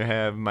going to either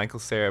have Michael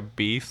Cera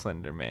be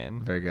Slender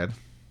Man. Very good.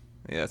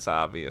 Yeah, that's the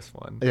obvious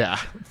one. Yeah,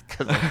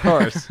 because of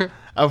course.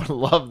 I would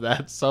love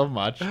that so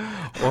much.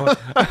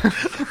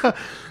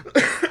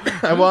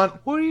 Well,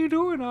 what are you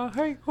doing?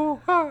 I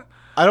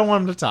don't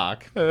want him to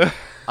talk.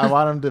 I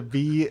want him to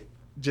be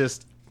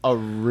just a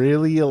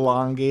really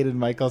elongated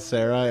Michael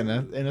Cera in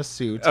a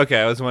suit. Okay,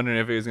 I was wondering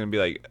if he was going to be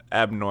like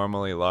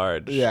abnormally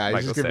large. Yeah, he's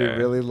Michael just going to Cera.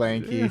 be really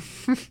lanky.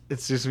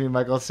 It's just going to be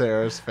Michael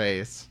Cera's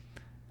face.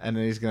 And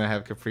then he's going to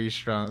have Capri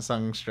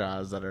Sun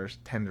straws that are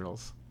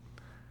tendrils.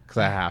 Because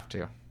I have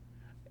to.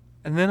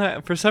 And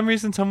then for some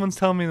reason, someone's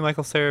telling me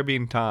Michael Cera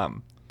being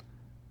Tom.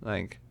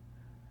 Like,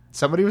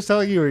 somebody was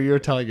telling you, or you were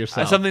telling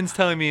yourself? Something's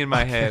telling me in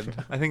my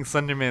head. I think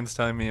Slender Man's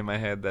telling me in my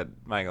head that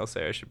Michael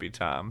Cera should be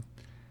Tom.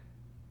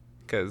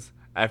 Because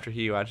after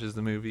he watches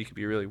the movie, he could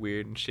be really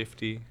weird and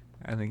shifty.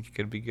 I think he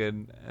could be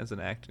good as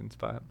an acting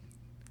spot.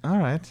 All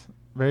right.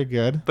 Very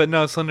good. But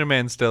no, Slender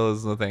Man still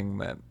is the thing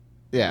that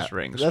just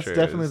rings that's true.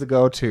 definitely the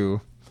go-to.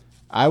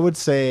 I would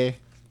say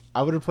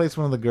I would replace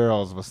one of the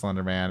girls with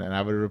Slender Man, and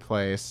I would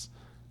replace...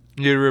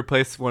 You'd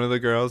replace one of the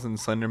girls, and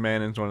Slender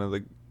Man is one of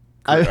the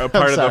I'm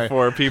part of sorry. the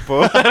four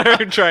people that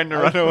are trying to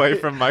run away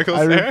from Michael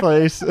I Cera.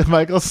 replace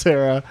Michael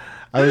Cera.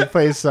 I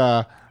replace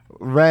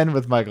Ren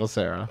with Michael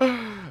Cera.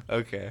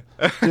 Okay.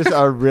 Just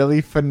a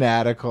really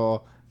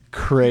fanatical,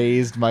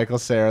 crazed Michael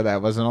Cera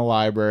that was in a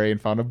library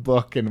and found a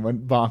book and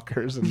went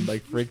bonkers and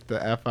like freaked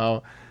the F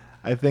out.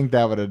 I think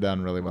that would have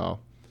done really well.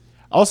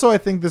 Also, I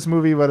think this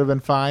movie would have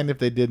been fine if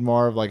they did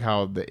more of like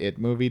how the It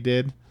movie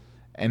did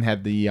and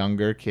had the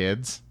younger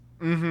kids.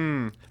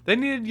 Mm-hmm. They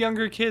needed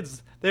younger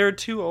kids. They were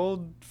too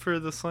old for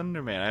the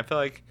Slender Man. I feel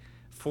like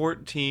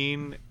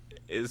 14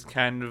 is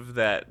kind of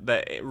that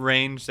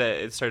range that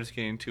it starts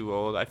getting too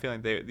old. I feel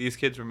like these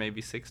kids were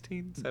maybe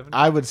 16, 17.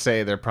 I would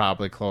say they're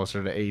probably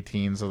closer to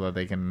 18 so that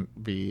they can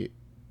be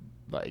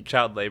like...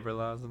 Child labor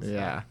laws and stuff.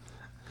 Yeah.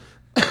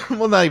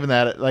 Well, not even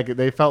that. Like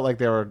they felt like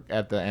they were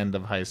at the end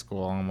of high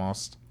school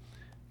almost.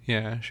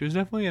 Yeah, she was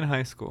definitely in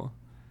high school.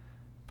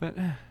 But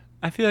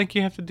I feel like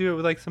you have to do it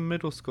with like some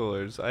middle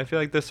schoolers. I feel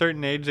like the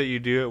certain age that you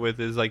do it with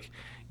is like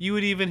you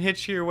would even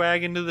hitch your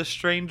wagon to the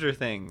Stranger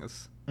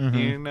Things. Mm-hmm.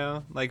 You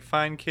know, like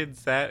find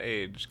kids that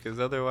age, because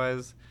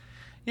otherwise,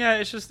 yeah,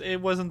 it's just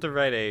it wasn't the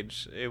right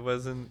age. It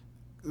wasn't,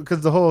 because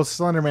the whole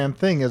Slender Man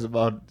thing is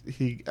about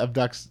he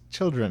abducts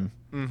children.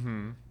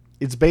 Mm-hmm.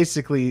 It's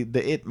basically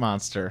the It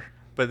monster.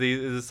 But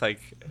it's like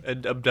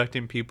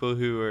abducting people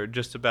who are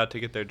just about to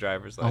get their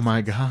driver's license. Oh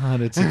my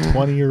God! It's a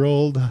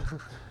 20-year-old.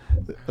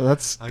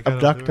 Let's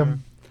abduct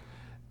him.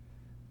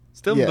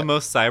 Still, Yeah. the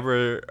most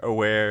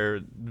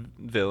cyber-aware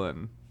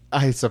villain.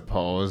 I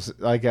suppose.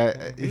 Like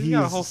he's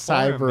got a whole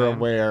forum, cyber man.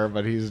 aware,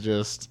 but he's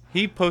just.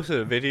 He posted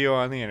a video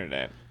on the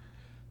internet.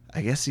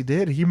 I guess he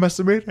did. He must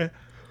have made it.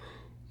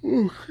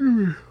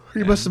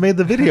 He must have made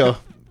the video.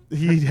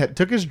 He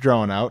took his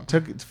drone out,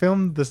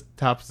 filmed the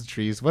tops of the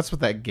trees. What's with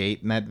that gate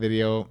in that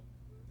video?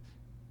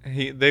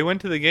 They went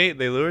to the gate.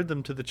 They lured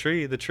them to the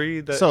tree. The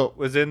tree that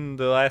was in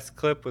the last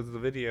clip was the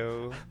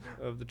video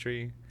of the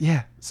tree.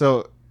 Yeah.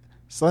 So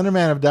Slender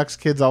Man abducts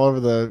kids all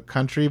over the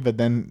country, but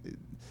then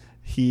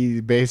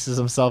he bases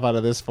himself out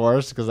of this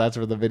forest because that's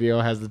where the video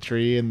has the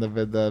tree and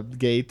the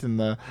gate and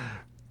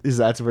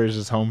that's where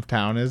his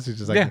hometown is. He's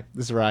just like,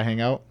 This is where I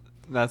hang out.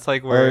 That's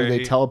like where they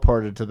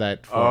teleported to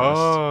that forest.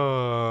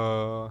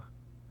 Oh,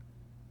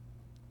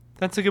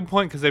 that's a good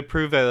point because they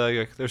prove that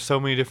like there's so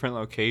many different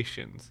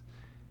locations,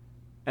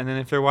 and then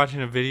if they're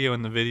watching a video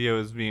and the video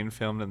is being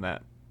filmed in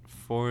that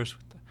forest,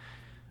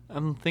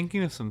 I'm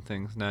thinking of some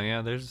things now.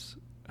 Yeah, there's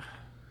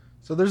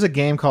a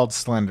game called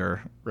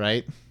Slender,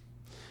 right?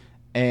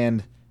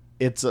 And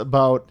it's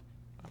about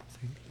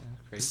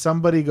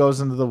somebody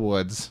goes into the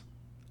woods.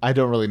 I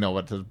don't really know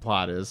what the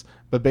plot is,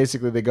 but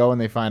basically they go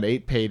and they find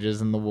 8 pages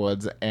in the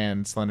woods,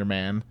 and Slender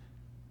Man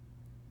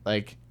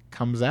like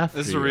comes after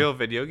you. This is a real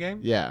video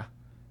game? Yeah.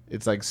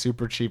 It's like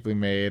super cheaply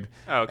made.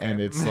 Oh, okay. And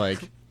it's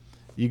like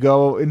you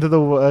go into the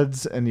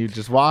woods and you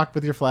just walk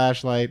with your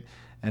flashlight,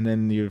 and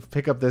then you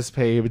pick up this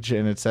page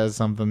and it says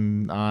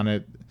something on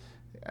it,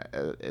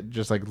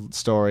 just like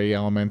story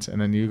element,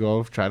 and then you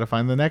go try to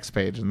find the next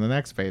page and the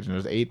next page, and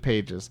there's 8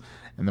 pages,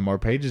 and the more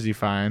pages you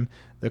find,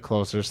 the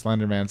closer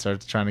Slender Man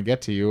starts trying to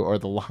get to you, or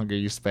the longer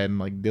you spend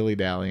like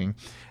dilly-dallying.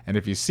 And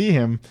if you see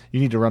him, you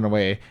need to run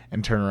away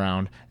and turn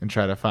around and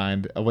try to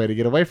find a way to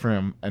get away from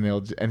him,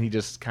 and he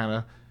just kind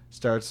of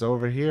starts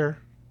over here,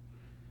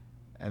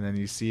 and then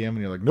you see him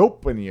and you're like,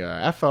 nope, and you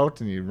F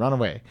out and you run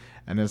away.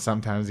 And then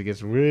sometimes he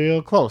gets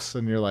real close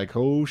and you're like,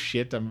 oh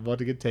shit, I'm about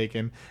to get taken.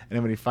 And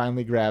then when he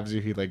finally grabs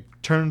you, he like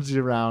turns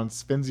you around,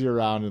 spins you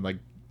around, and like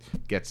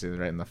gets you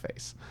right in the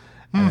face.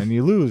 And then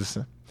you lose.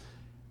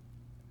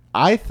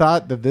 I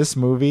thought that this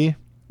movie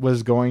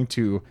was going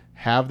to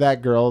have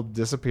that girl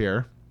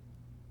disappear.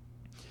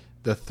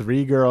 The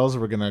 3 girls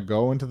were going to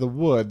go into the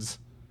woods,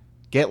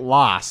 get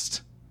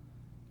lost,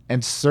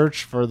 and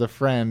search for the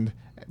friend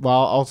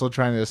while also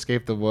trying to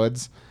escape the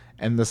woods.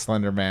 And the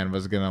Slender Man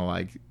was going to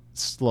like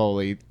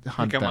slowly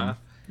hunt them. Off.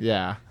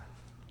 Yeah.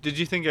 Did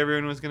you think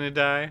everyone was going to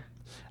die?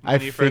 I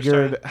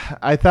figured.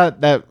 I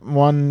thought that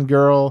one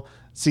girl.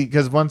 See,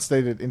 because once they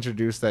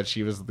introduced that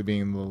she was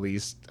being the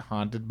least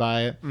haunted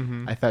by it,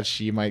 I thought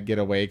she might get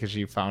away because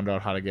she found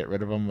out how to get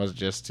rid of him was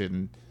just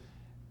to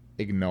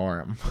ignore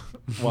him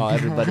while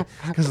everybody,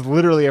 because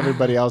literally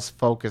everybody else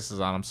focuses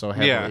on him so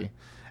heavily. Yeah.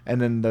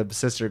 And then the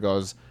sister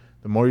goes,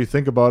 the more you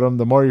think about him,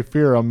 the more you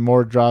fear him, the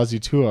more it draws you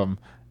to him.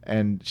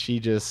 And she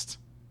just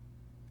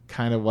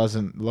kind of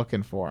wasn't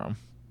looking for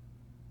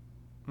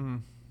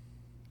him.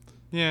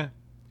 Yeah.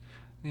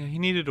 Yeah, he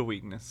needed a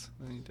weakness.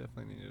 He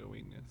definitely needed a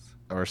weakness.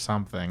 Or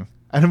something.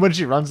 And when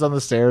she runs down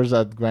the stairs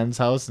at Gwen's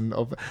house, and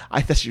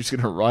I thought she was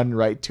going to run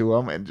right to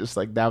him, and just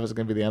like that was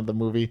going to be the end of the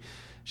movie.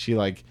 She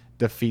like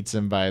defeats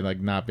him by like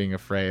not being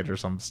afraid or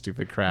some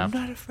stupid crap.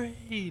 I'm not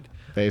afraid.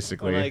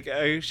 Basically. Or, like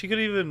she could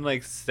even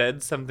like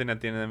said something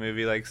at the end of the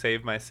movie like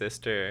save my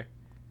sister,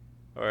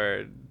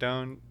 or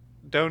don't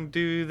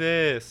do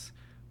this.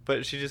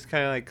 But she just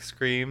kind of like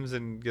screams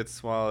and gets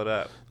swallowed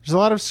up. There's a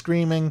lot of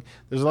screaming.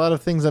 There's a lot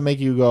of things that make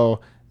you go,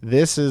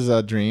 this is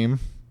a dream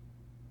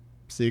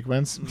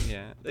sequence.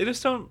 Yeah. They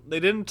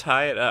didn't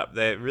tie it up.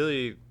 They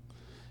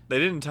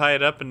didn't tie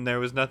it up, and there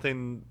was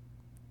nothing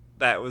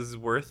that was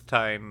worth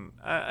tying.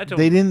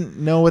 They didn't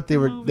know what they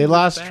were. They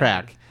lost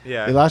track.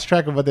 Yeah. They lost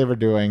track of what they were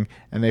doing,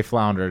 and they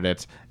floundered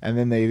it. And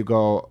then they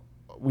go,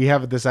 we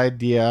have this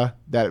idea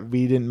that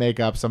we didn't make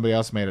up. Somebody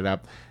else made it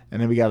up.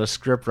 And then we got a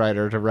script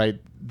writer to write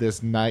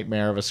this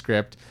nightmare of a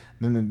script.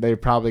 And then they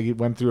probably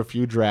went through a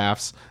few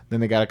drafts. Then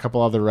they got a couple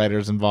other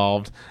writers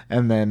involved.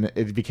 And then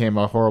it became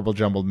a horrible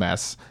jumbled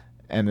mess.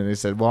 And then they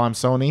said, well, I'm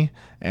Sony.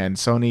 And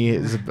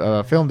Sony's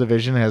film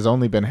division has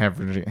only been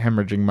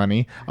hemorrhaging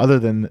money other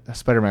than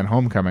Spider-Man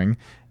Homecoming.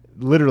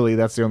 Literally,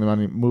 that's the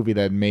only movie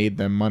that made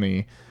them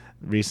money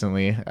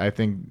recently. I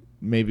think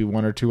maybe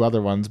 1 or 2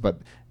 other ones.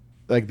 But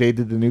like they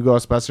did the new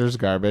Ghostbusters,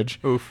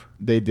 garbage. Oof.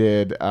 They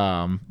did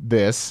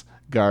this.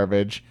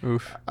 Garbage.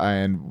 Oof.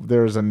 And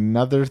there's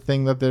another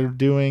thing that they're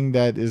doing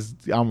that is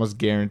almost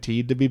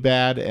guaranteed to be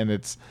bad,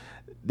 and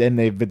then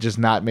they've just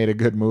not made a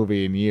good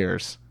movie in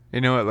years.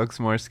 You know what looks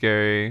more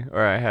scary,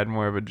 or I had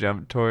more of a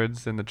jump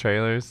towards in the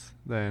trailers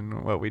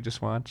than what we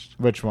just watched?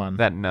 Which one?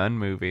 That Nun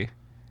movie.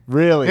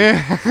 Really?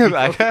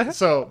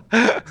 So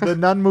the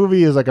Nun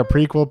movie is like a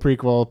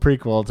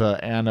prequel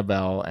to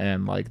Annabelle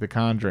and like The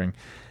Conjuring,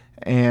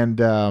 and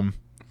isn't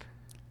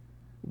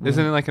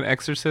it like an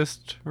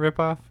Exorcist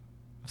ripoff?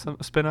 Some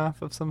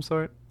spin-off of some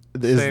sort?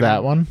 Is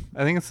that one?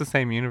 I think it's the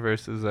same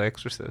universe as The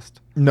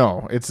Exorcist.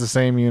 No, it's the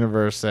same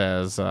universe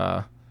as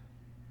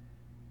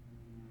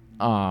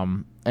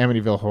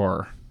Amityville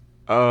Horror.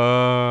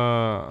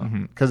 Oh.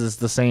 Because it's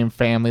the same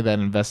family that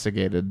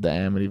investigated the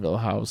Amityville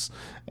house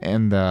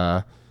and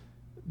the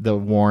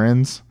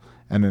Warrens,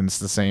 and then it's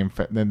the same.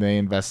 Then they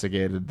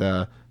investigated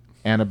the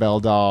Annabelle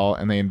doll,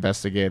 and they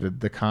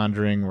investigated The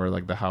Conjuring, where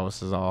like the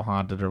house is all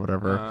haunted or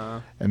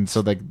whatever. And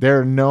so like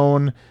they're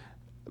known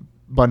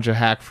bunch of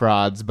hack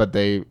frauds, but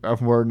they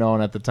were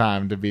known at the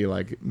time to be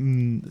like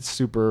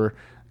super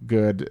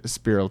good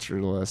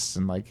spiritualists,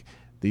 and like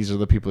these are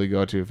the people you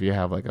go to if you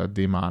have like a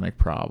demonic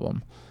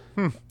problem.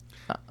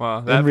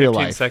 Well, that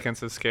 15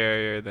 seconds is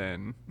scarier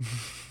than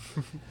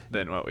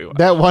what we watched.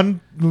 That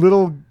one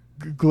little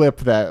glip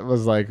that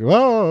was like,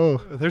 whoa,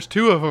 there's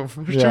 2 of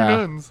them. There's 2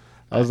 nuns.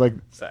 I was like,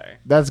 sorry,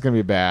 that's gonna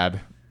be bad,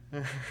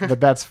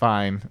 but that's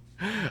fine.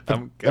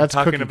 I'm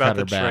talking about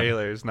the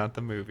trailers, not the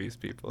movies,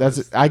 people.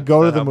 I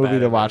go to the movie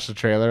to watch the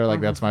trailer.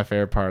 Like that's my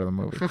favorite part of the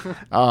movie.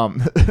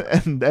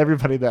 And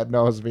everybody that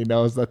knows me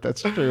knows that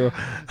that's true.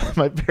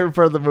 My favorite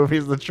part of the movie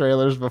is the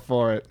trailers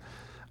before it.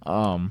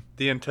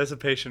 The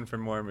anticipation for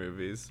more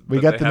movies. We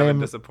got the name.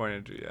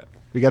 Disappointed you yet?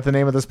 We got the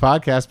name of this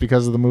podcast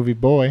because of the movie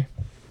Boy.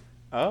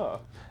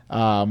 Oh.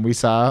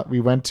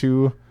 We went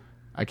to,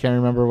 I can't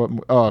remember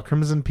what.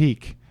 Crimson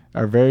Peak,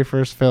 our very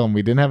first film.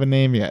 We didn't have a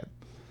name yet.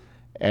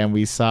 And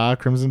we saw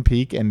Crimson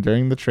Peak, and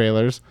during the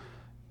trailers,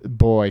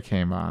 Boy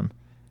came on.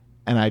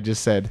 And I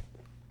just said,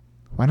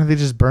 why don't they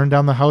just burn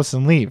down the house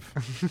and leave?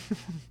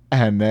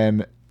 And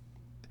then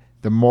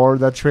the more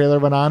that trailer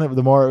went on,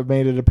 the more it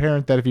made it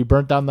apparent that if you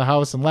burnt down the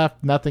house and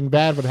left, nothing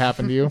bad would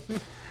happen to you.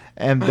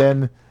 And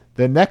then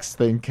the next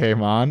thing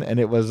came on, and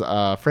it was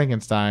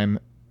Frankenstein,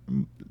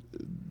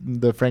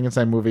 the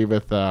Frankenstein movie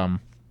with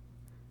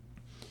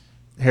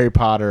Harry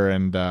Potter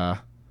and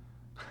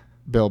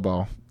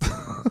Bilbo.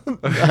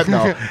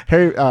 No,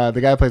 Harry. The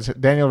guy who plays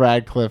Daniel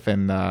Radcliffe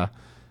and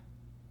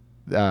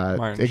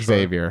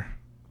Xavier,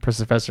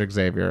 Professor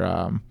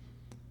Xavier.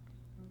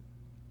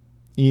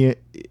 Ian,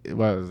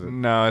 what was it?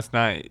 No, it's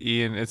not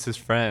Ian. It's his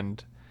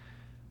friend,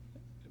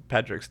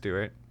 Patrick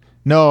Stewart.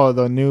 No,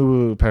 the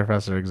new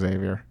Professor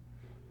Xavier.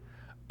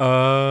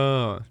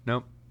 Oh,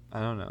 nope. I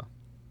don't know.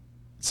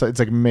 So it's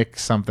like Mick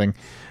something.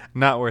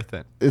 Not worth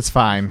it. It's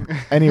fine.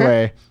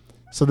 Anyway,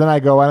 so then I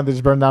go, why don't they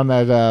just burn down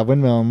that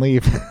windmill and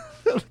leave?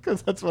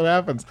 Because that's what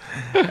happens.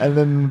 And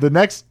then the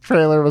next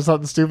trailer was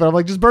something stupid. I'm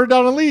like, just burn it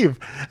down and leave.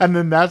 And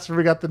then that's where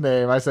we got the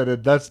name. I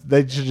said,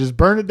 they should just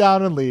burn it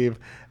down and leave.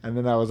 And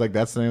then I was like,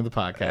 that's the name of the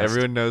podcast.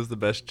 Everyone knows the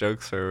best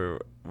jokes are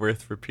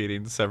worth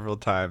repeating several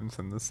times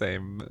in the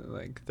same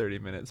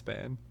 30-minute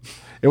span.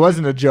 It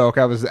wasn't a joke.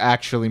 I was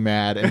actually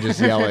mad and just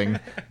yelling,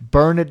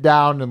 burn it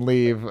down and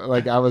leave.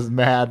 Like, I was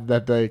mad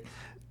that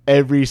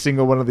every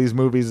single one of these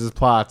movies'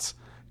 plots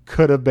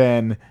could have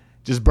been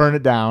just burn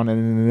it down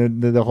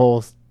and the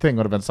whole thing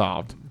would have been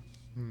solved.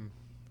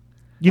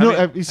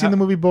 Have you seen the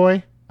movie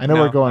Boy? I know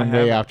No, we're going I way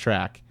haven't. off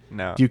track.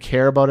 No. Do you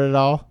care about it at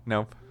all?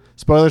 Nope.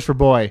 Spoilers for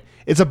Boy.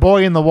 It's a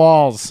boy in the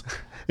walls.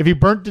 If he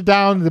burnt it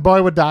down, the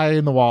boy would die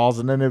in the walls,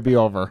 and then it'd be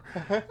over.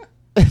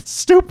 It's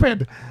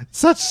stupid.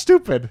 Such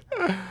stupid.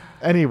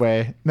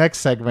 Anyway, next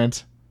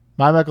segment.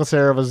 My Michael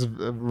Cera was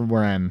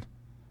Ren.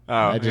 Oh,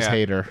 I just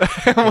hate her.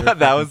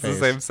 That was the face.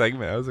 same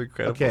segment. That was an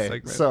incredible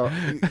segment. So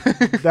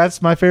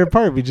that's my favorite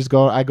part.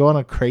 I go on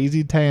a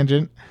crazy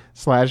tangent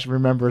 /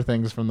 remember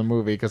things from the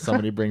movie because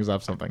somebody brings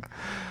up something.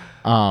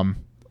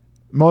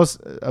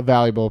 Most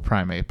valuable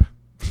primate.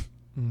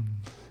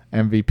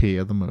 MVP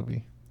of the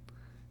movie.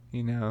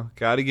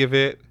 Gotta give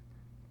it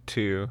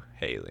to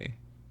Haley.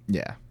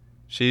 Yeah.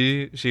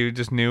 She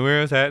just knew where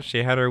it was at.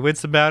 She had her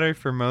wits about her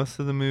for most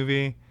of the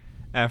movie.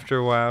 After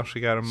a while, she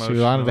got emotional.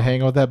 She wanted to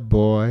hang out with that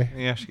boy.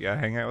 Yeah, she got to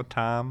hang out with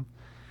Tom.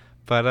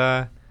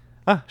 But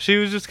she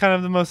was just kind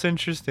of the most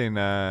interesting.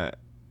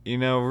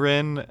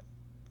 Rin,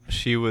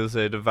 she was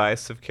a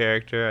divisive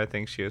character. I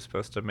think she was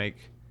supposed to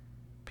make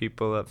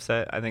people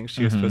upset. I think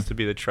she was supposed to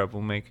be the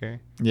troublemaker.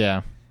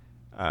 Yeah.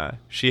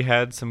 She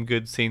had some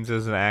good scenes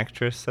as an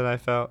actress that I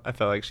felt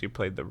like she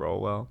played the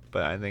role well.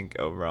 But I think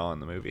overall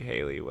in the movie,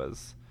 Haley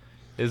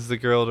is the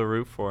girl to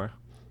root for.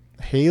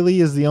 Haley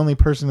is the only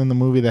person in the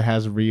movie that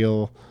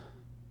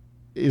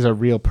is a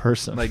real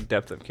person. Like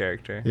depth of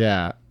character.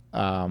 Yeah.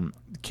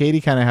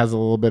 Katie kind of has a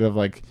little bit of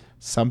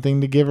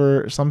something to give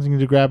her, something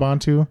to grab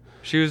onto.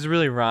 She was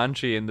really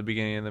raunchy in the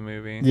beginning of the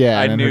movie. Yeah,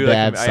 I and knew her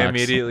dad I sucks.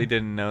 immediately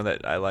didn't know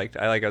that I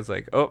was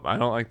like, oh, I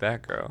don't like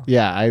that girl.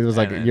 Yeah, I was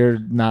like, then- you're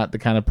not the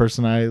kind of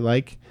person I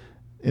like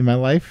in my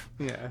life.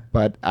 Yeah.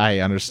 But I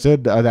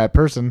understood that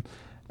person.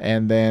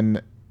 And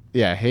then,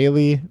 yeah,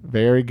 Haley,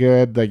 very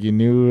good. Like, you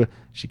knew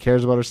she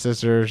cares about her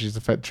sister. She's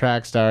a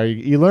track star.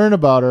 You learn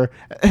about her,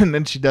 and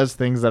then she does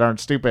things that aren't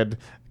stupid,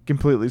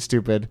 completely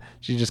stupid.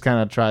 She just kind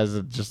of tries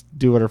to just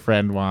do what her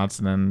friend wants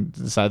and then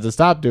decides to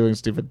stop doing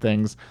stupid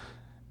things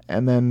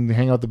and then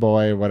hang out with the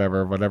boy,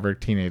 whatever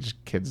teenage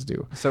kids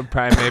do. So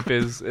Primeape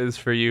is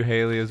for you,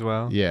 Haley, as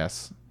well?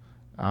 Yes.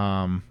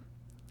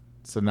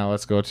 So now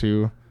let's go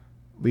to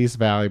least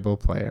valuable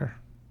player.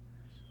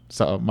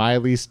 So my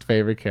least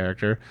favorite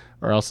character,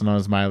 or also known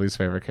as my least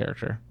favorite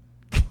character.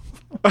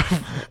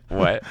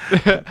 What?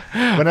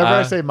 Whenever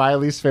I say my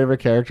least favorite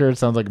character, it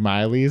sounds like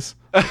Miley's.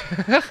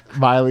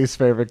 My least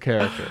favorite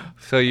character.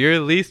 So your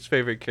least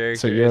favorite character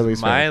So your is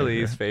least my favorite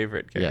least character.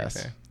 favorite character.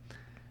 Yes.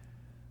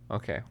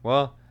 Okay.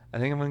 Well, I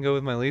think I'm going to go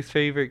with my least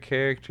favorite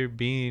character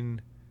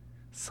being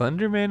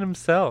Slenderman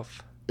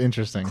himself.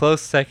 Interesting.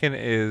 Close second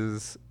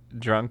is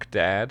Drunk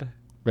Dad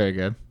Very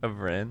good. of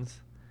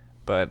Ren's.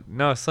 But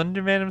no,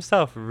 Slenderman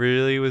himself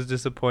really was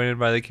disappointed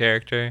by the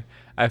character.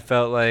 I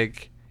felt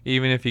like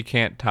even if he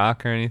can't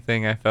talk or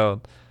anything, I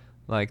felt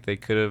like they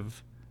could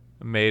have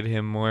made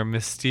him more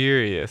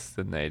mysterious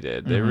than they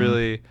did.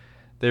 Mhm.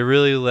 They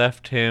really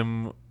left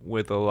him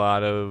with a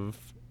lot of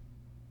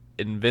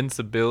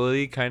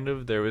invincibility, kind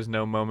of. There was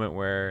no moment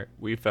where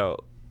we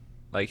felt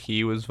like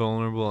he was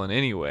vulnerable in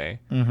any way,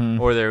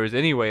 or there was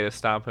any way to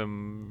stop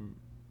him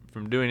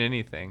from doing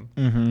anything.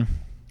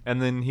 And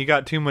then he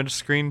got too much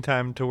screen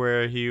time to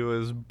where he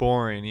was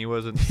boring. He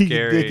wasn't He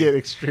scary. did get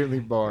extremely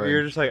boring. We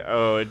were just like,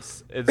 oh,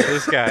 it's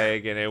this guy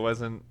again. It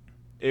wasn't.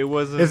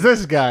 It's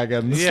this guy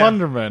again, the Yeah.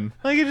 Slenderman.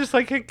 Like it just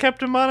it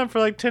kept him on him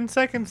for 10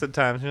 seconds at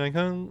times. You're like,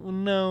 oh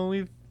no,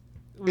 we've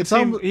It's seen,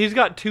 almo- he's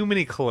got too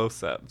many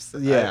close-ups.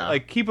 Yeah.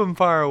 Keep him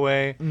far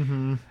away.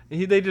 Mm-hmm.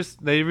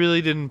 They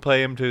really didn't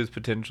play him to his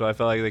potential. I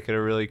felt like they could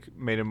have really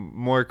made him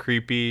more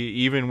creepy,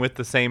 even with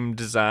the same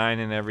design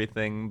and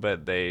everything.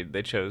 But they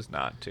chose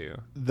not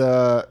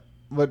to.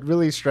 What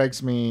really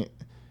strikes me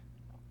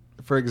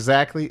for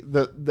exactly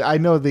I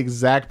know the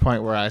exact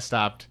point where I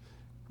stopped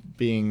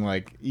being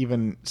like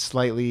even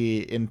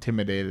slightly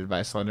intimidated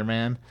by Slender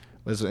Man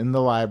was in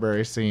the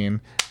library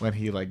scene when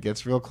he like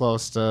gets real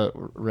close to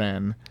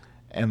Ren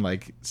and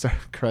like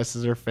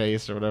caresses her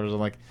face or whatever. So I'm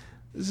like,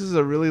 this is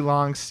a really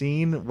long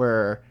scene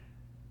where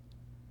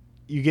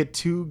you get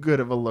too good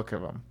of a look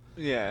of him.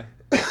 Yeah.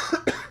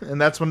 And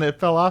that's when it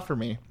fell off for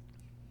me.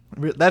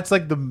 That's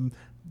like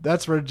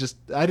that's where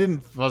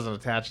wasn't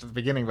attached at the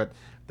beginning, but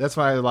that's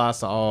why I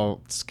lost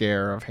all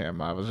scare of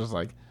him. I was just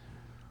like,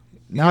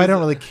 now I don't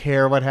really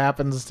care what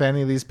happens to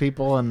any of these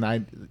people, and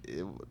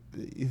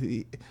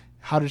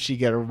how did she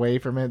get away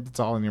from it? It's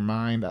all in your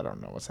mind. I don't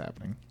know what's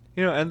happening.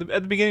 You know, at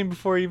the beginning,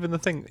 before even the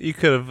thing, you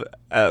could have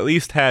at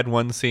least had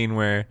one scene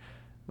where,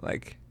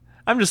 like,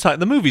 I'm just talking.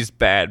 The movie's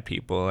bad,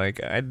 people.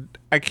 Like,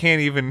 I can't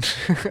even.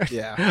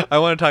 Yeah. I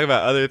want to talk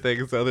about other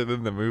things other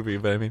than the movie,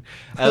 but I mean,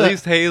 at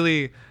least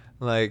Haley,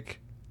 like,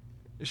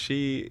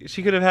 she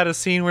could have had a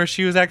scene where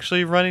she was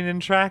actually running in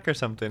track or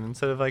something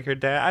instead of like her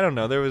dad. I don't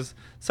know. There was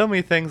so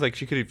many things, like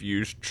she could have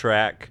used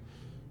track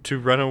to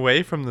run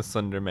away from the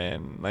Slender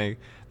Man. Like,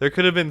 there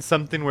could have been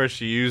something where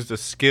she used a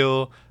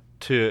skill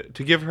to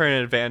give her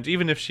an advantage,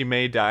 even if she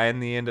may die in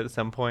the end at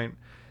some point.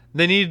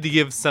 They needed to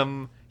give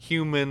some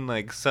human,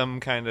 like, some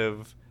kind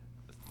of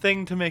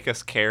thing to make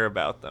us care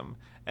about them,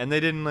 and they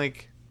didn't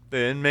make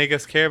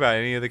us care about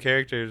any of the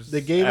characters.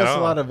 They gave us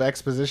a lot of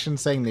exposition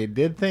saying they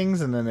did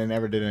things, and then they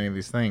never did any of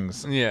these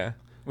things. Yeah,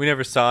 we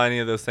never saw any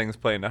of those things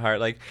play into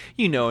heart. Like,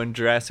 you know, in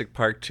Jurassic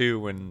Park 2,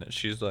 when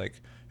she's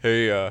like,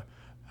 hey,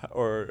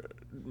 or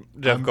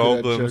Jeff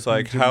Goldblum's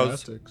like,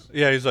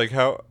 he's like,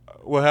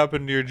 what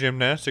happened to your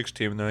gymnastics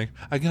team? And they're like,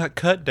 I got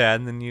cut,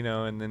 Dad. And then, you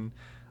know, and then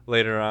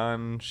later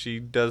on, she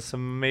does some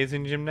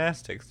amazing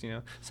gymnastics, you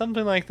know,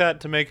 something like that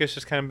to make us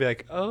just kind of be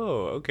like,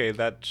 oh, okay,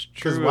 that's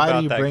true. Because why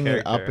do you bring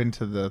it up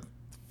into the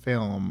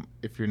film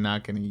if you're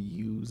not going to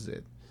use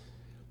it?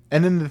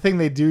 And then the thing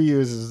they do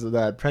use is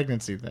that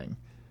pregnancy thing.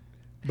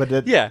 But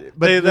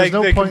they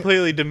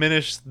completely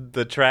diminish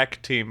the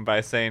track team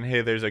by saying,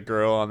 hey, there's a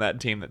girl on that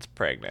team that's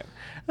pregnant.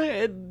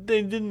 They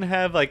didn't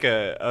have like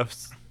a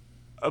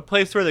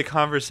place where the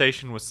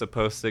conversation was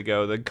supposed to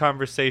go. The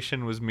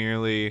conversation was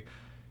merely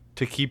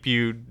to keep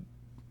you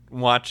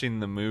watching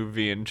the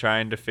movie and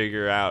trying to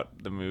figure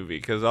out the movie,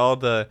 because all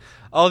the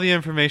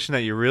information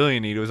that you really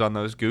need was on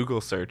those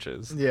Google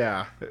searches.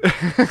 Yeah.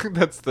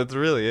 that's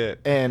really it.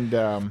 And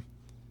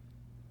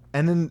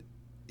then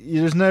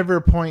there's never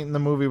a point in the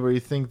movie where you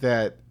think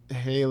that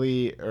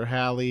Haley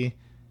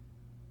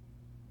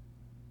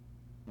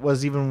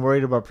was even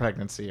worried about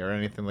pregnancy or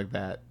anything like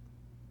that.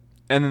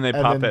 And then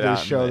they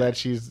show that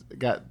she's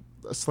got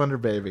a slender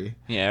baby.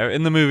 Yeah,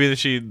 in the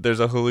movie there's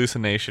a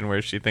hallucination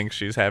where she thinks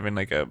she's having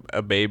like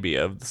a baby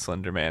of the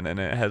Slender Man, and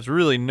it has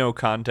really no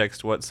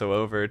context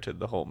whatsoever to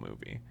the whole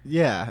movie.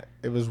 Yeah,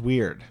 it was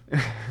weird.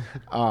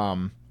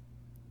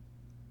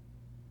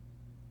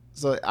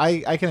 So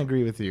I can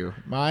agree with you.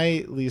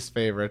 My least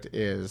favorite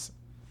is,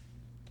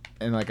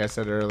 and like I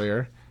said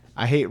earlier,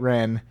 I hate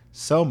Ren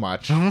so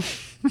much.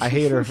 I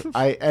hate her.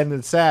 And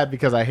it's sad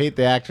because I hate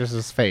the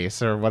actress's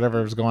face or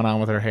whatever's going on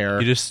with her hair.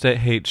 You just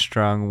hate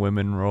strong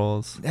women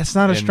roles. That's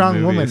not a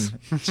strong movies.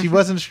 Woman. She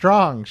wasn't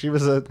strong. She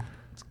was a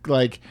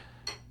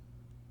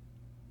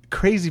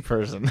crazy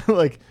person.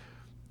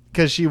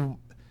 Because she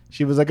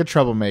was like a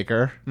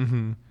troublemaker.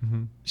 Mm-hmm,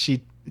 mm-hmm.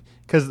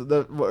 Because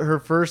her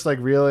first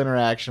real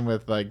interaction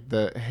with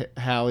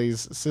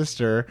Hallie's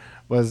sister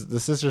was the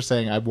sister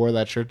saying, I wore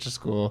that shirt to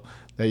school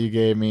that you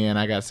gave me and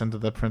I got sent to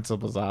the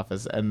principal's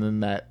office. And then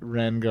that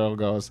Ren girl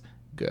goes,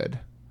 good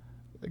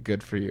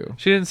for you.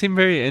 She didn't seem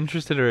very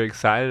interested or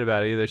excited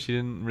about it either. She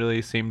didn't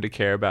really seem to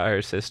care about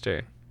her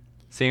sister.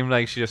 Seemed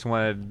like she just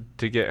wanted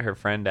to get her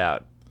friend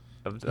out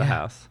of the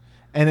house.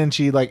 And then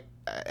she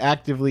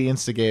actively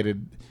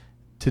instigated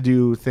to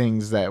do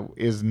things that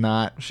is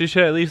not. She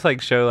should at least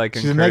show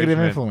she's a negative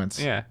influence.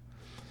 Yeah,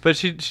 but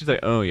she's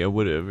like, oh yeah,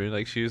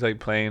 whatever. She was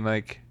playing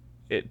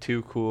it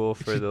too cool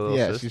for the little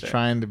sister. She's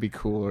trying to be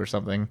cool or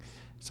something.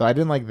 So I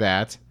didn't like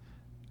that.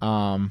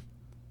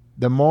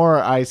 The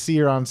more I see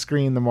her on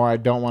screen, the more I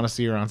don't want to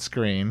see her on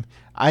screen.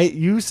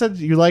 You said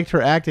you liked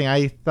her acting.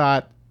 I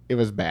thought it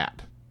was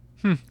bad.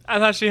 I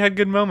thought she had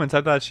good moments.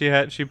 I thought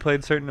she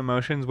played certain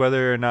emotions,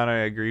 whether or not I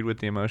agreed with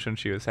the emotion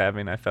she was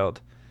having. I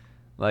felt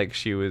like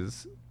she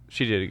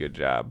did a good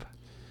job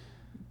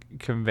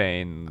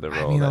conveying the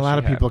role. I mean, a lot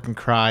of people can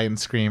cry and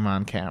scream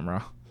on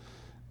camera.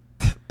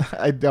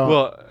 I don't.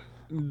 Well,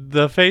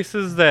 the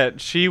faces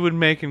that she would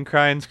make and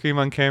cry and scream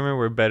on camera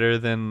were better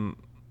than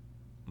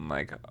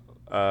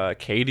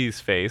Katie's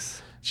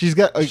face. She's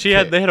got.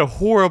 Okay. They had a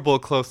horrible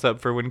close up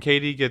for when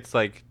Katie gets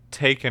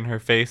taken. Her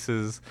face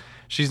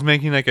she's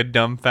making a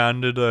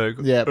dumbfounded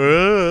yeah.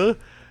 I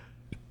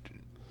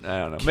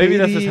don't know. Maybe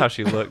that's just how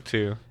she looked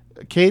too.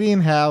 Katie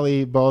and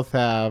Hallie both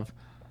have.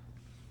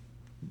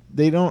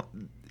 They don't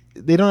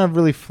have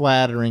really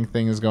flattering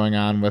things going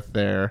on with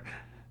their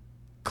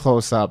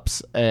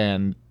close-ups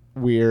and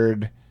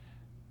weird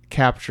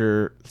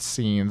capture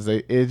scenes.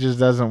 It just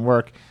doesn't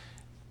work.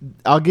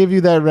 I'll give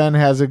you that Ren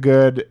has a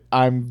good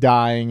I'm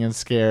dying and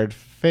scared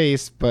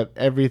face, but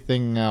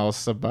everything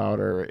else about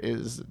her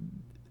is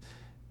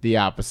the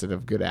opposite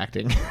of good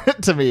acting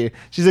to me.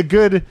 She's a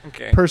good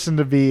person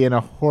to be in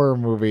a horror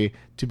movie,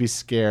 to be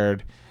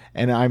scared.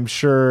 And I'm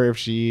sure if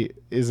she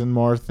is in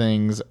more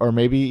things, or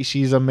maybe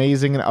she's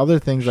amazing in other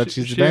things that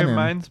she's been in. She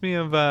reminds me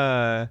of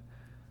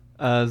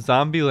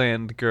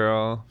Zombieland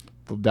girl.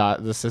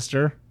 The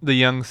sister? The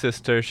young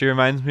sister. She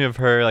reminds me of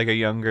her, like a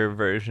younger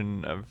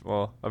version of,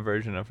 a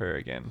version of her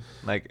again.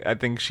 Like, I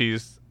think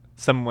she's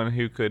someone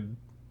who could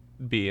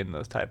be in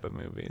those type of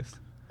movies.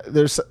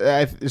 There's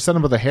something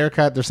about the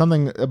haircut. There's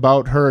something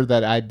about her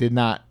that I did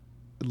not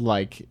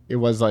like. It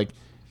was like,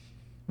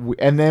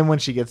 and then when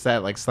she gets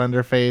that like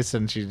slender face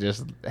and she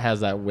just has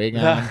that wig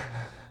on,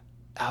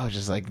 I was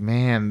just like,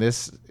 man,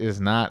 this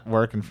is not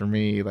working for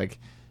me. Like,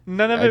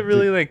 none of it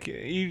really, like,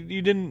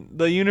 you didn't,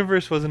 the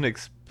universe wasn't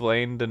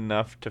explained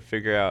enough to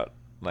figure out,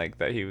 like,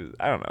 that he was,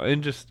 I don't know, it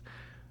just,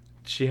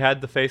 she had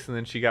the face and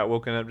then she got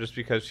woken up just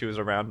because she was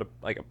around,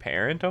 like, a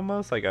parent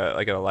almost, like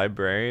a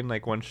librarian,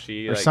 like, once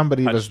she, or like,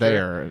 somebody was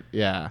there, her.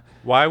 Yeah.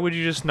 Why would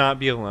you just not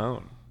be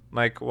alone?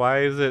 Like,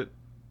 why is it,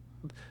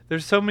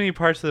 there's so many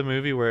parts of the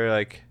movie where,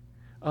 like,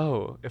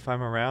 oh, if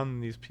I'm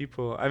around these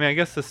people, I mean, I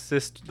guess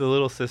the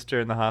little sister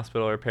in the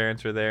hospital, her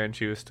parents were there and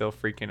she was still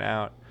freaking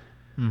out.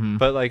 Mm-hmm.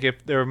 But like,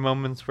 if there are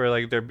moments where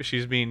like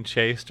she's being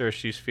chased or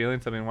she's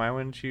feeling something, why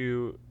wouldn't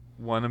you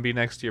want to be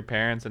next to your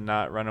parents and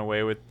not run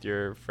away with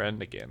your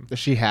friend again? Does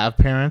she have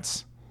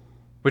parents?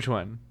 Which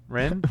one,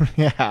 Ren?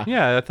 Yeah.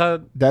 Yeah, I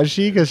thought. Does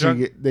she? Because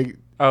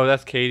Oh,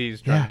 that's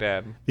Katie's drunk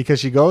dad. Because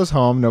she goes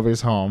home,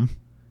 nobody's home.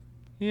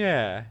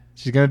 Yeah.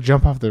 She's gonna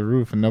jump off the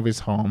roof and nobody's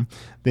home.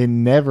 They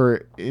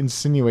never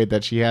insinuate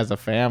that she has a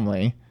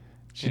family.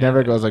 She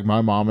never goes like,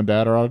 my mom and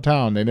dad are out of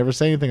town. They never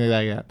say anything like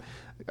that yet.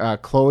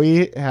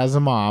 Chloe has a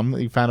mom.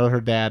 You found out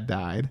her dad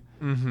died.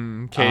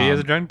 Mm-hmm. Katie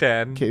has a drunk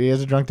dad. Katie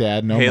has a drunk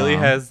dad. No Haley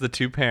mom. has the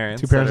two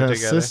parents. Two parents and a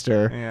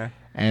sister. Yeah.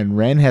 And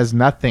Ren has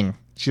nothing.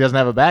 She doesn't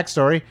have a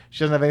backstory.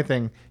 She doesn't have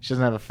anything. She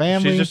doesn't have a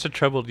family. She's just a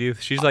troubled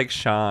youth. She's like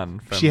Sean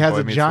from She has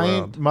Boy a Meets giant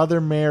World.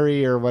 Mother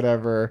Mary or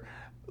whatever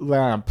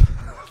lamp.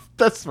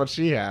 That's what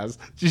she has.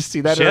 Did you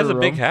see that? She in has her a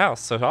room? big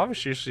house, so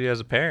obviously she has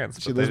a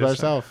parents. She lives by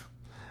herself.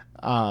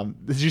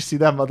 Did you see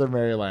that Mother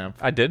Mary lamp?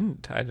 I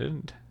didn't.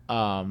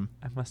 I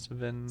must have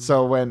been.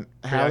 So when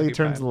Hallie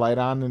turns the light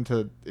on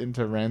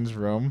into Ren's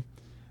room,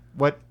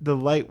 what the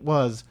light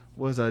was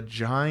a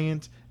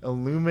giant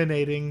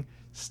illuminating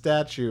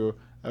statue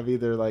of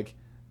either like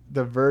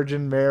the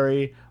Virgin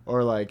Mary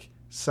or like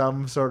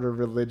some sort of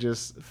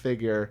religious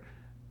figure.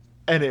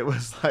 And it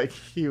was like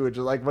huge,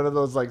 like one of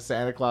those like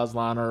Santa Claus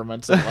lawn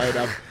ornaments that light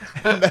up.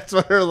 And that's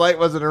what her light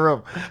was in her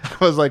room. I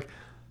was like,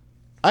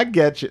 I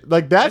get you.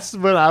 Like that's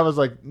when I was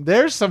like,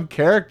 there's some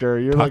character.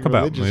 You're Talk like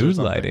about religious mood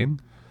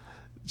lighting.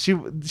 She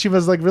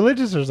was like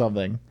religious or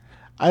something.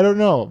 I don't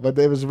know, but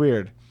it was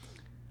weird.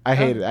 I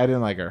hated it. I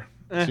didn't like her.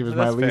 She was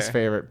my least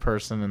favorite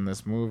person in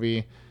this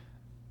movie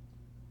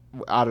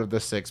out of the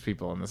 6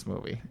 people in this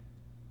movie.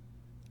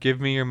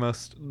 Give me your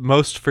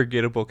most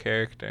forgettable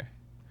character.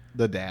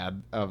 The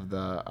dad of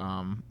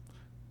the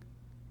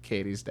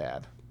Katie's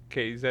dad.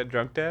 Katie's that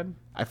drunk dad?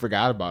 I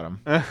forgot about him.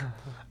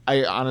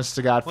 I honest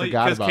to God forgot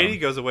about him. Because Katie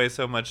goes away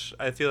so much,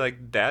 I feel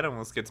like dad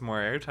almost gets more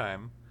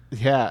airtime.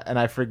 Yeah, and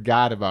I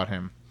forgot about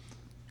him.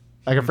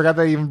 Like I forgot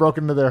that he even broke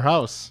into their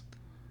house.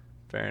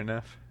 Fair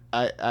enough.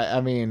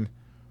 I mean,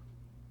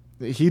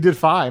 he did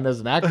fine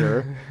as an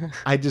actor.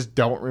 I just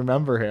don't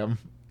remember him.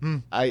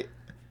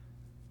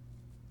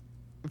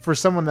 For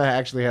someone that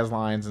actually has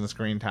lines and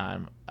screen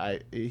time,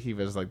 he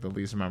was like the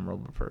least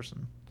memorable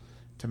person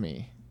to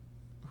me.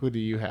 Who do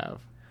you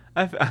have?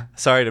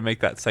 Sorry to make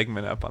that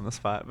segment up on the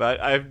spot,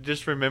 but I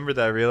just remembered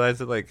that I realized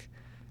that like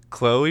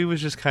Chloe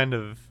was just kind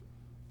of.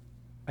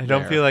 I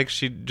don't feel like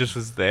she just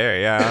was there.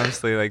 Yeah,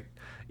 honestly, like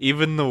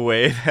even the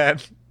way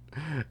that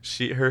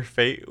her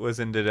fate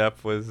ended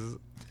up was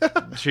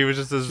she was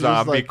just a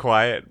zombie like,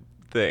 quiet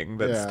thing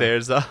that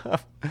stares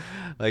off.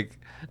 Like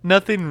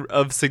nothing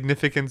of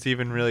significance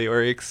even really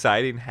or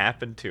exciting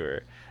happened to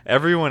her.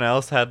 Everyone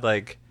else had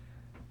like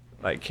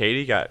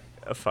Katie got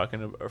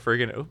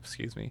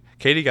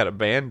Katie got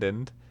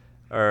abandoned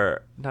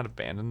or not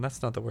abandoned.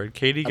 That's not the word.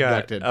 Katie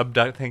got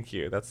abducted. Thank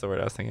you. That's the word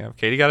I was thinking of.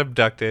 Katie got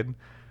abducted.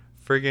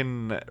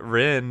 Friggin'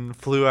 Ren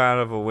flew out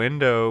of a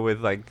window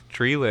with like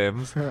tree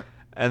limbs.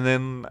 And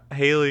then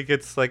Haley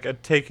gets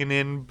like taken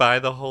in by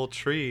the whole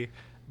tree.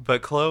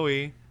 But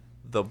Chloe,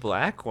 the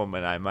black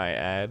woman I might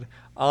add,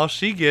 all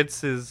she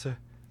gets is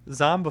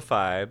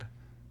zombified.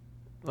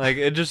 Like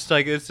it's just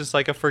like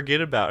a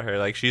forget about her.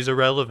 Like she's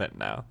irrelevant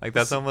now. Like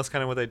that's almost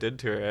kind of what they did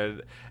to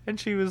her. And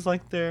she was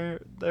like their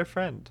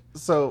friend.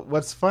 So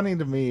what's funny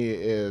to me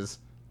is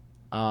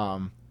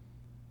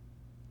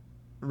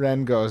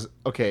Ren goes,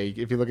 okay,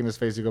 if you look in his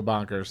face, you go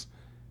bonkers.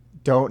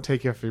 Don't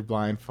take off your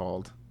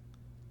blindfold.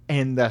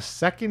 And the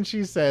second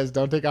she says,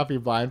 don't take off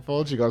your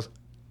blindfold, she goes,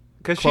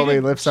 Chloe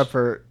lifts up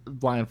her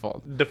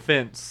blindfold.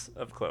 Defense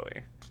of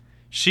Chloe.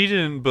 She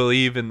didn't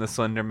believe in the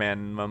Slender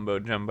Man mumbo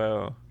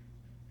jumbo.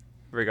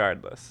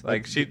 regardless.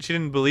 Like she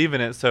didn't believe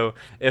in it. So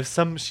if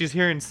she's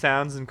hearing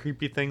sounds and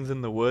creepy things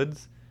in the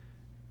woods,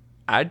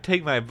 I'd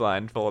take my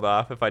blindfold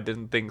off if I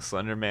didn't think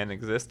Slender Man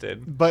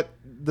existed. But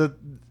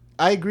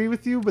I agree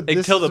with you, but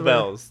until the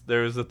bells.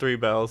 There was the 3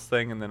 bells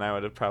thing, and then I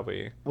would have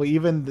probably... Well,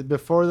 even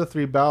before the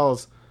 3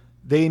 bells,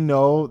 they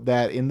know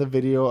that in the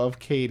video of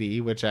Katie,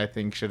 which I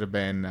think should have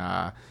been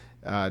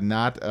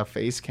not a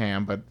face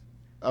cam, but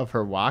of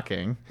her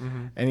walking.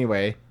 Mm-hmm.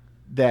 Anyway,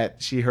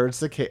 that she heard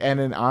cicadas, and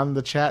then on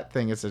the chat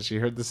thing it says she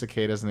heard the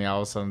cicadas, and they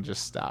all of a sudden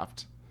just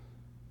stopped.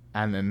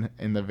 And then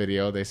in the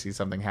video, they see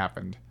something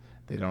happened.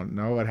 They don't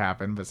know what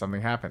happened, but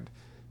something happened.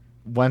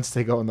 Once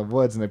they go in the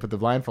woods and they put the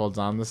blindfolds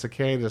on, the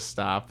cicadas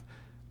stop,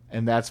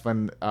 and that's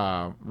when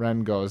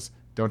Ren goes,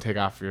 "Don't take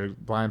off your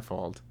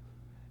blindfold."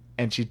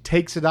 And she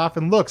takes it off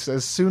and looks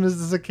as soon as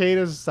the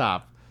cicadas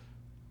stop.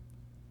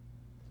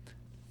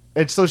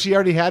 And so she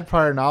already had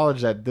prior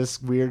knowledge that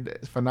this weird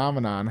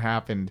phenomenon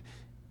happened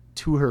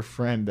to her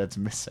friend that's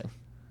missing.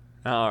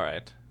 All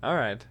right.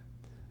 I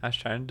was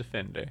trying to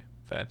defend her,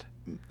 but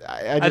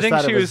I think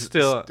she was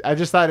still... I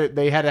just thought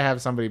they had to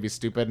have somebody be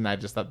stupid, and I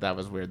just thought that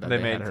was weird that they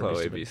made had her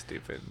Chloe be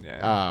stupid.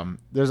 Yeah.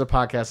 There's a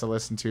podcast I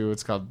listen to.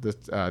 It's called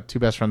the Two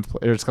Best Friends.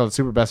 It's called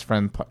Super Best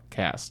Friend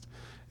Cast.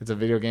 It's a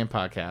video game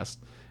podcast.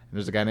 And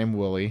there's a guy named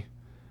Willie,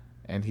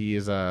 and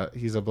he's a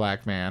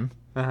black man,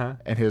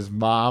 and his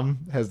mom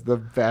has the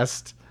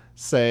best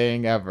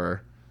saying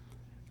ever,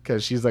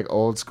 because she's like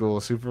old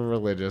school, super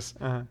religious,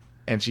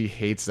 and she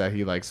hates that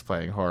he likes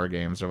playing horror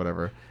games or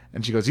whatever.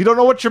 And she goes, "You don't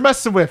know what you're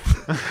messing with."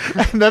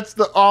 And that's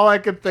all I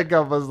could think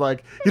of was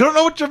like, "You don't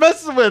know what you're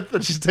messing with."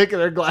 And she's taking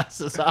her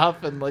glasses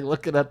off and like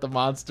looking at the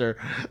monster.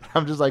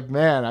 I'm just like,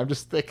 man, I'm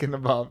just thinking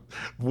about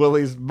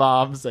Willie's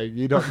mom saying,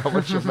 "You don't know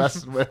what you're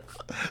messing with,"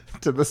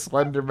 to the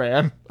Slender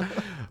Man.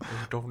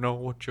 Don't know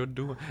what you're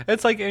doing.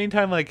 It's like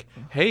anytime, like,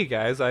 "Hey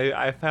guys,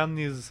 I found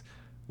these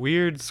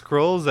weird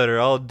scrolls that are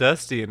all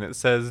dusty and it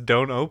says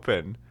don't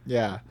open."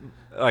 Yeah.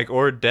 Like,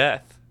 or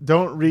death.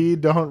 Don't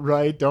read, don't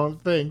write,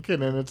 don't think,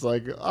 and then it's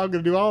like, I'm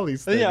gonna do all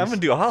these things. Yeah, I'm gonna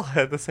do all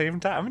at the same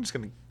time. I'm just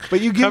gonna.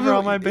 But you cover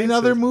all my bases. In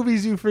other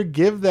movies, you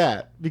forgive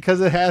that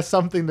because it has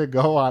something to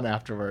go on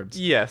afterwards.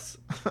 Yes,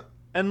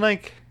 and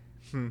like,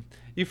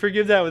 you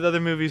forgive that with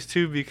other movies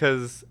too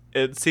because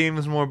it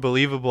seems more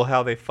believable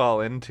how they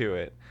fall into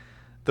it.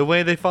 The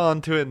way they fall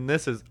into it in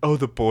this is, oh,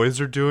 the boys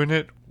are doing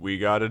it, we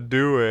gotta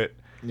do it.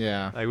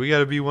 Yeah, like we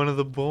gotta be one of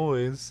the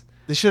boys.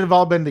 They should have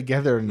all been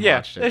together and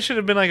watched it. It should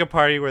have been like a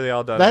party where they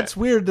all done That's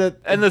weird that...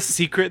 And the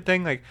secret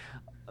thing, like,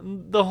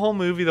 the whole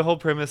movie, the whole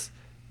premise,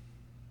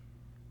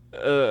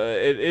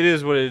 it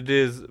is what it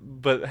is,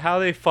 but how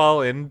they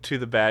fall into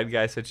the bad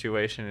guy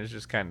situation is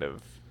just kind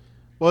of...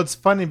 Well, it's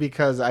funny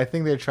because I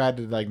think they tried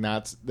to, like,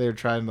 they're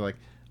trying to, like,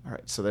 all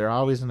right, so they're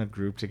always in a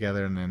group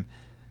together, and then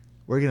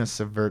we're going to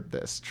subvert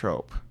this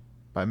trope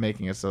by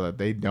making it so that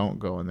they don't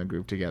go in the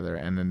group together,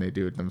 and then they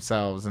do it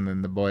themselves, and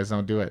then the boys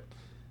don't do it.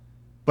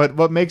 But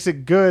what makes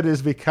it good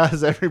is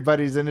because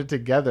everybody's in it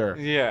together.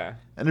 Yeah.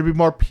 And there'd be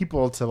more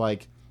people to,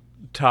 like...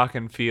 talk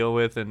and feel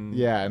with and,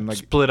 like,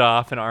 split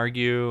off and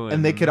argue.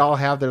 And they could all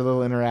have their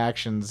little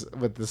interactions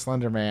with the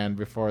Slender Man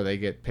before they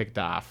get picked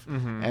off.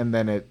 Mm-hmm. And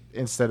then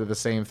instead of the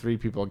same 3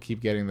 people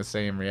keep getting the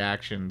same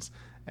reactions.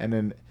 And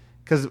then...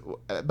 Because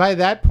by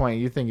that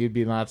point, you think you'd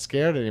be not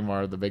scared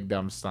anymore of the big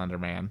dumb Slender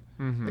Man.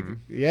 Mm-hmm. Like,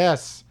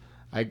 yes.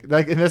 And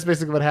that's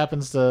basically what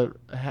happens to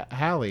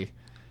Hallie.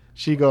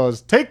 She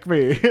goes, "Take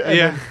me!"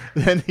 And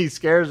then he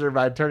scares her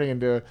by turning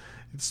into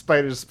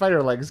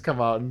spider legs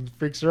come out and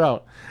freaks her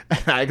out.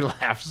 And I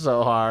laughed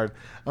so hard.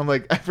 I'm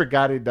like, I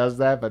forgot he does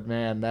that, but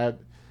man, that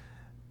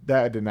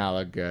did not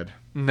look good.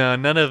 No,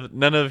 none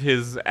of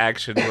his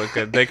actions look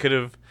good. They could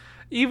have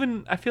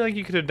I feel like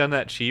you could have done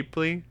that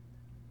cheaply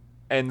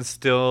and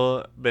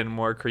still been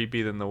more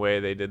creepy than the way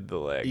they did the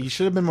legs. You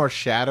should have been more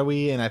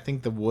shadowy, and I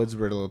think the woods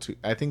were a little too...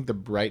 I think the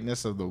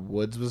brightness of the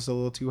woods was a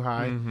little too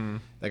high. Mm-hmm.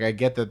 Like, I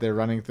get that they're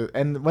running through...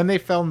 And when they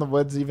fell in the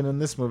woods, even in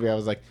this movie, I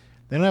was like,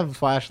 they don't have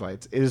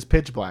flashlights. It is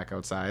pitch black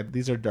outside.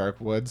 These are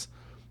dark woods.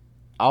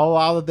 I'll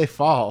allow that they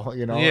fall,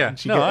 you know? Yeah. And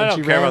she I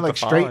don't care ran, about like,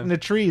 the straight falling. into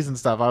trees and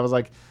stuff. I was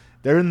like,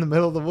 they're in the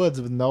middle of the woods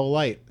with no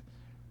light.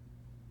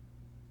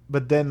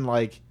 But then,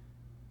 like...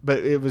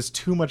 But it was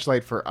too much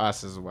light for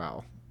us as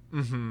well.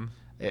 Mm-hmm.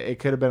 It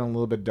could have been a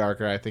little bit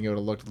darker. I think it would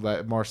have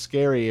looked more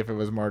scary if it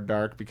was more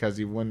dark because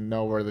you wouldn't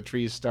know where the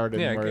trees started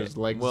and where his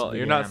legs began.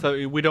 You're not.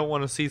 We don't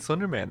want to see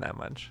Slender Man that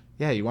much.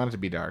 Yeah, you want it to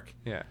be dark.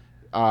 Yeah.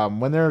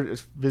 When they're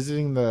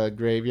visiting the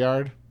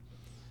graveyard,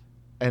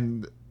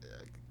 and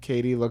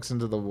Katie looks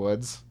into the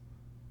woods,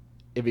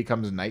 it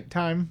becomes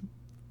nighttime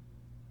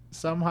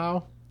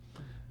somehow,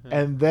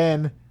 and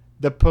then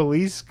the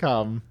police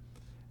come,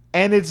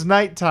 and it's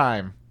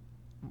nighttime.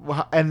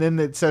 And then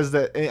it says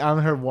that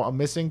on her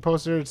missing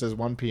poster, it says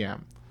 1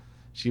 p.m.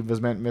 She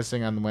was meant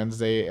missing on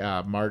Wednesday,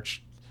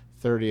 March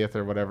 30th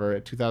or whatever,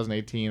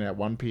 2018 at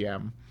 1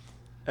 p.m.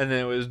 And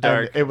then it was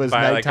dark. And it was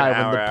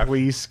nighttime when the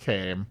police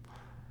came.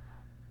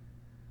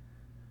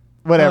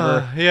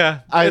 Whatever.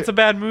 It's a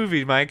bad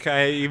movie, Mike.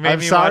 You made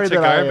me watch it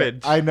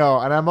garbage. I know,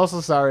 and I'm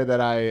also sorry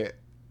that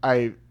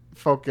I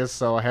focus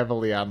so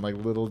heavily on like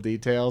little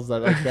details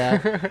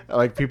that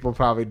like people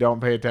probably don't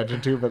pay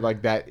attention to, but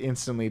like that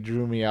instantly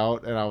drew me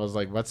out, and I was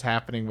like, what's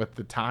happening with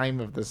the time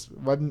of this?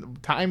 What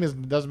time is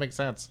doesn't make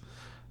sense.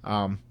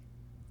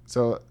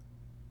 So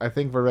I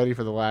think we're ready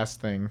for the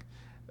last thing.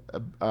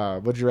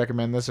 Would you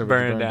recommend this, or would you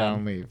burn it down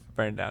and leave?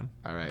 Burn it down.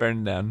 All right. Burn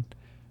it down.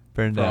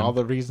 Burn it For down. all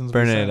the reasons.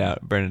 Burn we it said.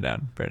 out. Burn it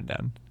down. Burn it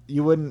down.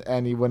 You wouldn't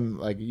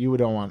you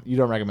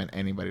don't recommend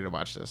anybody to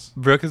watch this.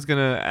 Brooke is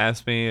gonna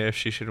ask me if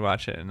she should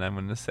watch it, and I'm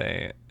gonna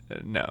say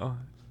no,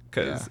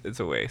 because it's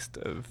a waste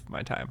of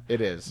my time. It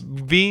is.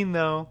 Being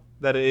though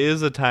that it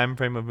is a time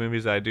frame of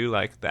movies I do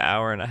like, the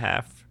hour and a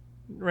half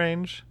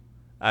range.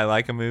 I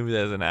like a movie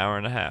that is an hour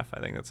and a half. I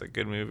think that's a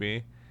good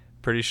movie.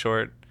 Pretty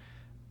short,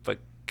 but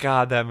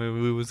God, that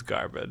movie was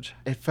garbage.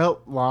 It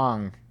felt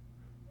long.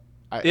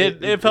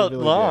 It felt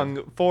really long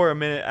did. for a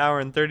minute, hour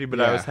and 30, but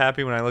I Yeah. was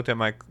happy when I looked at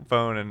my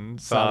phone and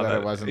saw that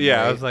it wasn't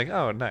Yeah, I late. was like,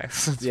 oh,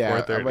 nice. It's Yeah,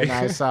 4:30. when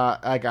I saw,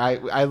 like,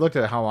 I looked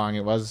at how long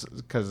it was,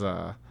 because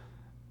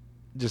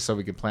just so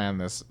we could plan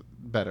this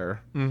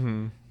better,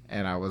 Mm-hmm.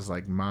 and I was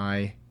like,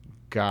 my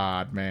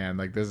God, man,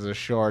 like, this is a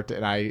short,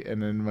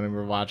 and then when we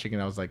were watching it,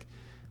 I was like,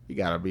 you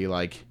gotta be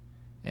like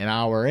an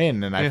hour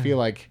in, and I feel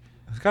like,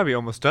 It's got to be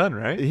almost done,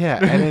 right? yeah,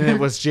 and then it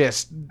was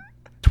just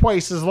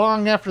twice as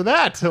long after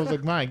that. I was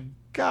like, my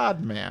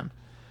God, man.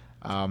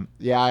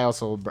 Yeah,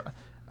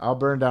 I'll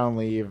burn down and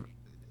leave.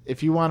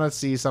 If you want to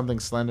see something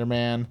Slender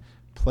Man,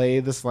 play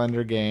the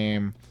Slender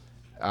game.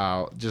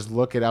 Just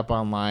look it up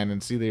online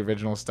and see the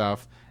original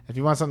stuff. If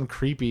you want something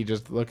creepy,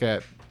 just look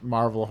at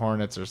Marvel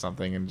Hornets or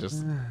something and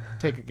just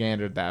take a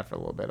gander at that for a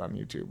little bit on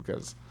YouTube,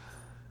 because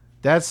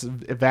that's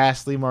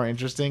vastly more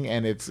interesting,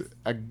 and it's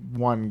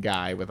one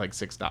guy with like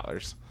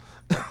 $6.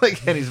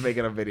 Like, and he's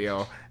making a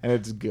video, and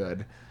it's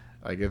good.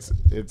 Like, it's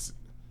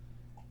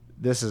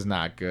this is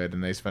not good,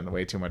 and they spent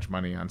way too much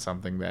money on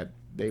something that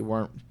they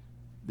weren't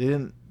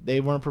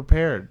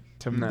prepared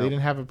to. No. They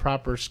didn't have a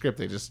proper script.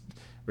 They just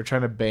were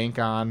trying to bank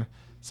on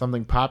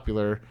something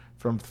popular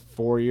from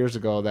 4 years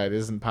ago that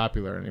isn't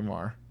popular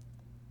anymore.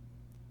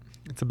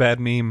 It's a bad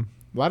meme.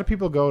 A lot of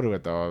people go to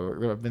it though.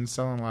 They've been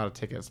selling a lot of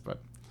tickets,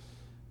 but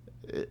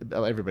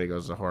everybody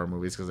goes to horror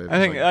movies because I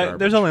think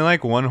there's only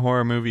like one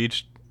horror movie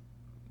each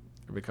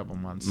every couple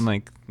months.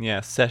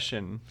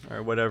 Session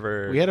or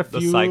whatever We had a few.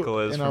 the cycle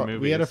is for movies.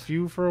 We had a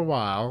few for a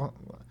while,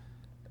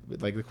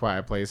 like The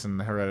Quiet Place and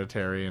The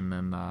Hereditary, and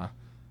then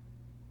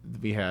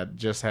we had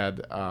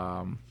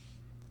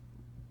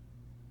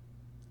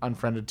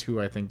Unfriended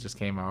 2, I think, just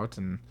came out,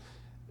 and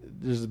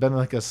there's been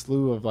like a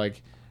slew of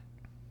like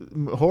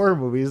horror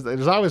movies.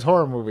 There's always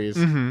horror movies.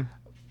 Mm-hmm.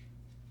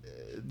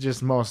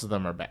 Just most of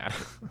them are bad.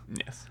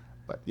 Yes.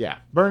 But yeah,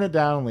 burn it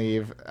down,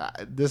 leave.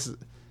 This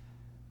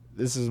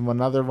is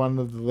another one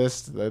of the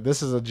list.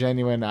 This is a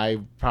genuine. I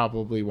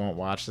probably won't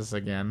watch this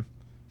again.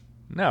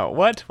 No.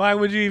 What? Why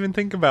would you even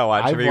think about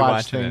I've rewatching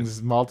watched it?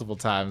 things multiple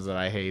times that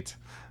I hate,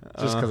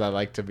 just because I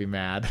like to be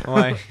mad.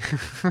 Why?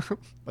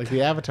 Like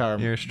the Avatar,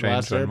 You're a strange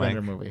Last one, Airbender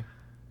Mike. movie.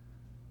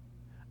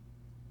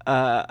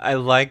 I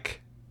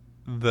like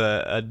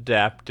the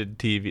adapted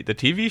TV. The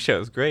TV show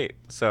is great,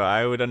 so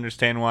I would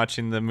understand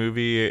watching the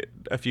movie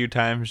a few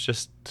times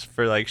just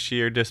for like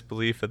sheer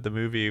disbelief that the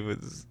movie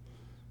was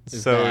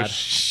It's so bad.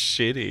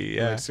 shitty.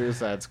 Yeah, Like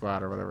Suicide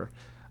Squad or whatever.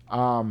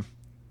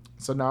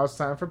 So now it's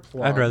time for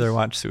plugs. I'd rather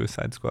watch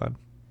Suicide Squad.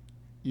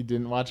 You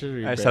didn't watch it, or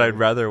you I said barely- I'd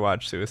rather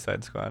watch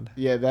Suicide Squad.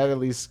 Yeah, that at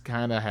least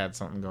kind of had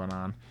something going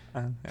on.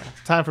 Yeah.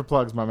 Time for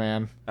plugs, my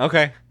man.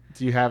 Okay.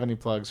 Do you have any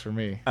plugs for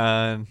me?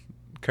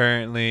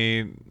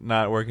 Currently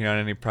not working on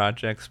any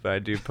projects, but I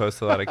do post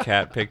a lot of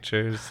cat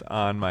pictures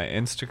on my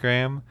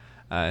Instagram.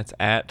 It's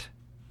at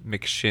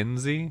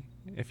McShinsey.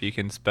 If you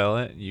can spell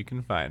it, you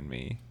can find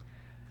me.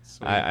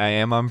 Sweet. I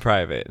am on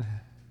private.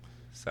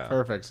 So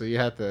Perfect. So you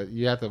have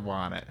to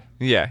want it.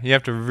 yeah, you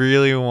have to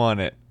really want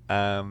it.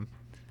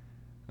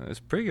 It's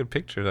pretty good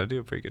pictures. I do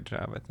a pretty good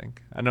job, I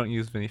think. I don't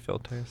use many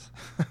filters.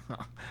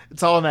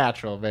 It's all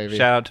natural, baby.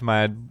 Shout out to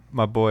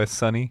my boy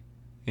Sonny.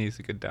 He's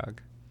a good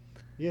dog.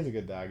 He is a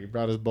good dog. He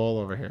brought his bowl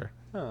over here.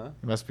 Huh.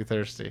 He must be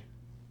thirsty.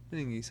 I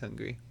think he's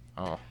hungry.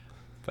 Oh.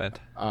 But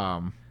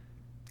as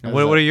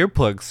what a- are your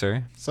plugs,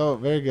 sir? So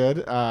very good.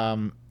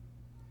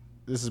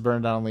 This is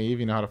Burn Down and Leave.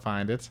 You know how to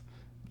find it.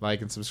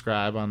 Like and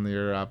subscribe on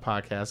your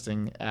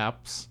podcasting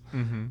apps,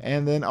 Mm-hmm.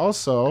 and then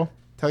also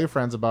tell your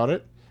friends about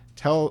it.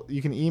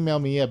 You can email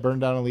me at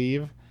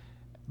burnitdownandleave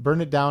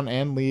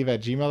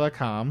at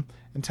gmail.com,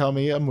 and tell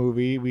me a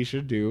movie we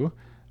should do.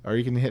 Or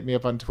you can hit me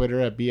up on Twitter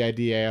at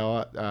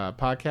BIDAL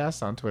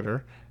podcast on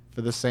Twitter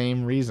for the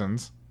same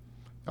reasons.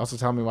 Also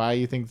tell me why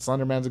you think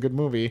Slender Man's a good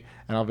movie,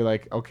 and I'll be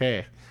like,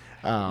 okay.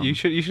 You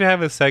should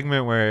have a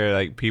segment where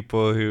like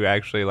people who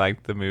actually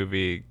liked the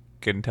movie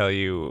can tell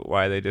you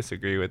why they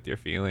disagree with your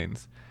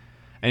feelings.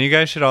 And you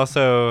guys should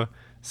also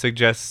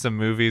suggest some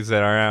movies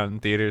that are out in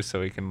theaters so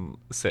we can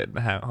sit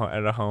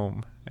at a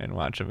home and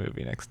watch a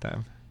movie next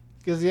time.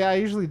 Because, yeah, I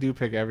usually do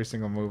pick every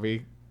single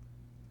movie.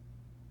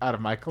 out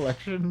of my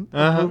collection of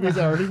Uh-huh. movies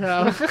I already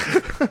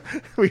have.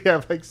 We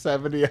have like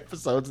 70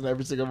 episodes, and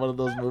every single one of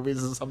those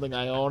movies is something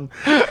I own.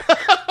 All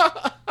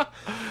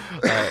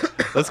right.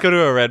 Let's go to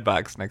a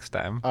Redbox next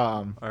time.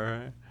 All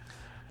right.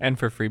 And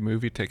for free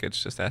movie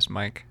tickets, just ask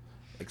Mike.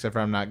 Except for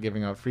I'm not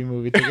giving out free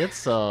movie tickets,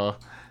 so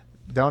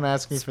don't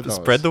ask me for those.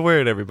 Spread the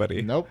word,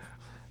 everybody. Nope.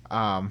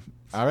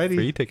 Alrighty.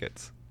 Free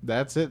tickets.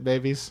 That's it,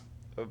 babies.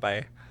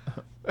 Bye.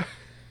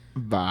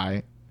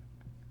 Bye.